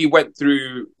day, we went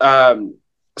through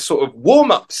sort of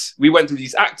warm-ups. We went through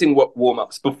these acting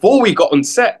warm-ups before we got on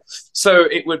set. So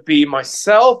it would be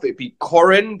myself, it'd be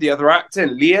Corin, the other actor,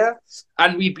 and Leah,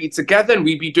 and we'd be together and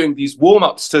we'd be doing these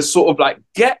warm-ups to sort of like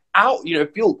get out,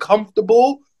 feel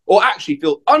comfortable or actually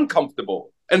feel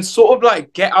uncomfortable and sort of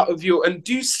like get out of your and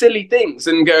do silly things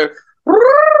and go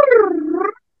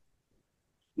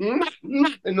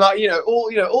and like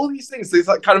all these things. So it's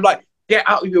like kind of like get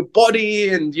out of your body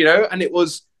and it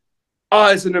was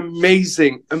it's an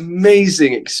amazing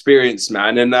experience,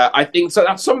 man. And I think so.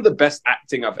 That's some of the best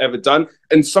acting I've ever done,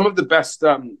 and some of the best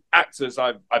actors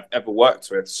I've ever worked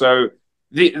with. So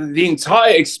the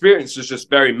entire experience was just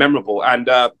very memorable, and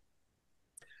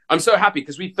I'm so happy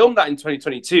because we filmed that in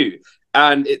 2022,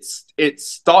 and it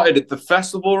started at the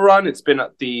festival run. It's been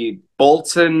at the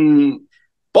Bolton.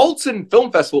 Bolton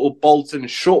Film Festival or Bolton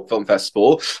Short Film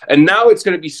Festival, and now it's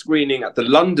going to be screening at the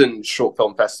London Short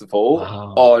Film Festival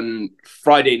Wow. on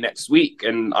Friday next week,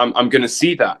 and I'm going to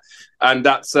see that. And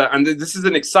this is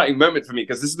an exciting moment for me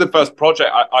because this is the first project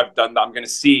I've done that I'm going to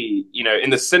see, in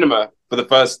the cinema for the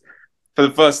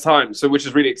first time. So, which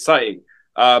is really exciting.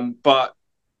 But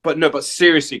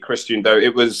seriously, Christian, though,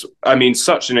 it was, I mean,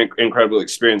 such an incredible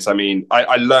experience. I mean,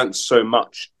 I learned so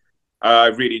much. I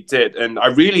really did. And I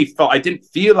really felt, I didn't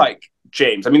feel like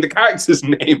James. I mean, the character's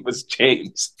name was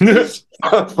James,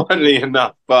 funnily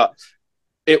enough. But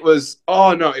it was,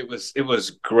 oh no, it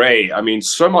was great. I mean,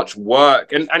 so much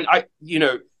work. And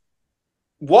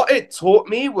what it taught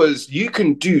me was you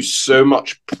can do so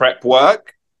much prep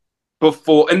work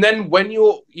before, and then when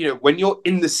you're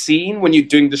in the scene, when you're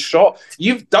doing the shot,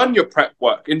 you've done your prep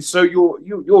work, and so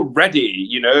you're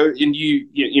ready, and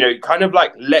you kind of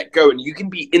like let go and you can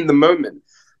be in the moment.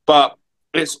 But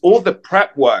it's all the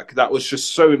prep work that was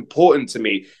just so important to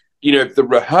me, the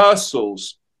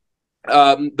rehearsals,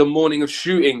 the morning of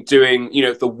shooting, doing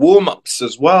the warm-ups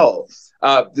as well,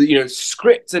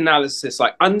 script analysis,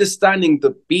 like understanding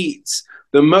the beats,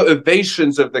 the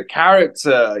motivations of the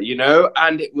character,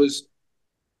 and it was,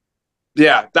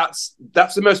 yeah, that's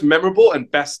the most memorable and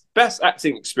best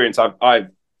acting experience I've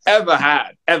ever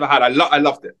had. I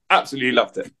loved it, absolutely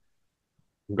loved it.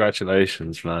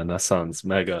 Congratulations, man. That sounds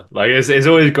mega. Like it's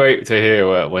always great to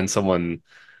hear when someone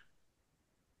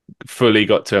fully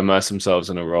got to immerse themselves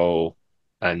in a role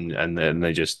and then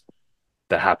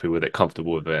they're happy with it,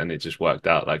 comfortable with it, and it just worked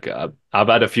out. Like I've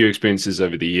had a few experiences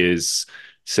over the years,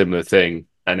 similar thing,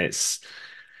 and it's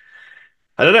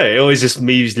I don't know, it always just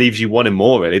leaves you wanting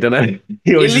more, really, don't it?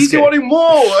 You It always just leaves you get wanting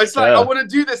more. It's like I yeah, want to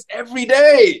do this every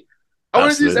day. I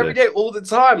want to do this every absolutely. day, all the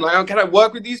time. Like, can I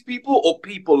work with these people or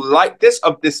people like this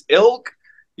of this ilk?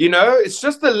 It's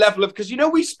just the level of, because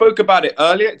we spoke about it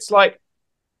earlier. It's like,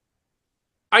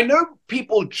 I know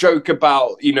people joke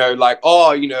about, like,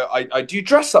 oh, I do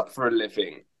dress up for a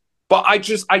living, but I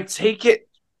take it,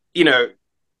 you know,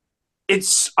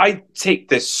 I take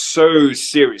this so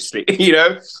seriously,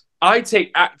 I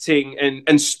take acting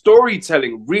and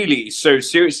storytelling really so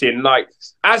seriously. And like,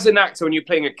 as an actor, when you're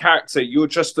playing a character,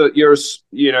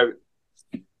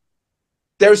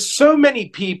 there's so many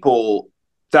people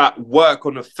that work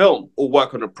on a film or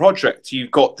work on a project. You've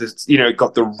got this,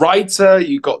 got the writer,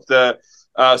 you got the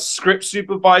script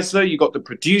supervisor, you got the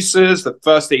producers, the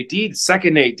first AD, the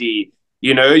second AD.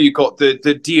 You got the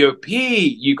DOP,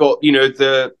 you got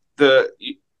the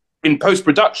in post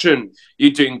production,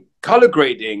 you're doing color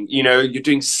grading, you're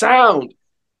doing sound.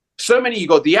 So many, you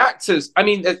got the actors. I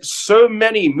mean, there's so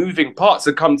many moving parts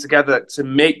that come together to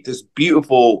make this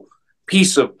beautiful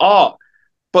piece of art.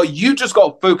 But you just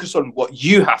got to focus on what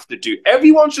you have to do.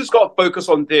 Everyone's just got to focus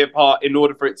on their part in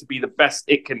order for it to be the best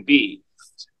it can be.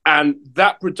 And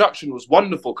that production was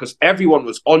wonderful because everyone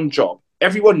was on job.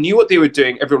 Everyone knew what they were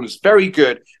doing. Everyone was very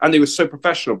good and they were so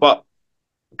professional. But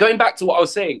going back to what I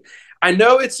was saying, I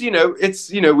know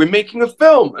we're making a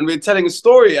film and we're telling a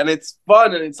story and it's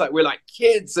fun and it's like we're like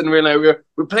kids and we're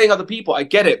playing other people. I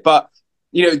get it. But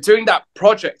during that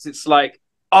project, it's like,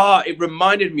 it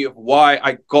reminded me of why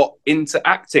I got into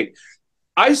acting.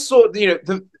 I saw,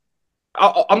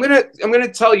 I'm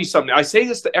gonna tell you something. I say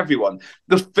this to everyone.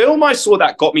 The film I saw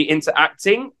that got me into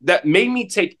acting, that made me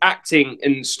take acting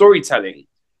and storytelling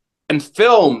and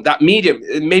film, that medium,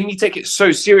 it made me take it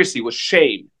so seriously, was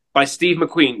Shame by Steve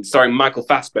McQueen, starring Michael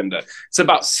Fassbender. It's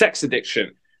about sex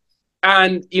addiction,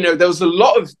 and there was a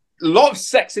lot of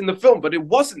sex in the film, but it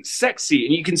wasn't sexy,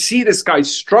 and you can see this guy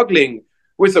struggling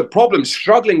with a problem,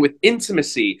 struggling with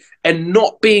intimacy and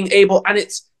not being able, and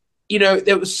it's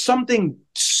there was something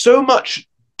so much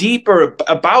deeper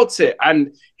about it,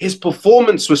 and his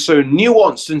performance was so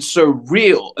nuanced and so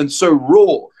real and so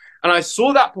raw. And I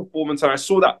saw that performance and I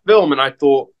saw that film and I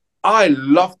thought, I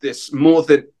love this more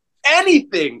than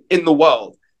anything in the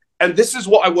world. And this is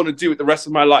what I want to do with the rest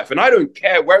of my life. And I don't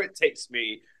care where it takes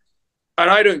me.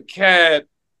 And I don't care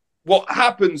what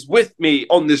happens with me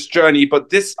on this journey. But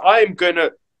this, I'm going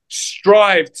to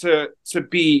strive to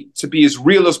be as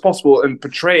real as possible and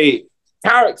portray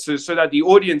characters so that the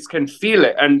audience can feel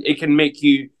it and it can make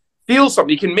you feel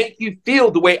something. It can make you feel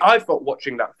the way I felt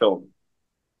watching that film.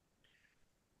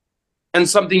 And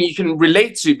something you can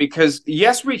relate to, because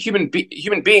yes, we're human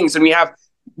beings and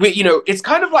it's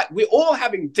kind of like we're all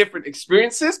having different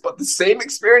experiences, but the same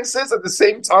experiences at the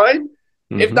same time,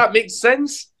 if Hmm. that makes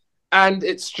sense. And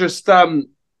it's just,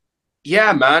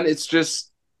 yeah, man, it's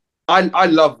just, I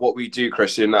love what we do,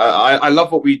 Christian. I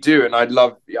love what we do. And I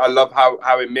love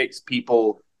how it makes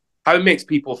people,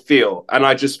 feel. And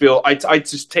I just feel, I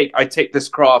take this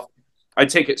craft I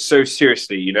take it so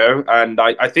seriously, you know, and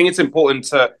I think it's important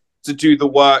to do the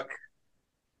work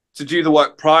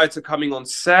prior to coming on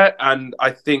set. And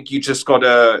I think you just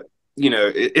gotta,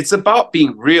 it's about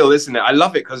being real, isn't it? I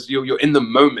love it because you're in the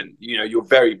moment, you're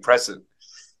very present.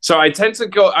 So I tend to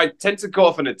go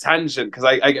off on a tangent because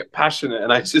I get passionate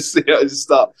and I just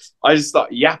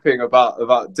start yapping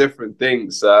about different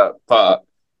things. But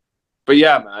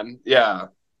yeah, man, yeah,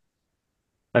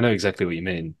 I know exactly what you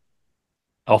mean.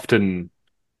 Often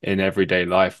in everyday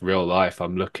life, real life,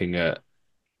 I'm looking at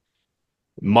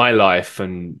my life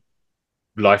and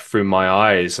life through my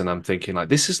eyes, and I'm thinking like,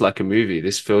 this is like a movie.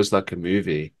 This feels like a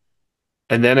movie.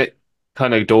 And then it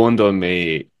kind of dawned on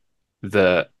me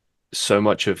that so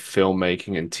much of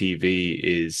filmmaking and TV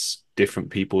is different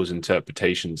people's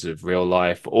interpretations of real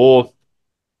life, or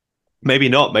maybe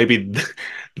not, maybe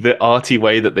the arty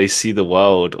way that they see the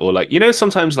world, or like,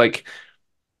 sometimes like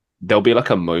there'll be like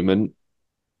a moment.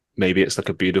 Maybe it's like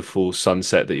a beautiful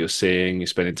sunset that you're seeing, you're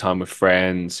spending time with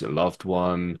friends, your loved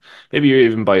one. Maybe you're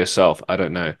even by yourself. I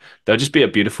don't know. There'll just be a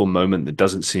beautiful moment that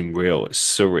doesn't seem real. It's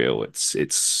surreal.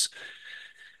 It's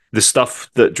the stuff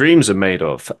that dreams are made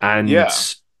of. And yeah,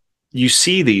 you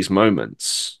see these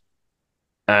moments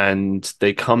and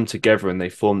they come together and they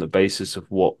form the basis of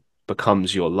what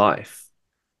becomes your life.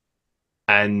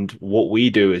 And what we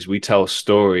do is we tell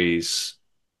stories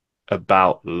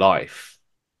about life.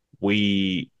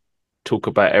 We talk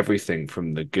about everything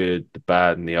from the good, the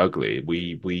bad, and the ugly.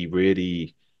 We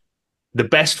really the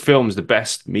best films, the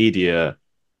best media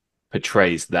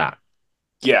portrays that,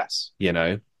 yes, you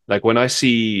know? Like when I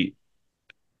see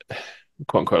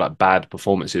quote unquote like bad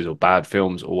performances or bad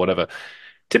films or whatever,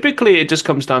 typically it just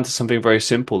comes down to something very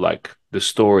simple, like the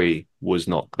story was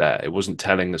not there. It wasn't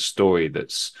telling a story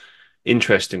that's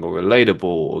interesting or relatable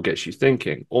or gets you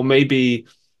thinking. Or maybe,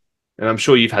 and I'm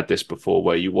sure you've had this before,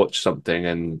 where you watch something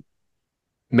and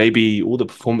maybe all the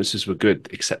performances were good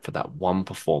except for that one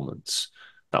performance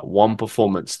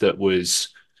that was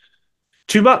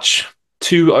too much,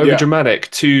 too yeah. overdramatic,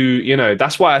 too,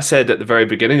 that's why I said at the very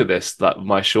beginning of this, that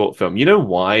my short film, you know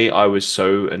why I was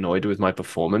so annoyed with my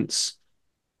performance?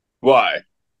 Why?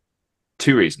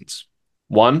 Two reasons.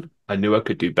 One, I knew I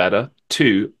could do better.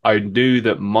 Two, I knew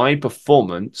that my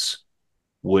performance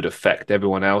would affect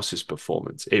everyone else's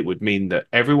performance. It would mean that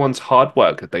everyone's hard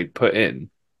work that they put in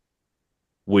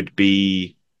would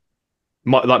be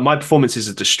my performance is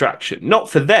a distraction, not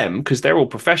for them because they're all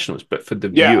professionals, but for the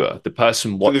Yeah, viewer, the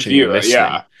person for the watching and viewer. listening.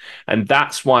 Yeah, And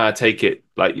that's why I take it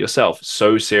like yourself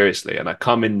so seriously. And I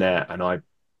come in there and I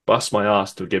bust my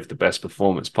ass to give the best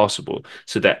performance possible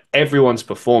so that everyone's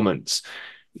performance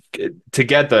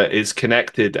together is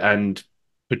connected and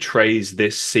portrays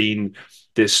this scene,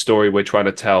 this story we're trying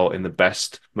to tell in the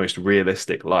best, most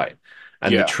realistic light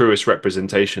and the yeah. truest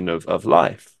representation of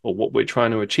life or what we're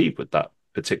trying to achieve with that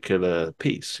particular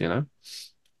piece.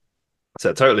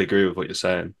 So I totally agree with what you're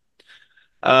saying.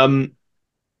 Um,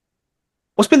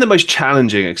 what's been the most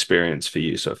challenging experience for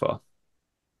you so far?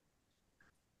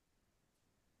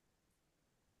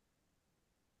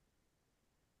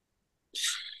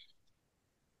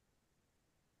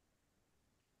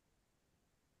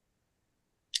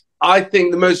 I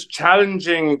think the most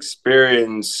challenging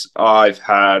experience I've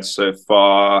had so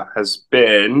far has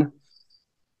been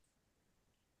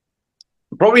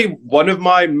probably one of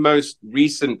my most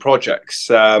recent projects.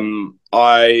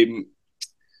 I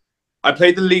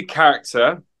played the lead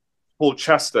character, Paul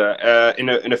Chester, in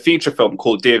a feature film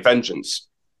called Dear Vengeance.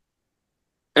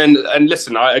 And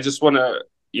listen, I just want to,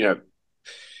 you know,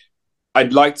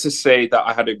 I'd like to say that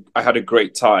I had a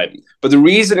great time, but the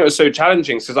reason it was so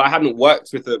challenging is because I hadn't worked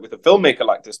with a filmmaker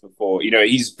like this before.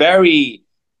 He's very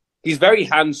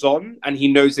hands on and he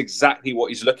knows exactly what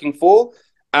he's looking for.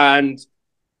 And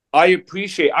I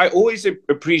always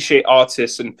appreciate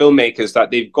artists and filmmakers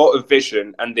that they've got a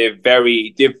vision and they're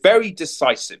very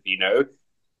decisive.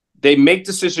 They make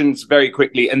decisions very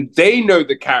quickly and they know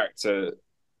the character,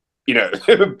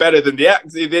 better than the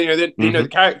actor. They know the Mm-hmm.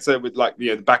 character with like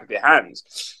the back of their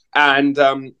hands. And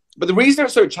but the reason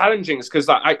it's so challenging is because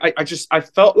I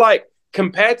felt like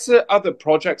compared to other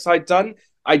projects I'd done,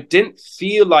 I didn't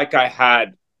feel like I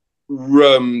had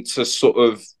room to sort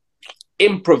of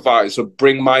improvise or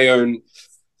bring my own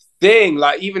thing,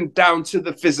 like even down to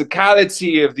the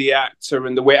physicality of the actor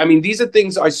and the way. I mean, these are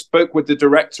things I spoke with the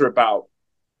director about,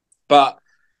 but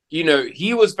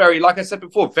he was very, like I said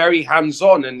before, very hands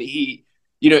on, and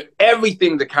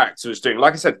everything the character was doing.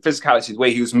 Like I said, physicality, the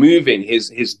way he was moving,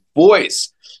 his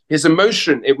voice, his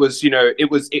emotion.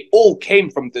 It all came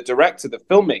from the director, the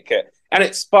filmmaker, and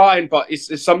it's fine. But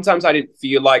it's sometimes I didn't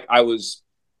feel like I was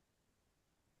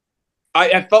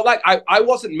I felt like I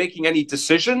wasn't making any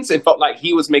decisions. It felt like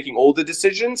he was making all the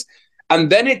decisions. And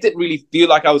then it didn't really feel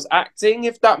like I was acting,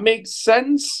 if that makes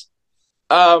sense.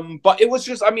 But it was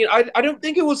just, I mean, I don't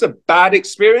think it was a bad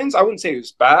experience. I wouldn't say it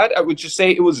was bad. I would just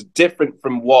say it was different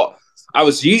from what I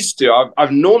was used to.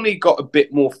 I've normally got a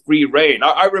bit more free reign.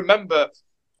 I remember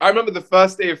the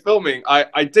first day of filming,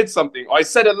 I did something. I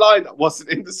said a line that wasn't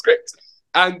in the script.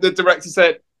 And the director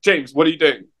said, James, what are you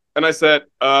doing? And I said,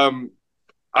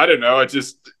 I don't know. I'm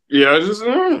just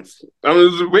wing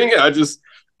it. I just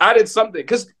added something.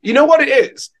 Because you know what it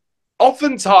is?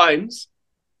 Oftentimes,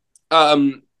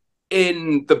 um,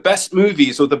 in the best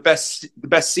movies or the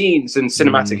best scenes in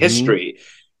cinematic Hmm. history,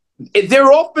 there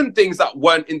are often things that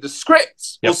weren't in the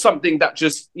script or Yep. something that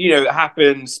just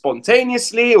happened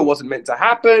spontaneously or wasn't meant to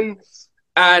happen.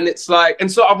 And it's like, and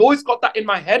so I've always got that in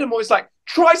my head. I'm always like,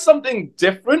 try something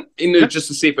different, Yeah. just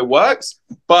to see if it works.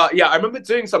 But yeah, I remember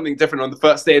doing something different on the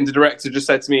first day, and the director just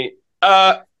said to me,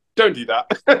 don't do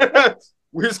that.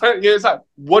 He was like,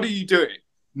 what are you doing?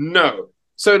 No.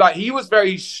 So like he was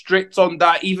very strict on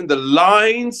that. Even the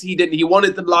lines, he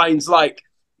wanted the lines like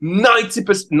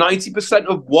 90%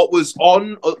 of what was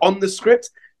on the script.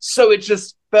 So it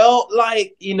just felt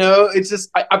like,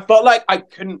 I felt like I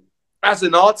couldn't, as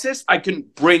an artist, I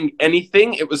couldn't bring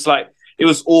anything. It was like it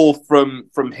was all from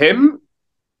him.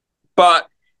 But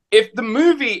if the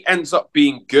movie ends up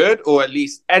being good, or at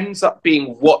least ends up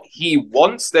being what he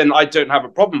wants, then I don't have a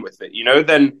problem with it.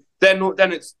 Then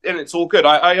it's all good.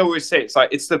 I always say it's like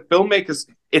it's the filmmakers,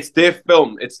 it's their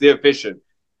film, it's their vision.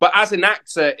 But as an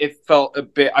actor, I felt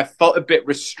a bit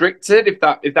restricted, if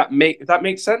that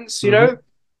makes sense. Hmm.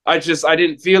 I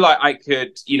didn't feel like I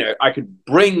could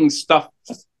bring stuff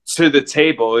to the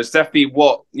table. It's definitely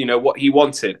what he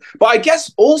wanted. But I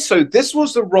guess also this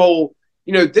was the role.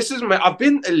 I've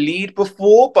been a lead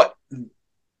before, but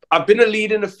I've been a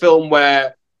lead in a film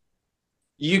where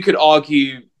you could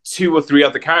argue two or three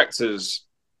other characters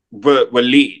were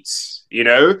leads.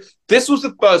 This was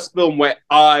the first film where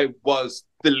I was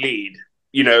the lead.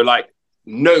 Like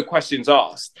no questions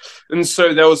asked, and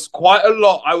so there was quite a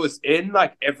lot I was in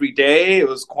like every day. It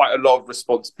was quite a lot of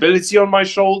responsibility on my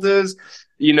shoulders.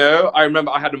 I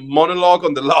remember I had a monologue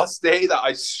on the last day that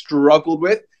I struggled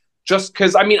with, just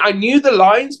because I mean I knew the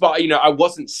lines, but I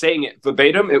wasn't saying it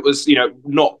verbatim. It was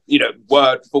not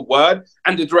word for word,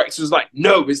 and the director was like,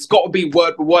 "No, it's got to be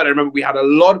word for word." I remember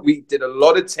we did a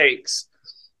lot of takes,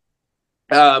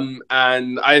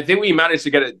 and I think we managed to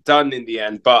get it done in the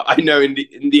end. But I know in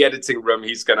the editing room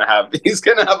he's gonna have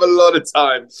a lot of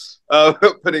time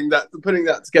putting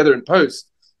that together in post.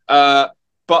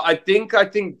 But I think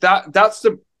that's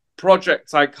the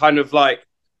project I kind of like,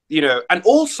 and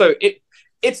also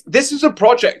it's this is a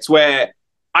project where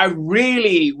I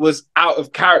really was out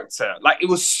of character. Like it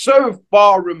was so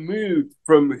far removed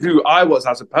from who I was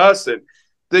as a person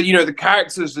that the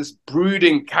character is this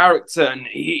brooding character, and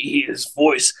his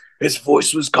voice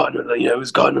was kind of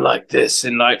like this,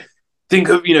 and like think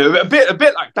of a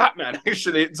bit like Batman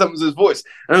actually in some of his voice,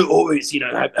 and always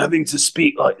having to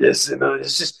speak like this, and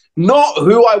it's just not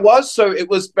who I was. So it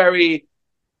was very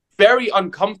very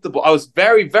uncomfortable. I was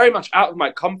very very much out of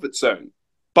my comfort zone,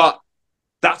 but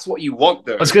that's what you want,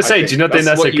 I though. was gonna I say, do you think not think that's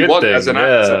that's a what you good want as thing? an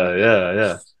actor. Yeah, yeah,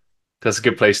 yeah. That's a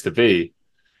good place to be.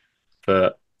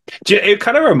 But it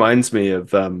kind of reminds me of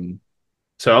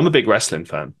so I'm a big wrestling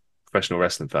fan, professional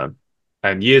wrestling fan.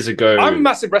 And years I'm a ago,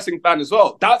 massive wrestling fan as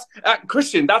well. That's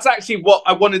Christian. That's actually what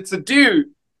I wanted to do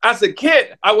as a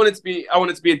kid. I wanted to be a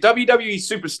WWE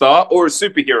superstar or a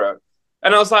superhero.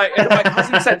 And I was like, and my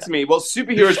cousin said to me, "Well,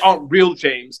 superheroes aren't real,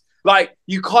 James. Like,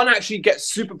 you can't actually get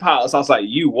superpowers." I was like,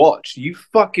 you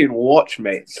fucking watch,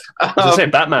 mate." was gonna say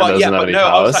Batman But doesn't yeah, have but any no,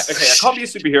 I was like, okay, I powers. can't be a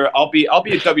superhero. I'll be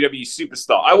a WWE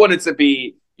superstar. I wanted to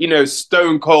be,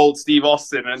 Stone Cold Steve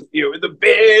Austin, and with the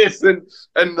beard,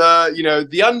 and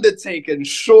the Undertaker and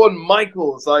Shawn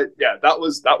Michaels. Yeah, that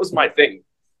was my thing.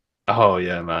 Oh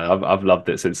yeah, man, I've loved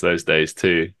it since those days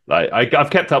too. Like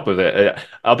I've kept up with it,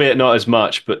 albeit not as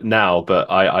much, but now, but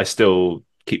I still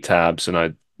keep tabs and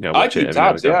I I watch it keep every now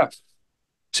and tabs, again. yeah.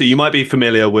 So you might be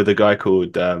familiar with a guy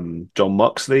called John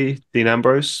Moxley, Dean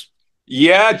Ambrose.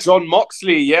 Yeah, John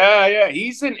Moxley. Yeah, yeah.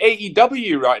 He's in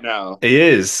AEW right now. He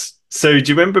is. So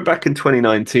do you remember back in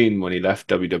 2019 when he left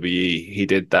WWE, he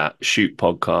did that shoot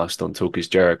podcast on Talk Is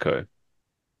Jericho?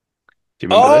 Do you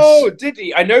remember Oh, this? did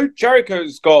he? I know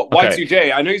Jericho's got Okay.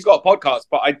 Y2J. I know he's got a podcast,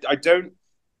 but I don't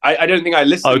think I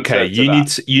listened Okay, to you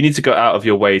that. need to go out of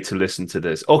your way to listen to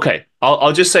this. Okay,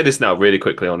 I'll just say this now really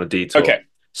quickly on a detour. Okay.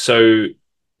 So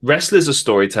wrestlers are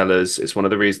storytellers. It's one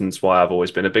of the reasons why I've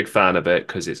always been a big fan of it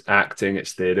because it's acting,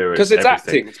 it's theater, Because it's it's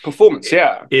everything. acting, it's performance.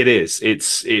 Yeah. It is.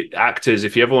 It actors.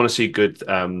 If you ever want to see good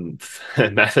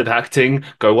method acting,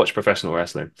 go watch professional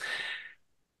wrestling.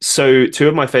 So two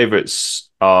of my favorites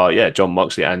are John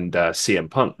Moxley and CM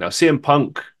Punk. Now CM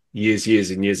Punk years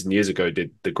ago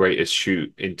did the greatest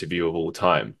shoot interview of all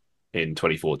time in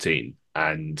 2014,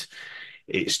 and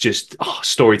it's just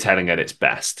storytelling at its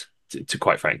best. To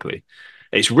quite frankly,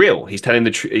 it's real. He's telling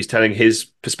he's telling his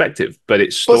perspective, but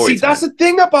it's But see, that's storytelling. the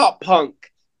thing about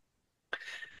Punk.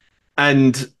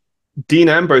 And Dean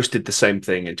Ambrose did the same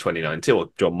thing in 2019, or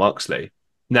John Moxley.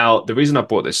 Now, the reason I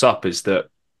brought this up is that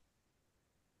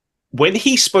when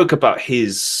he spoke about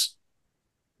his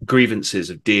grievances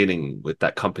of dealing with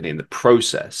that company in the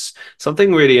process,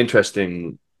 something really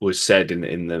interesting was said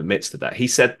in the midst of that. He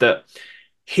said that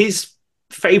his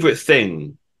favorite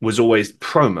thing was always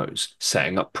promos,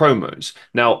 setting up promos.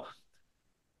 Now,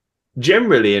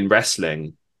 generally in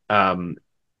wrestling,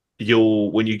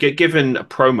 you'll when you get given a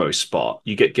promo spot,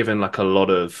 you get given like a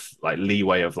lot of like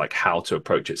leeway of like how to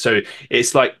approach it. So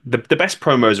it's like the best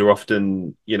promos are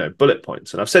often, bullet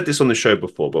points. And I've said this on the show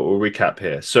before, but we'll recap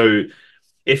here. So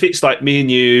if it's like me and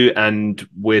you and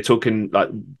we're talking like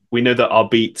we know that our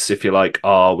beats, if you like,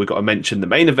 are we've got to mention the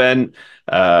main event,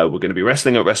 we're going to be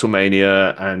wrestling at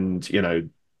WrestleMania, and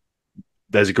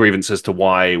there's a grievance as to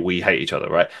why we hate each other,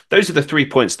 right? Those are the 3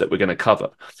 points that we're going to cover,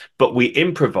 but we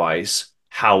improvise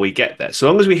how we get there. So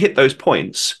long as we hit those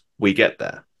points, we get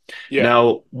there. Yeah.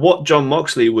 Now, what John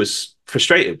Moxley was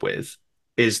frustrated with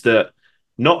is that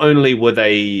not only were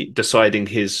they deciding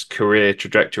his career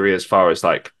trajectory as far as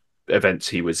like events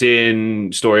he was in,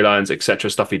 storylines, etc.,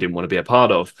 stuff he didn't want to be a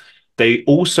part of, they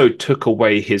also took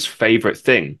away his favorite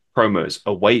thing, promos,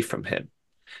 away from him.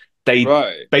 They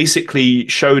Right. basically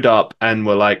showed up and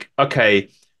were like, okay,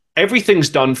 everything's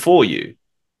done for you.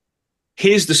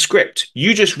 Here's the script.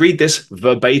 You just read this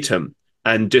verbatim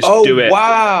and just Oh do it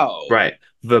wow. right,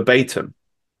 verbatim.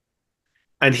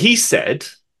 And he said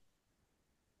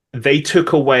they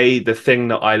took away the thing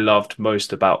that I loved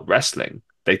most about wrestling.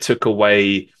 They took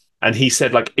away, and he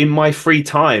said, like in my free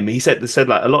time, he said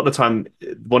like a lot of the time,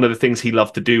 one of the things he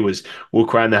loved to do was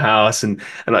walk around the house and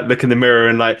like look in the mirror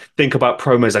and like think about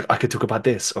promos. Like I could talk about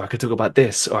this, or I could talk about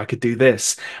this, or I could do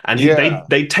this. And Yeah.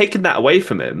 they'd taken that away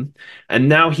from him, and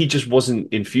now he just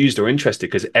wasn't infused or interested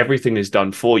because everything is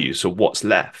done for you. So what's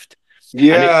left? And it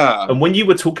Yeah. and when you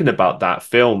were talking about that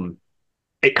film,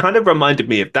 it kind of reminded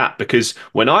me of that because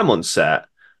when I'm on set,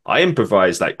 I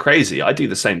improvise like crazy. I do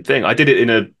the same thing. I did it in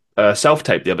a self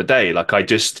tape the other day. Like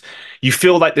you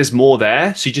feel like there's more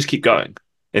there, so you just keep going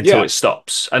until Yeah. it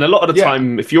stops. And a lot of the Yeah.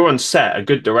 time, if you're on set, a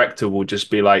good director will just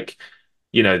be like,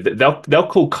 they'll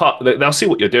call cut. They'll see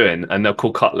what you're doing and they'll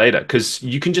call cut later because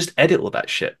you can just edit all that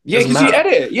shit. It Yeah, doesn't because you matter.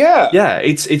 edit it. Yeah. Yeah,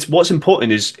 it's what's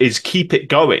important is keep it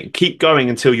going, keep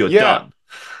going until you're Yeah. done.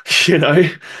 You know.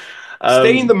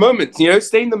 Stay in Um, the moment,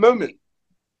 stay in the moment.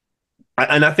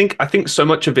 and I think so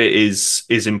much of it is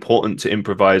important to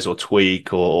improvise or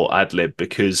tweak or ad lib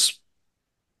because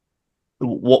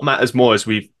what matters more, as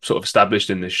we've sort of established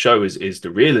in this show, is the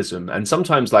realism. And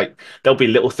sometimes like there'll be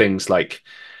little things like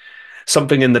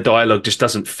something in the dialogue just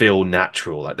doesn't feel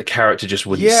natural, like the character just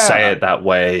wouldn't say Yeah. it that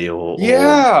way, or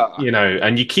Yeah.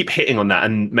 and you keep hitting on that,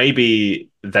 and maybe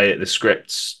the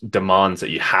script demands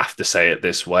that you have to say it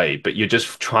this way, but you're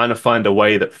just trying to find a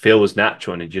way that feels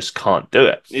natural and you just can't do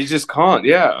it. You just can't.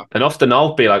 Yeah. And often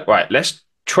I'll be like, right, let's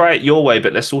try it your way,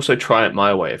 but let's also try it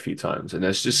my way a few times and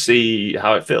let's just see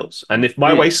how it feels. And if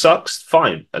my way Mm. sucks,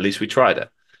 fine. At least we tried it.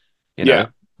 You Yeah. know,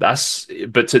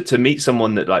 but to meet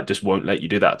someone that like just won't let you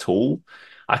do that at all,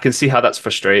 I can see how that's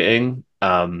frustrating.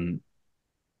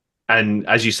 And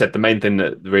as you said, the main thing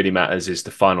that really matters is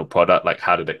the final product. Like,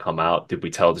 how did it come out? Did we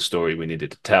tell the story we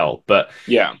needed to tell? But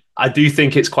Yeah. I do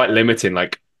think it's quite limiting.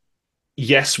 Like,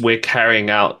 yes, we're carrying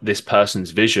out this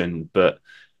person's vision, but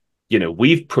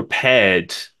we've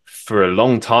prepared for a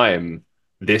long time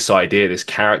this idea, this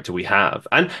character we have.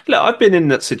 And look, I've been in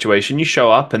that situation. You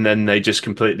show up and then they just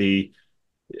completely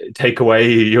take away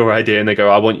your idea and they go,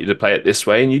 I want you to play it this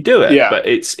way, and you do it. Yeah. But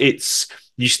it's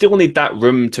you still need that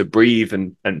room to breathe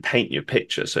and paint your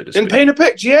picture, so to And speak. paint a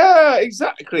picture. Yeah,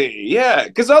 exactly. Yeah.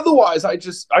 Because otherwise I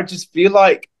just feel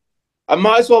like I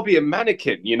might as well be a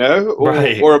mannequin, or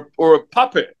Right. or a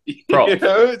puppet. Prop.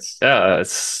 It's Yeah,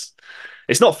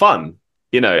 it's not fun,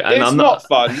 and it's I'm not not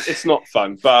fun. It's not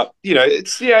fun, but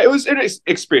it was an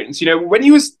experience. When he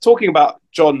was talking about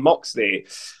John Moxley,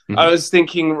 I Mhm. was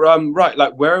thinking, right,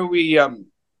 like where are we?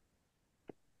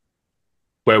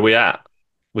 Where we at.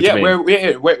 What do you mean?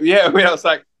 Where I was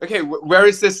like, okay, where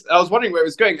is this? I was wondering where it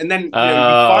was going, and then you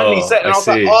finally Oh, said, I and I was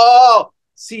like, see. oh,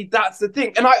 see, that's the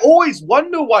thing. And I always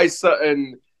wonder why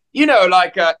certain,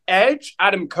 like Edge,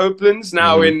 Adam Copeland's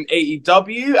now Mm. in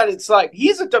AEW, and it's like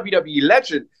he's a WWE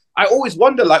legend. I always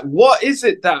wonder, like, what is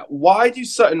it why do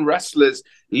certain wrestlers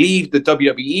leave the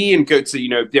WWE and go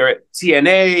to, they're at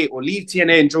TNA, or leave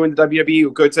TNA and join the WWE,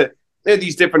 or go to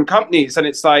these different companies? And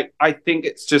it's like, I think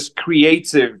it's just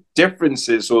creative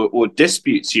differences or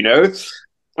disputes.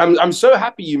 I'm so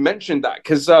happy you mentioned that,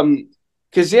 because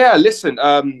yeah, listen,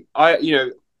 I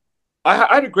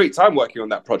had a great time working on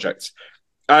that project.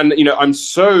 And I'm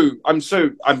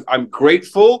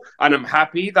grateful, and I'm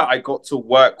happy that I got to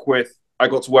work with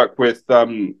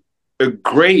a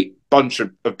great bunch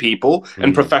of people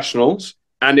and Mm. professionals.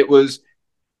 And it was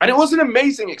an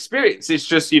amazing experience. It's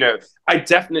just, I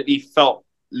definitely felt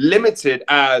limited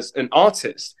as an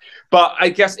artist. But I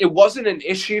guess it wasn't an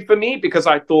issue for me, because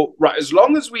I thought, right, as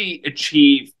long as we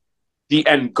achieve the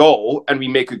end goal and we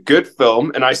make a good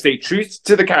film and I stay true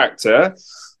to the character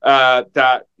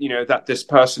that this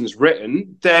person's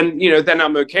written, then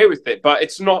I'm okay with it. But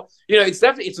it's not, it's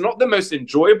not the most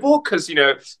enjoyable, because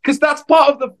that's part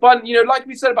of the fun. Like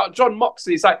we said about John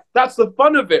Moxley, it's like that's the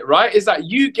fun of it, right? Is that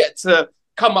you get to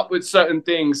come up with certain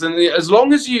things, and as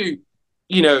long as you're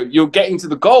getting to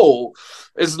the goal,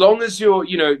 as long as you're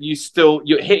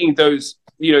hitting those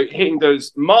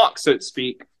marks, so to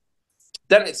speak,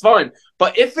 then it's fine.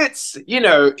 But if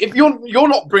you're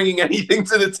not bringing anything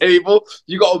to the table,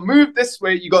 you got to move this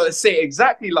way, you got to say it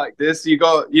exactly like this, and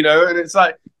it's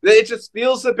like it just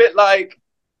feels a bit like,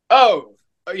 oh,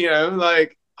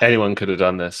 like, Anyone could have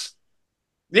done this.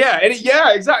 yeah,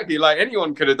 exactly. Like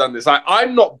anyone could have done this.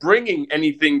 I'm not bringing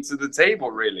anything to the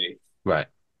table, really. Right.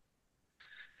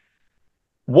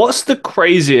 What's the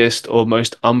craziest or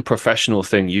most unprofessional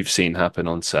thing you've seen happen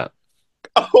on set?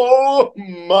 Oh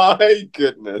my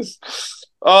goodness.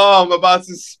 Oh, I'm about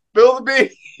to spill the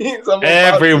beans. I'm about to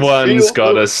Everyone's spill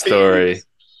got the a story. beans.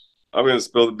 I'm gonna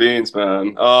spill the beans,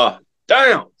 man. Oh,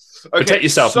 damn. Protect Okay,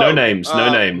 yourself. No so names.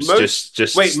 No names. most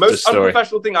Just the most story.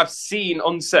 unprofessional thing I've seen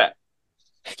on set.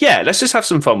 Yeah, let's just have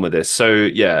some fun with this. So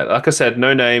yeah, like I said,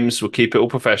 no names. We'll keep it all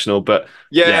professional. But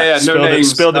yeah, No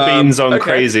names. spill the beans on Okay.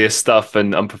 craziest stuff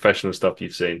and unprofessional stuff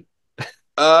you've seen.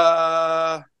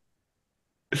 Uh,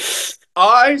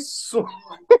 I saw.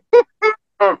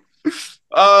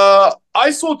 I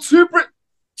saw two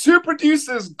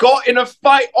producers got in a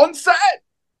fight on set.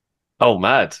 Oh,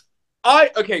 mad.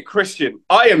 Okay, Christian.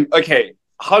 I am okay.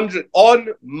 100 on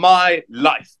my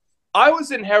life. I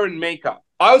was in hair and makeup.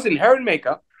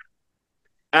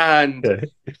 And Okay.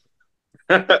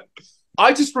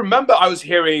 I just remember I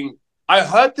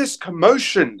heard this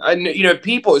commotion, and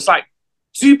people. It's like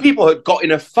two people had got in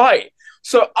a fight.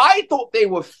 So I thought they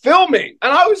were filming,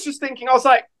 and I was thinking,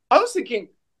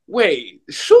 wait,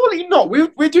 surely not.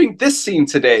 We're doing this scene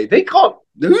today. They can't.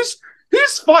 Who's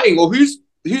fighting, or who's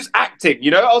acting?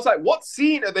 I was like, what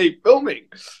scene are they filming?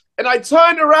 And I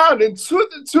turned around, and two of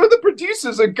the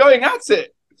producers are going at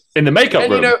it. In the makeup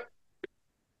And room.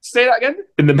 say that again.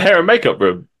 In the hair and makeup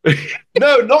room.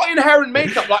 No, not in hair and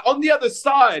makeup. Like on the other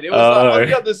side. It was like on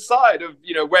the other side of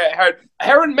where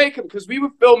hair and makeup, because we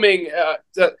were filming.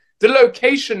 The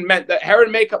location meant that hair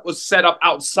and makeup was set up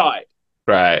outside.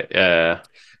 Right. Yeah.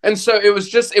 And so it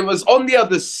was on the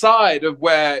other side of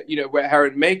where hair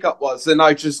and makeup was. And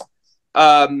I just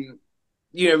I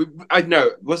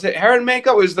know, was it hair and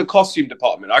makeup, or was the costume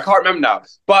department? I can't remember now.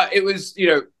 But it was,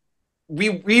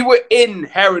 we were in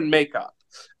hair and makeup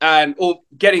and all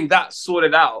getting that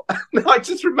sorted out. And I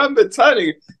just remember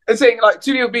turning and saying, like,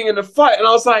 two people being in a fight, and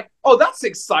I was like, oh, that's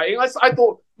exciting. I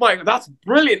thought, Mike, that's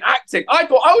brilliant acting. I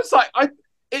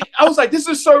was like, this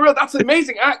is so real. That's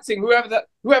amazing acting.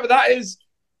 Whoever that is.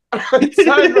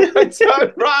 I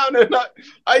turned around, and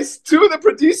two of the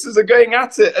producers are going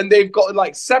at it, and they've got to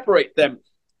like separate them.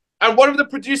 And one of the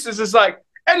producers is like,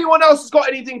 anyone else has got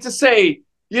anything to say?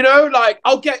 Like,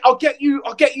 I'll get you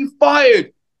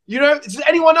fired. Does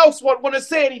anyone else want to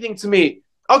say anything to me?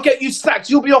 I'll get you sacked.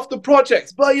 You'll be off the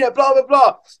project. Blah, yeah, blah, blah,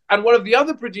 blah. And one of the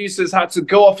other producers had to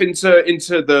go off into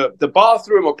the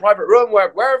bathroom or private room,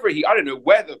 wherever I don't know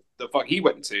where the fuck he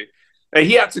went to. And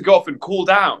he had to go off and cool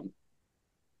down.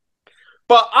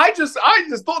 But I just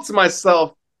thought to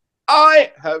myself,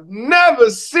 I have never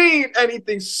seen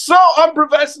anything so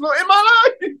unprofessional in my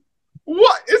life.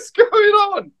 What is going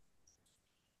on?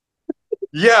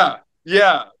 Yeah.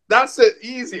 That's an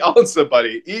easy answer,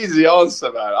 buddy. Easy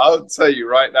answer, man. I'll tell you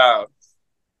right now.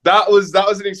 That was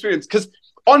an experience. Because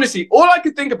honestly, all I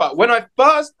could think about when I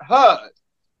first heard,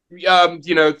 it's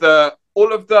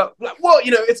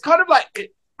kind of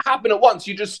like happen at once.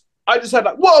 I just had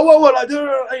like, whoa, whoa, whoa, like, you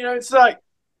know, it's like,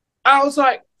 I was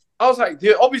like,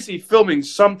 they're obviously filming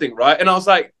something, right? And I was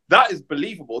like, that is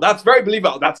believable. That's very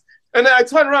believable. And then I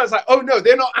turned around, it's like, oh no,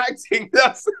 they're not acting.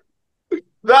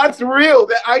 That's real.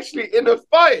 They're actually in a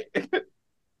fight.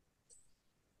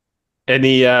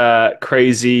 Any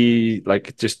crazy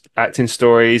like just acting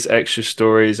stories, extra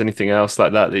stories, anything else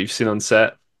like that that you've seen on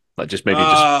set? Like just maybe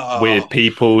just weird Oh,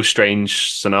 people,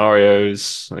 strange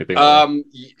scenarios, anything like that.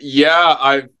 yeah,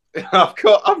 I've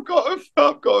got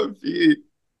a few.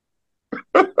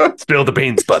 Spill the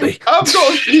beans, buddy. I've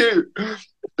got a few.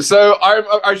 So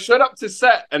I showed up to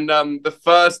set, and the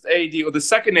first AD or the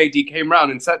second AD came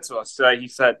round and said to us, he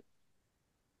said,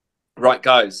 "Right,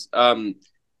 guys,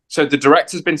 so the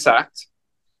director's been sacked.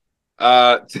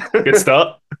 Good The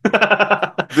start.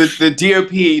 the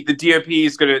DOP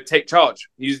is going to take charge.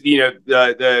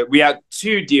 The we had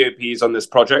two DOPs on this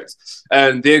project,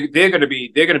 and they're going to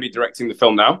be directing the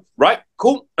film now. Right?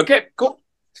 Cool. Okay. Cool.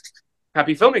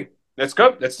 Happy filming. Let's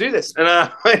go. Let's do this." And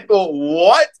I thought,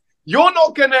 what? You're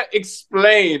not going to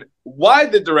explain why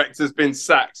the director's been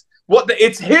sacked?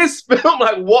 It's his film.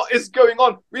 Like, what is going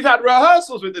on? We've had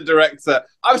rehearsals with the director.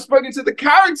 I've spoken to the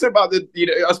character about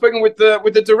I've spoken with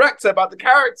the director about the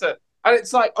character, and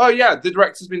it's like, oh yeah, the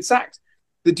director's been sacked.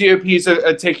 The DOPs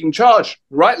are taking charge.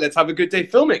 Right? Let's have a good day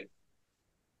filming.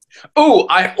 Oh,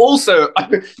 I also.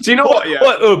 Do you know what? Yeah.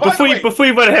 By the way, Before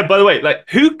you run ahead, by the way, like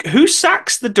who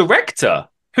sacks the director?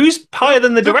 Who's higher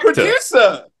than the the director?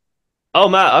 producer, Oh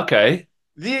Matt, okay.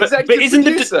 the But executive isn't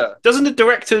producer. doesn't the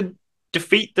director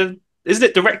defeat the? Isn't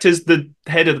it director's the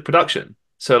head of the production?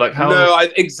 So like how? No,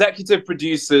 executive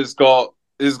producer's got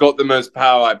the most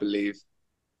power, I believe.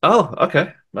 Oh,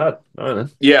 okay, mad. All right then.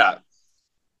 Yeah.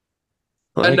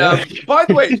 Well, there And you go. by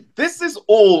the way, this is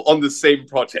all on the same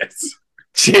project.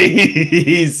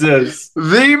 Jesus.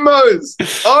 The most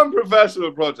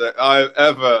unprofessional project I've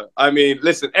ever. I mean,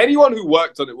 listen, anyone who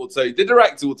worked on it will tell you. The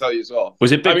director will tell you as well.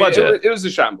 Was it I big mean, budget? it was a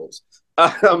shambles.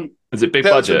 Um, Was it big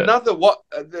there was budget?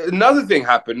 another thing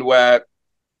happened where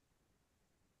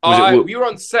Was it? I we were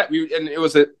on set. And it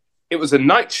was a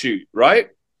night shoot, right?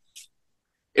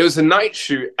 It was a night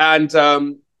shoot, and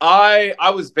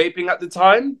I was vaping at the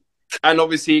time, and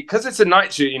obviously because it's a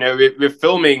night shoot, we're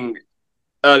filming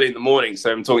early in the morning,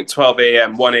 so I'm talking 12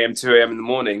 a.m., 1 a.m., 2 a.m. in the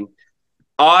morning.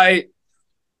 I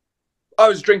I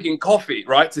was drinking coffee,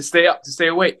 right, to stay up, to stay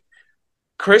awake.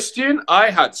 Christian, I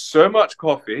had so much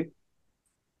coffee.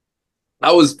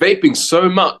 I was vaping so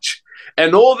much,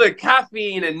 and all the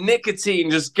caffeine and nicotine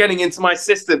just getting into my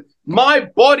system. My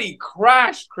body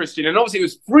crashed, Christian, and obviously it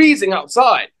was freezing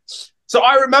outside. So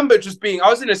I remember I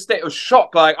was in a state of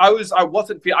shock. Like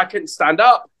I couldn't stand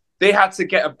up. They had to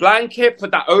get a blanket,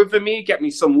 put that over me, get me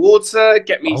some water,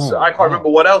 Oh I can't remember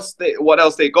wow. what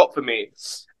else they got for me.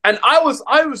 And I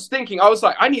was thinking, I was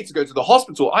like, I need to go to the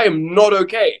hospital. I am not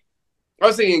okay. I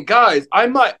was thinking, guys, I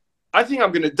think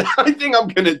I'm gonna die. I think I'm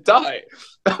gonna die.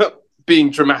 Being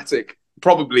dramatic,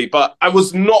 probably, but I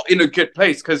was not in a good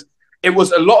place because it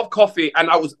was a lot of coffee and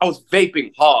I was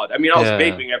vaping hard. I mean, I was Yeah.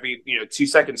 vaping every 2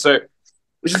 seconds. So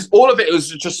it's just all of it was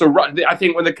just a run. I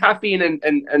think when the caffeine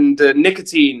and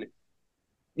nicotine,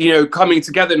 coming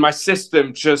together in my system,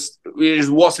 it just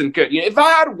wasn't good. If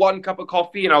I had one cup of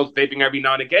coffee and I was vaping every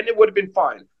now and again, it would have been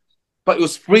fine. But it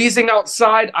was freezing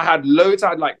outside. I had loads. I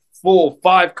had like 4 or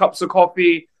 5 cups of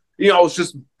coffee. I was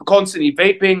just constantly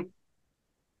vaping.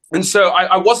 And so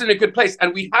I was in a good place.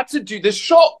 And we had to do this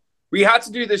shot. We had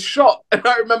to do this shot. And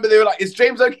I remember they were like, is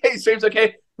James okay? Is James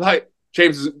okay? Like,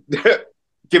 James is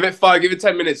give it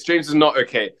 10 minutes. James is not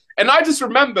okay. And I just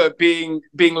remember being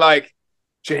like,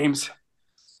 James,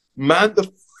 man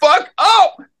the fuck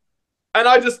up. And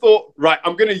I just thought, right,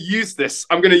 I'm gonna use this.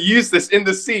 I'm gonna use this in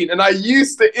the scene. And I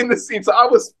used it in the scene. So I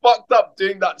was fucked up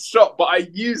doing that shot, but I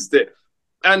used it.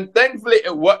 And thankfully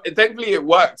it worked. Thankfully it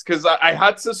worked because I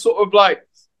had to sort of like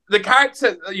the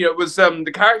character, was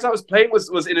the character I was playing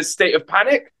was in a state of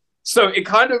panic. So it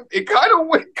kind of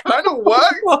worked.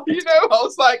 What? I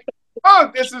was like,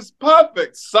 oh, this is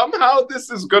perfect. Somehow this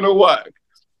is gonna work.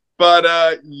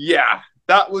 But yeah,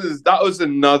 that was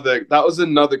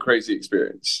another crazy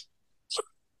experience.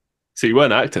 So you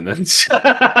weren't acting then. He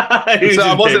was So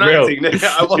I just being wasn't real. acting. I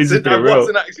He's just wasn't. I being real.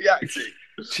 wasn't actually acting.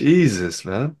 Jesus,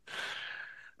 man.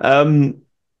 Um,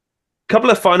 Couple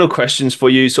of final questions for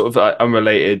you, sort of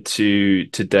unrelated to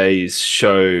today's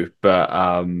show, but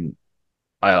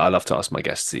I love to ask my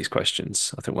guests these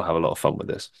questions. I think we'll have a lot of fun with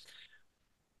this.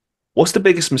 What's the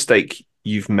biggest mistake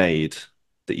you've made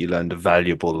that you learned a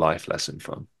valuable life lesson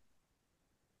from?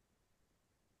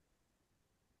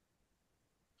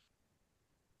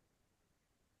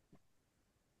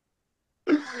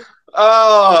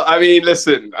 Oh, I mean,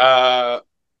 listen,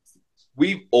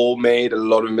 we've all made a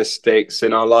lot of mistakes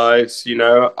in our lives, you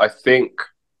know. I think,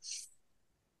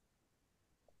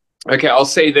 okay, I'll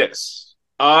say this.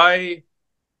 I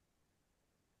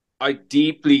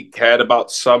deeply cared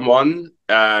about someone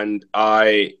and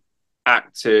I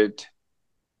acted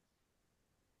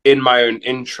in my own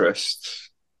interest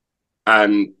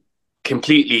and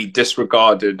completely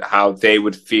disregarded how they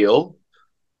would feel.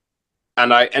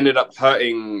 And I ended up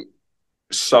hurting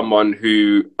someone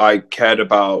who I cared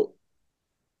about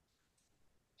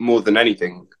more than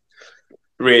anything,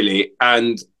 really.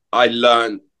 And I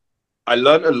learned I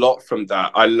learned a lot from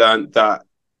that. I learned that,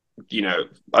 you know,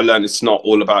 I learned it's not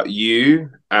all about you.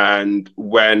 And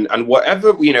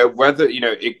whatever, you know, whether, you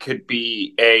know, it could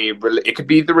be it could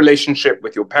be the relationship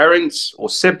with your parents or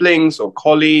siblings or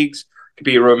colleagues, it could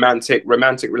be a romantic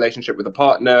relationship with a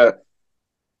partner,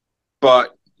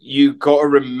 but you got to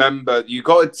remember, you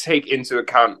got to take into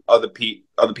account other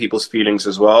people's feelings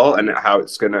as well and how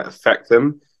it's going to affect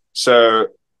them. So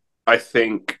I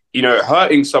think, you know,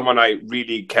 hurting someone I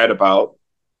really cared about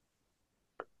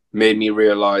made me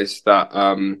realize that,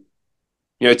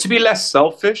 you know, to be less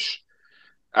selfish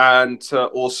and to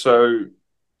also,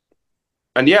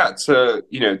 and yeah, to,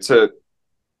 you know, to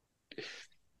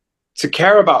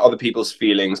care about other people's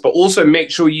feelings, but also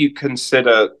make sure you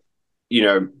consider, you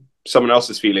know, someone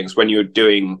else's feelings when you're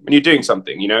doing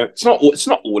something. You know, it's not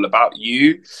all about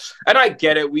you. And I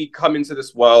get it. We come into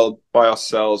this world by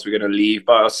ourselves. We're going to leave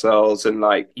by ourselves, and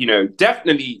like, you know,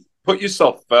 definitely put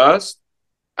yourself first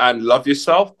and love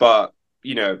yourself, but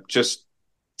you know, just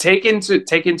take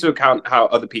into account how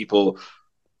other people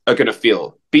are going to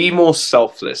feel. Be more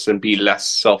selfless and be less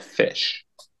selfish.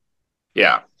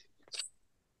 Yeah.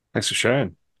 Thanks for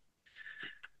sharing.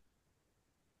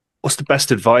 What's the best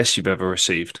advice you've ever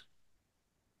received?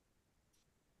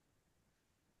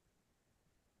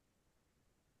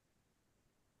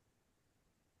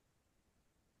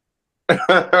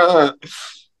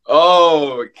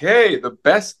 Oh, okay. The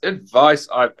best advice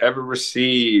I've ever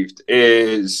received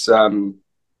is don't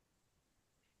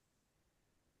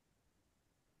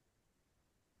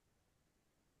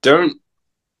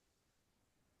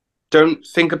don't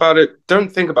think about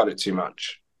it too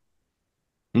much.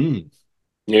 Mm.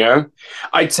 You know,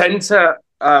 I tend to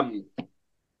I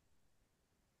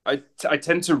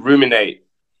tend to ruminate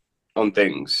on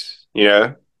things, you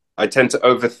know. I tend to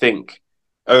overthink,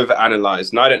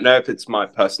 overanalyze. And I don't know if it's my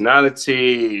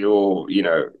personality or, you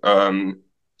know,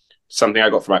 something I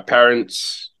got from my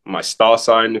parents, my star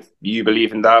sign, if you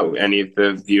believe in that, or any of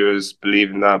the viewers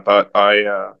believe in that. But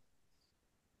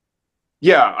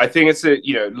yeah, I think it's a,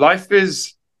 you know, life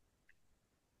is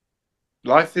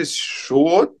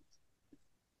short,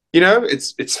 you know,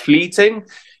 it's fleeting.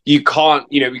 You can't,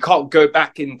 you know, we can't go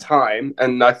back in time.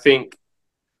 And I think,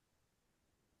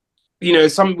 you know,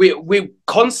 we're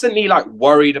constantly like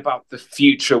worried about the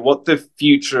future, what the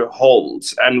future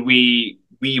holds, and we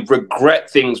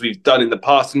regret things we've done in the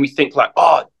past, and we think like,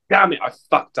 oh damn it, I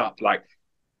fucked up. Like,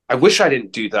 I wish I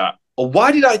didn't do that, or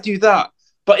why did I do that?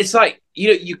 But it's like, you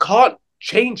know, you can't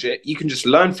change it. You can just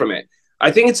learn from it.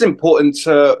 I think it's important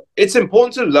to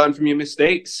learn from your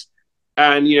mistakes.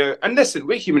 And you know, and listen,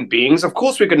 we're human beings. Of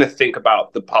course, we're going to think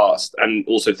about the past and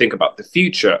also think about the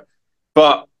future.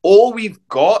 But all we've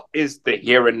got is the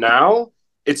here and now.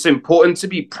 It's important to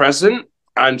be present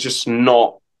and just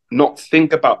not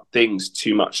think about things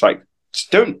too much. Like,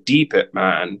 just don't deep it,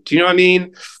 man. Do you know what I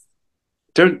mean?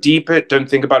 Don't deep it. Don't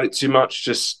think about it too much.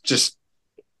 Just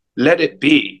let it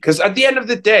be. Because at the end of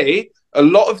the day, a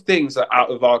lot of things are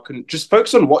out of just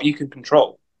focus on what you can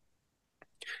control.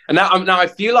 And now I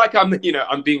feel like I'm, you know,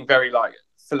 I'm being very like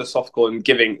philosophical and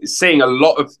saying a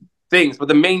lot of things, but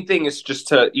the main thing is just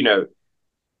to, you know,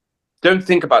 don't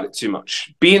think about it too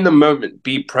much. Be in the moment,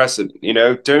 be present, you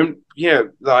know, don't, you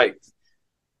know, like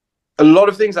a lot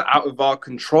of things are out of our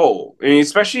control. I mean,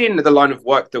 especially in the line of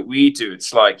work that we do.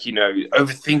 It's like, you know,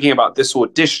 overthinking about this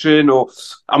audition, or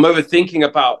I'm overthinking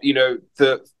about, you know,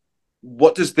 the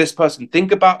what does this person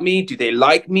think about me? Do they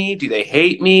like me? Do they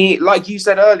hate me? Like you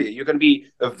said earlier, you're going to be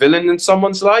a villain in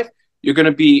someone's life. You're going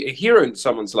to be a hero in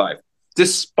someone's life.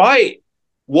 Despite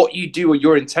what you do or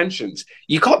your intentions,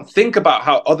 you can't think about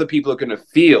how other people are going to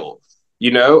feel, you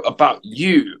know, about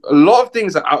you. A lot of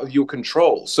things are out of your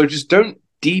control. So just don't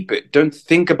deep it. Don't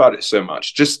think about it so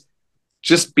much. Just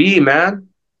be, man.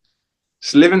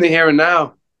 Just live in the here and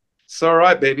now. It's all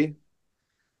right, baby.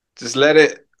 Just let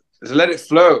it just let it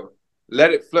flow.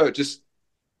 Let it flow. Just,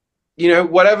 you know,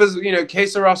 whatever's, you know, que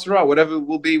sera, sera, whatever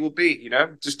will be, you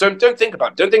know. Just don't think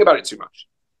about it. Don't think about it too much.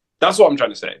 That's what I'm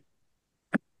trying to say.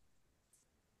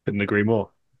 Couldn't agree more.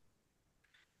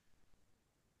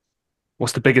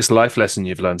 What's the biggest life lesson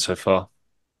you've learned so far?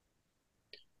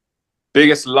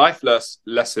 Biggest life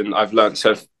lesson I've learned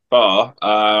so far.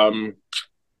 I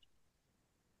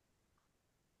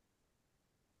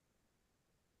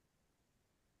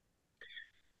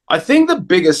think the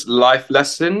biggest life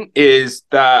lesson is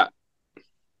that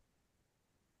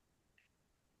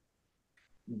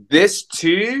this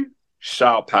too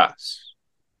shall pass,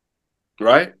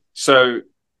 right? So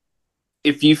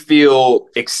if you feel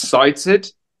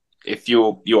excited, if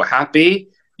you're happy,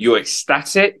 you're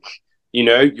ecstatic,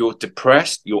 you're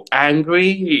depressed, you're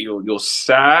angry, you're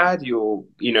sad,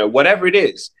 whatever it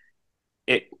is,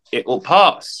 it will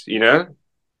pass, it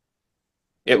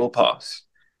will pass.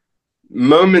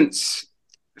 Moments,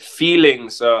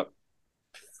 feelings are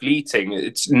fleeting.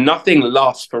 It's nothing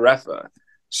lasts forever.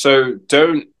 So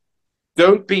don't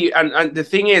be and the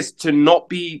thing is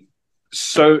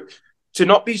so to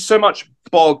not be so much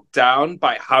bogged down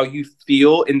by how you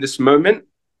feel in this moment,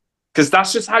 because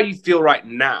that's just how you feel right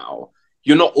now.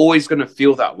 You're not always going to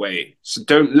feel that way, so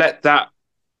don't let that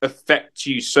affect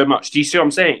you so much. Do you see what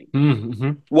I'm saying?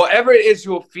 Mm-hmm. Whatever it is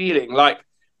you're feeling, like,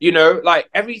 like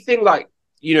everything, like,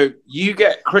 you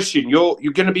get Christian, you're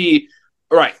going to be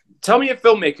all right. Tell me a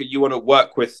filmmaker you want to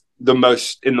work with the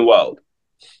most in the world.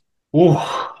 Ooh,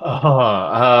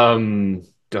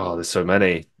 there's so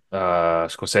many.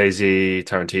 Scorsese,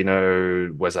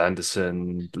 Tarantino, Wes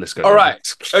Anderson, the list goes All on.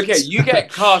 right. Okay, you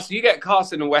get cast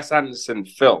in a Wes Anderson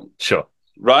film, Sure.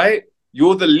 right?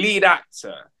 You're the lead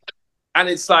actor. And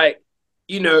it's like,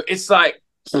 it's like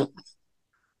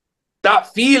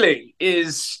that feeling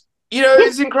is,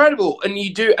 it's incredible. And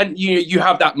you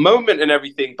have that moment and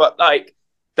everything, but like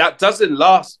that doesn't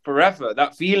last forever.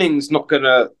 That feeling's not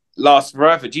gonna last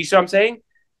forever. Do you see what I'm saying?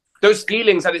 Those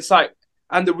feelings, and it's like,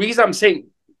 and the reason I'm saying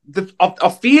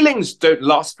our feelings don't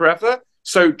last forever.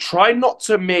 So try not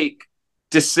to make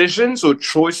decisions or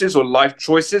choices or life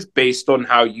choices based on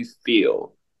how you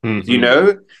feel, you Hmm.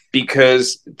 know,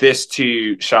 because this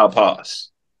too shall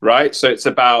pass, right? So it's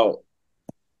about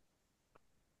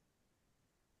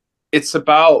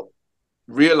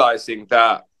realizing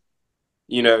that,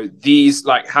 these,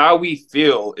 like, how we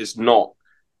feel is not,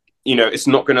 it's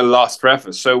not going to last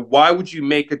forever. So why would you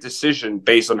make a decision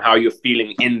based on how you're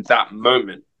feeling in that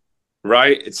moment,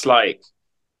 right? It's like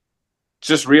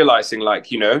just realizing, like,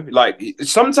 like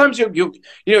sometimes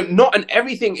not in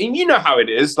everything, and you know how it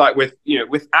is, like with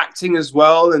with acting as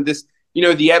well, and this,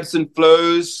 the ebbs and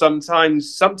flows.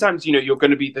 Sometimes you're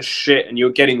going to be the shit and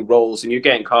you're getting roles and you're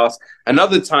getting cast, and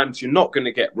other times you're not going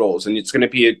to get roles and it's going to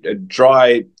be a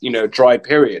dry, dry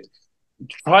period.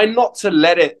 Try not to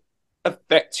let it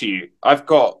affect you. I've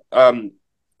got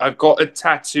a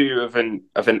tattoo of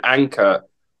an anchor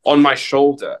on my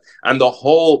shoulder, and the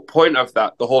whole point of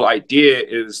that, the whole idea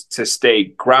is to stay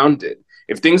grounded.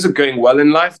 If things are going well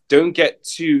in life, don't get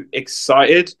too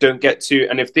excited, don't get too,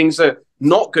 and if things are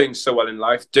not going so well in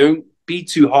life, don't be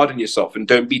too hard on yourself and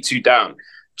don't be too down.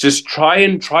 Just try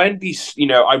and be,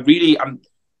 I'm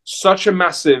such a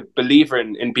massive believer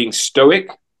in being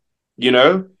stoic, you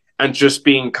know, and just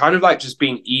being kind of like just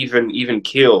being even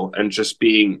keel, and just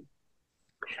being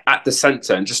at the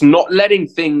center and just not letting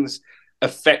things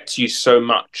affect you so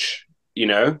much, you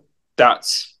know.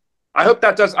 That's I hope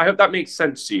that makes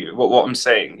sense to you, what I'm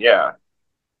saying. Yeah.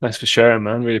 Thanks for sharing,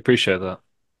 man. Really appreciate that.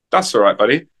 That's all right,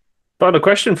 buddy. Final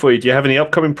question for you. Do you have any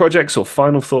upcoming projects or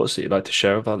final thoughts that you'd like to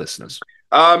share with our listeners?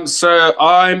 So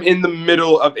I'm in the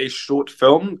middle of a short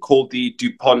film called the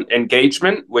DuPont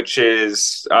Engagement, which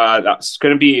is that's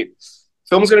going to be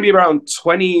film's going to be around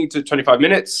 20 to 25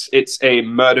 minutes. It's a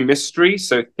murder mystery,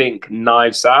 so think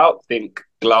Knives Out, think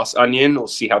Glass Onion, or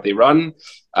See How They Run.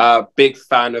 Big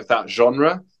fan of that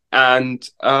genre, and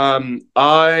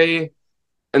I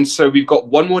and so we've got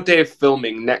one more day of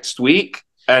filming next week,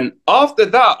 and after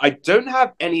that, I don't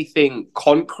have anything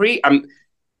concrete. I'm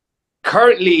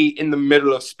currently in the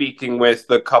middle of speaking with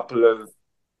a couple of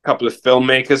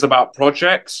filmmakers about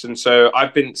projects, and so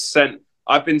I've been sent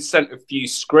a few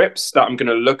scripts that I'm going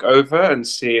to look over and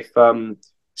see if I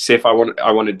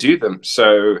want to do them.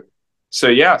 So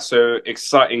yeah, so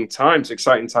exciting times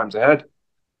ahead.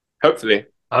 Hopefully.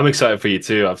 I'm excited for you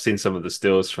too. I've seen some of the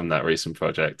stills from that recent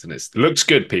project and it looks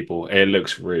good, people. It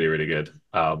looks really, really good.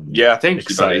 Yeah, thank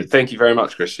you, buddy. Excited Thank you very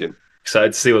much, Christian.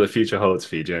 Excited to see what the future holds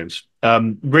for you, James.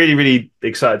 Really, really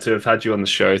excited to have had you on the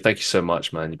show. Thank you so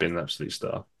much, man. You've been an absolute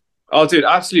star. Oh, dude,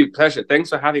 absolute pleasure. Thanks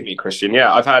for having me, Christian.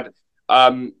 Yeah, I've had, I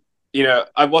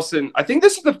think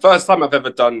this is the first time I've ever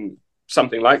done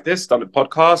something like this, done a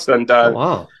podcast. And Oh,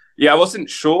 wow. yeah, I wasn't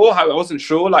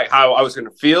sure like how I was going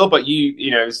to feel, but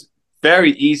it's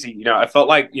very easy. I felt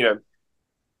like,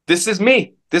 this is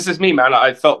me. this is me, man.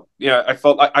 I felt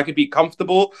like I could be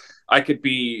comfortable. I could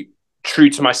be true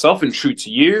to myself and true to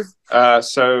you.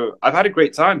 So I've had a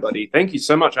great time, buddy. Thank you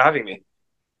so much for having me.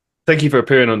 Thank you for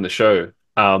appearing on the show.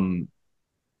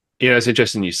 It's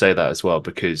interesting you say that as well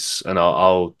because, and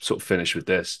I'll sort of finish with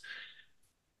this.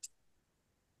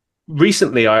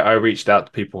 Recently, I reached out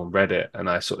to people on Reddit and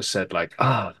I sort of said like,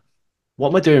 what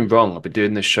am I doing wrong? I've been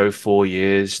doing this show 4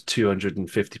 years,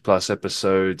 250 plus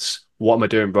episodes. What am I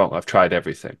doing wrong? I've tried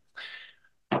everything.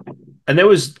 And there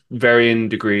was varying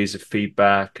degrees of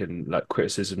feedback and like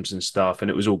criticisms and stuff, and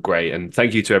it was all great. And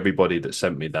thank you to everybody that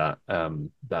sent me that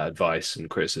advice and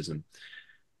criticism.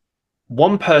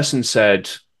 One person said,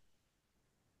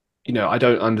 I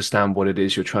don't understand what it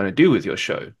is you're trying to do with your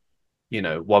show.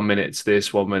 1 minute it's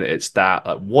this, 1 minute it's that.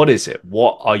 Like, what is it?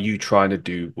 What are you trying to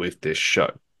do with this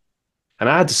show? And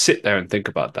I had to sit there and think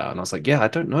about that. And I was like, yeah, I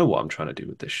don't know what I'm trying to do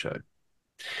with this show.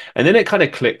 And then it kind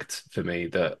of clicked for me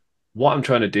that what I'm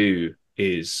trying to do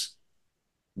is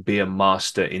be a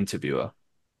master interviewer,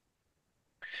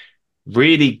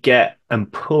 really get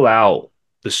and pull out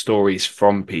the stories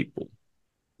from people,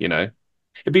 you know?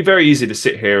 It'd be very easy to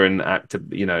sit here and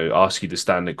ask you the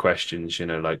standard questions,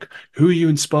 like who are you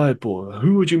inspired by?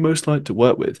 Who would you most like to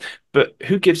work with? But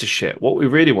who gives a shit? What we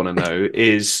really want to know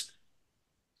is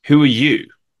who are you?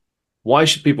 Why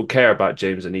should people care about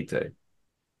James Anite?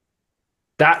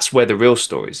 That's where the real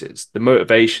stories is, the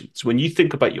motivations. When you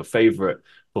think about your favorite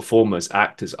performers,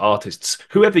 actors, artists,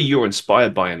 whoever you're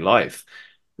inspired by in life,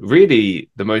 really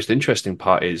the most interesting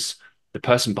part is the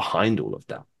person behind all of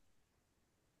that.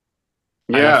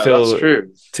 And I Yeah, that's feel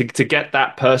true. to get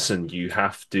that person, you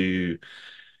have to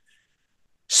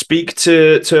speak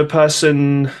to a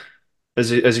person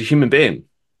as a human being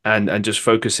and just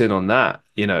focus in on that.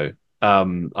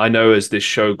 I know as this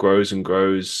show grows and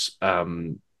grows,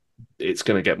 it's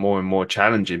going to get more and more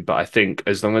challenging. But I think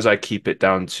as long as I keep it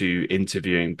down to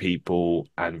interviewing people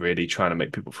and really trying to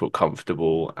make people feel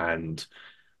comfortable and,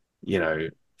 you know,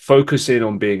 focusing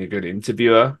on being a good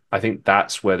interviewer, I think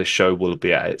that's where the show will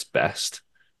be at its best.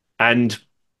 And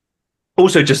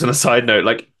also, just on a side note,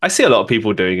 like I see a lot of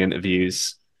people doing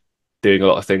interviews, doing a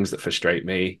lot of things that frustrate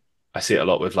me. I see it a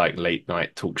lot with like late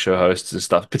night talk show hosts and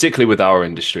stuff, particularly with our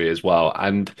industry as well.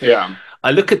 And Yeah. I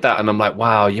look at that and I'm like,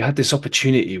 wow, you had this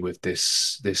opportunity with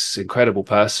this incredible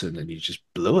person and you just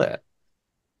blew it.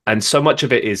 And so much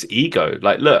of it is ego.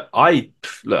 Like, look, I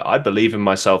believe in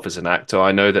myself as an actor.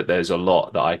 I know that there's a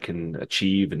lot that I can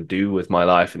achieve and do with my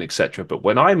life and etc. But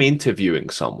when I'm interviewing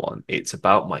someone, it's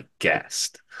about my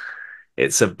guest.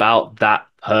 It's about that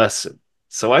person.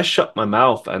 So I shut my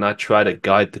mouth and I try to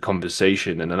guide the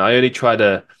conversation. And then I only try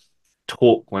to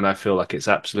talk when I feel like it's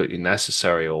absolutely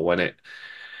necessary or when it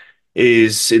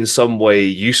is in some way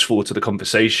useful to the To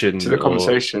conversation the or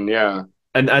conversation, yeah.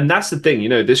 and that's the thing,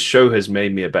 this show has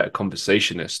made me a better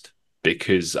conversationist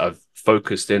because I've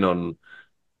focused in on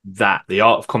that, the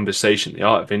art of conversation, the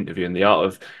art of interviewing, the art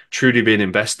of truly being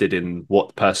invested in what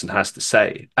the person has to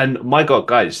say. And my God,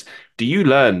 guys, do you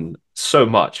learn so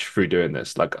much through doing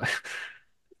this? Like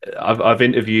I've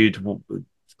interviewed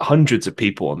hundreds of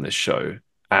people on this show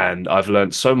and I've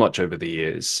learned so much over the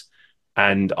years.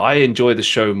 And I enjoy the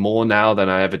show more now than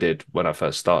I ever did when I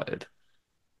first started.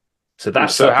 So I'm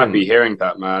that's so something. happy hearing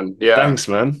that, man. Yeah. Thanks,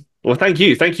 man. Well, thank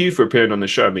you. Thank you for appearing on the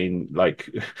show. I mean, like,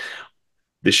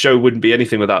 the show wouldn't be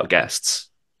anything without guests.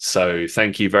 So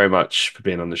thank you very much for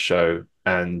being on the show.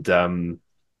 And,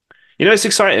 it's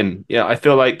exciting. Yeah, I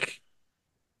feel like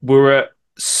we're at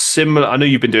similar. I know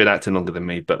you've been doing acting longer than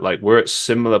me, but like, we're at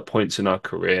similar points in our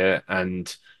career.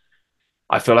 And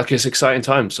I feel like it's exciting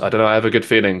times. I don't know. I have a good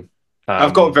feeling.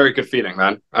 I've got a Um, very good feeling,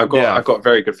 man. yeah, I've got a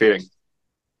very good feeling.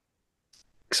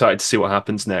 excited to see what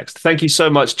happens next. Thank you so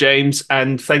much, James.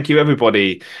 And thank you,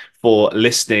 everybody, for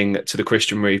listening to the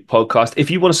Christian Reeve podcast.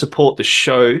 If you want to support the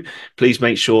show, please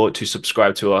make sure to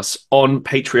subscribe to us on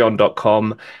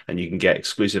patreon.com and you can get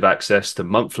exclusive access to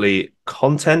monthly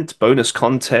content, bonus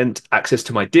content, access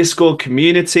to my Discord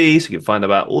community so you can find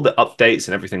out all the updates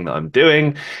and everything that I'm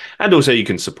doing. And also, you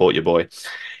can support your boy.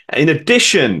 In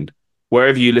addition,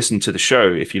 wherever you listen to the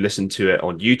show, if you listen to it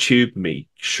on YouTube, make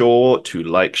sure to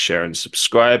like, share, and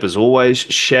subscribe. As always,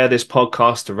 share this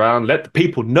podcast around. Let the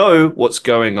people know what's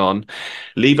going on.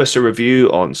 Leave us a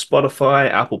review on Spotify,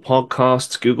 Apple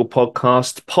Podcasts, Google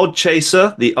Podcasts,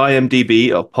 Podchaser, the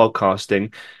IMDb of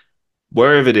podcasting.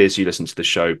 Wherever it is you listen to the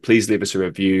show, please leave us a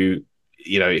review.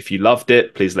 If you loved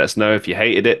it, please let us know. If you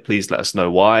hated it, please let us know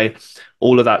why.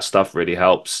 All of that stuff really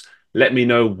helps. Let me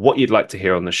know what you'd like to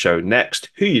hear on the show next,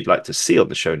 who you'd like to see on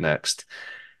the show next.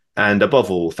 And above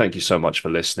all, thank you so much for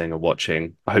listening and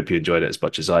watching. I hope you enjoyed it as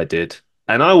much as I did.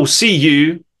 And I will see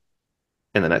you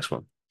in the next one.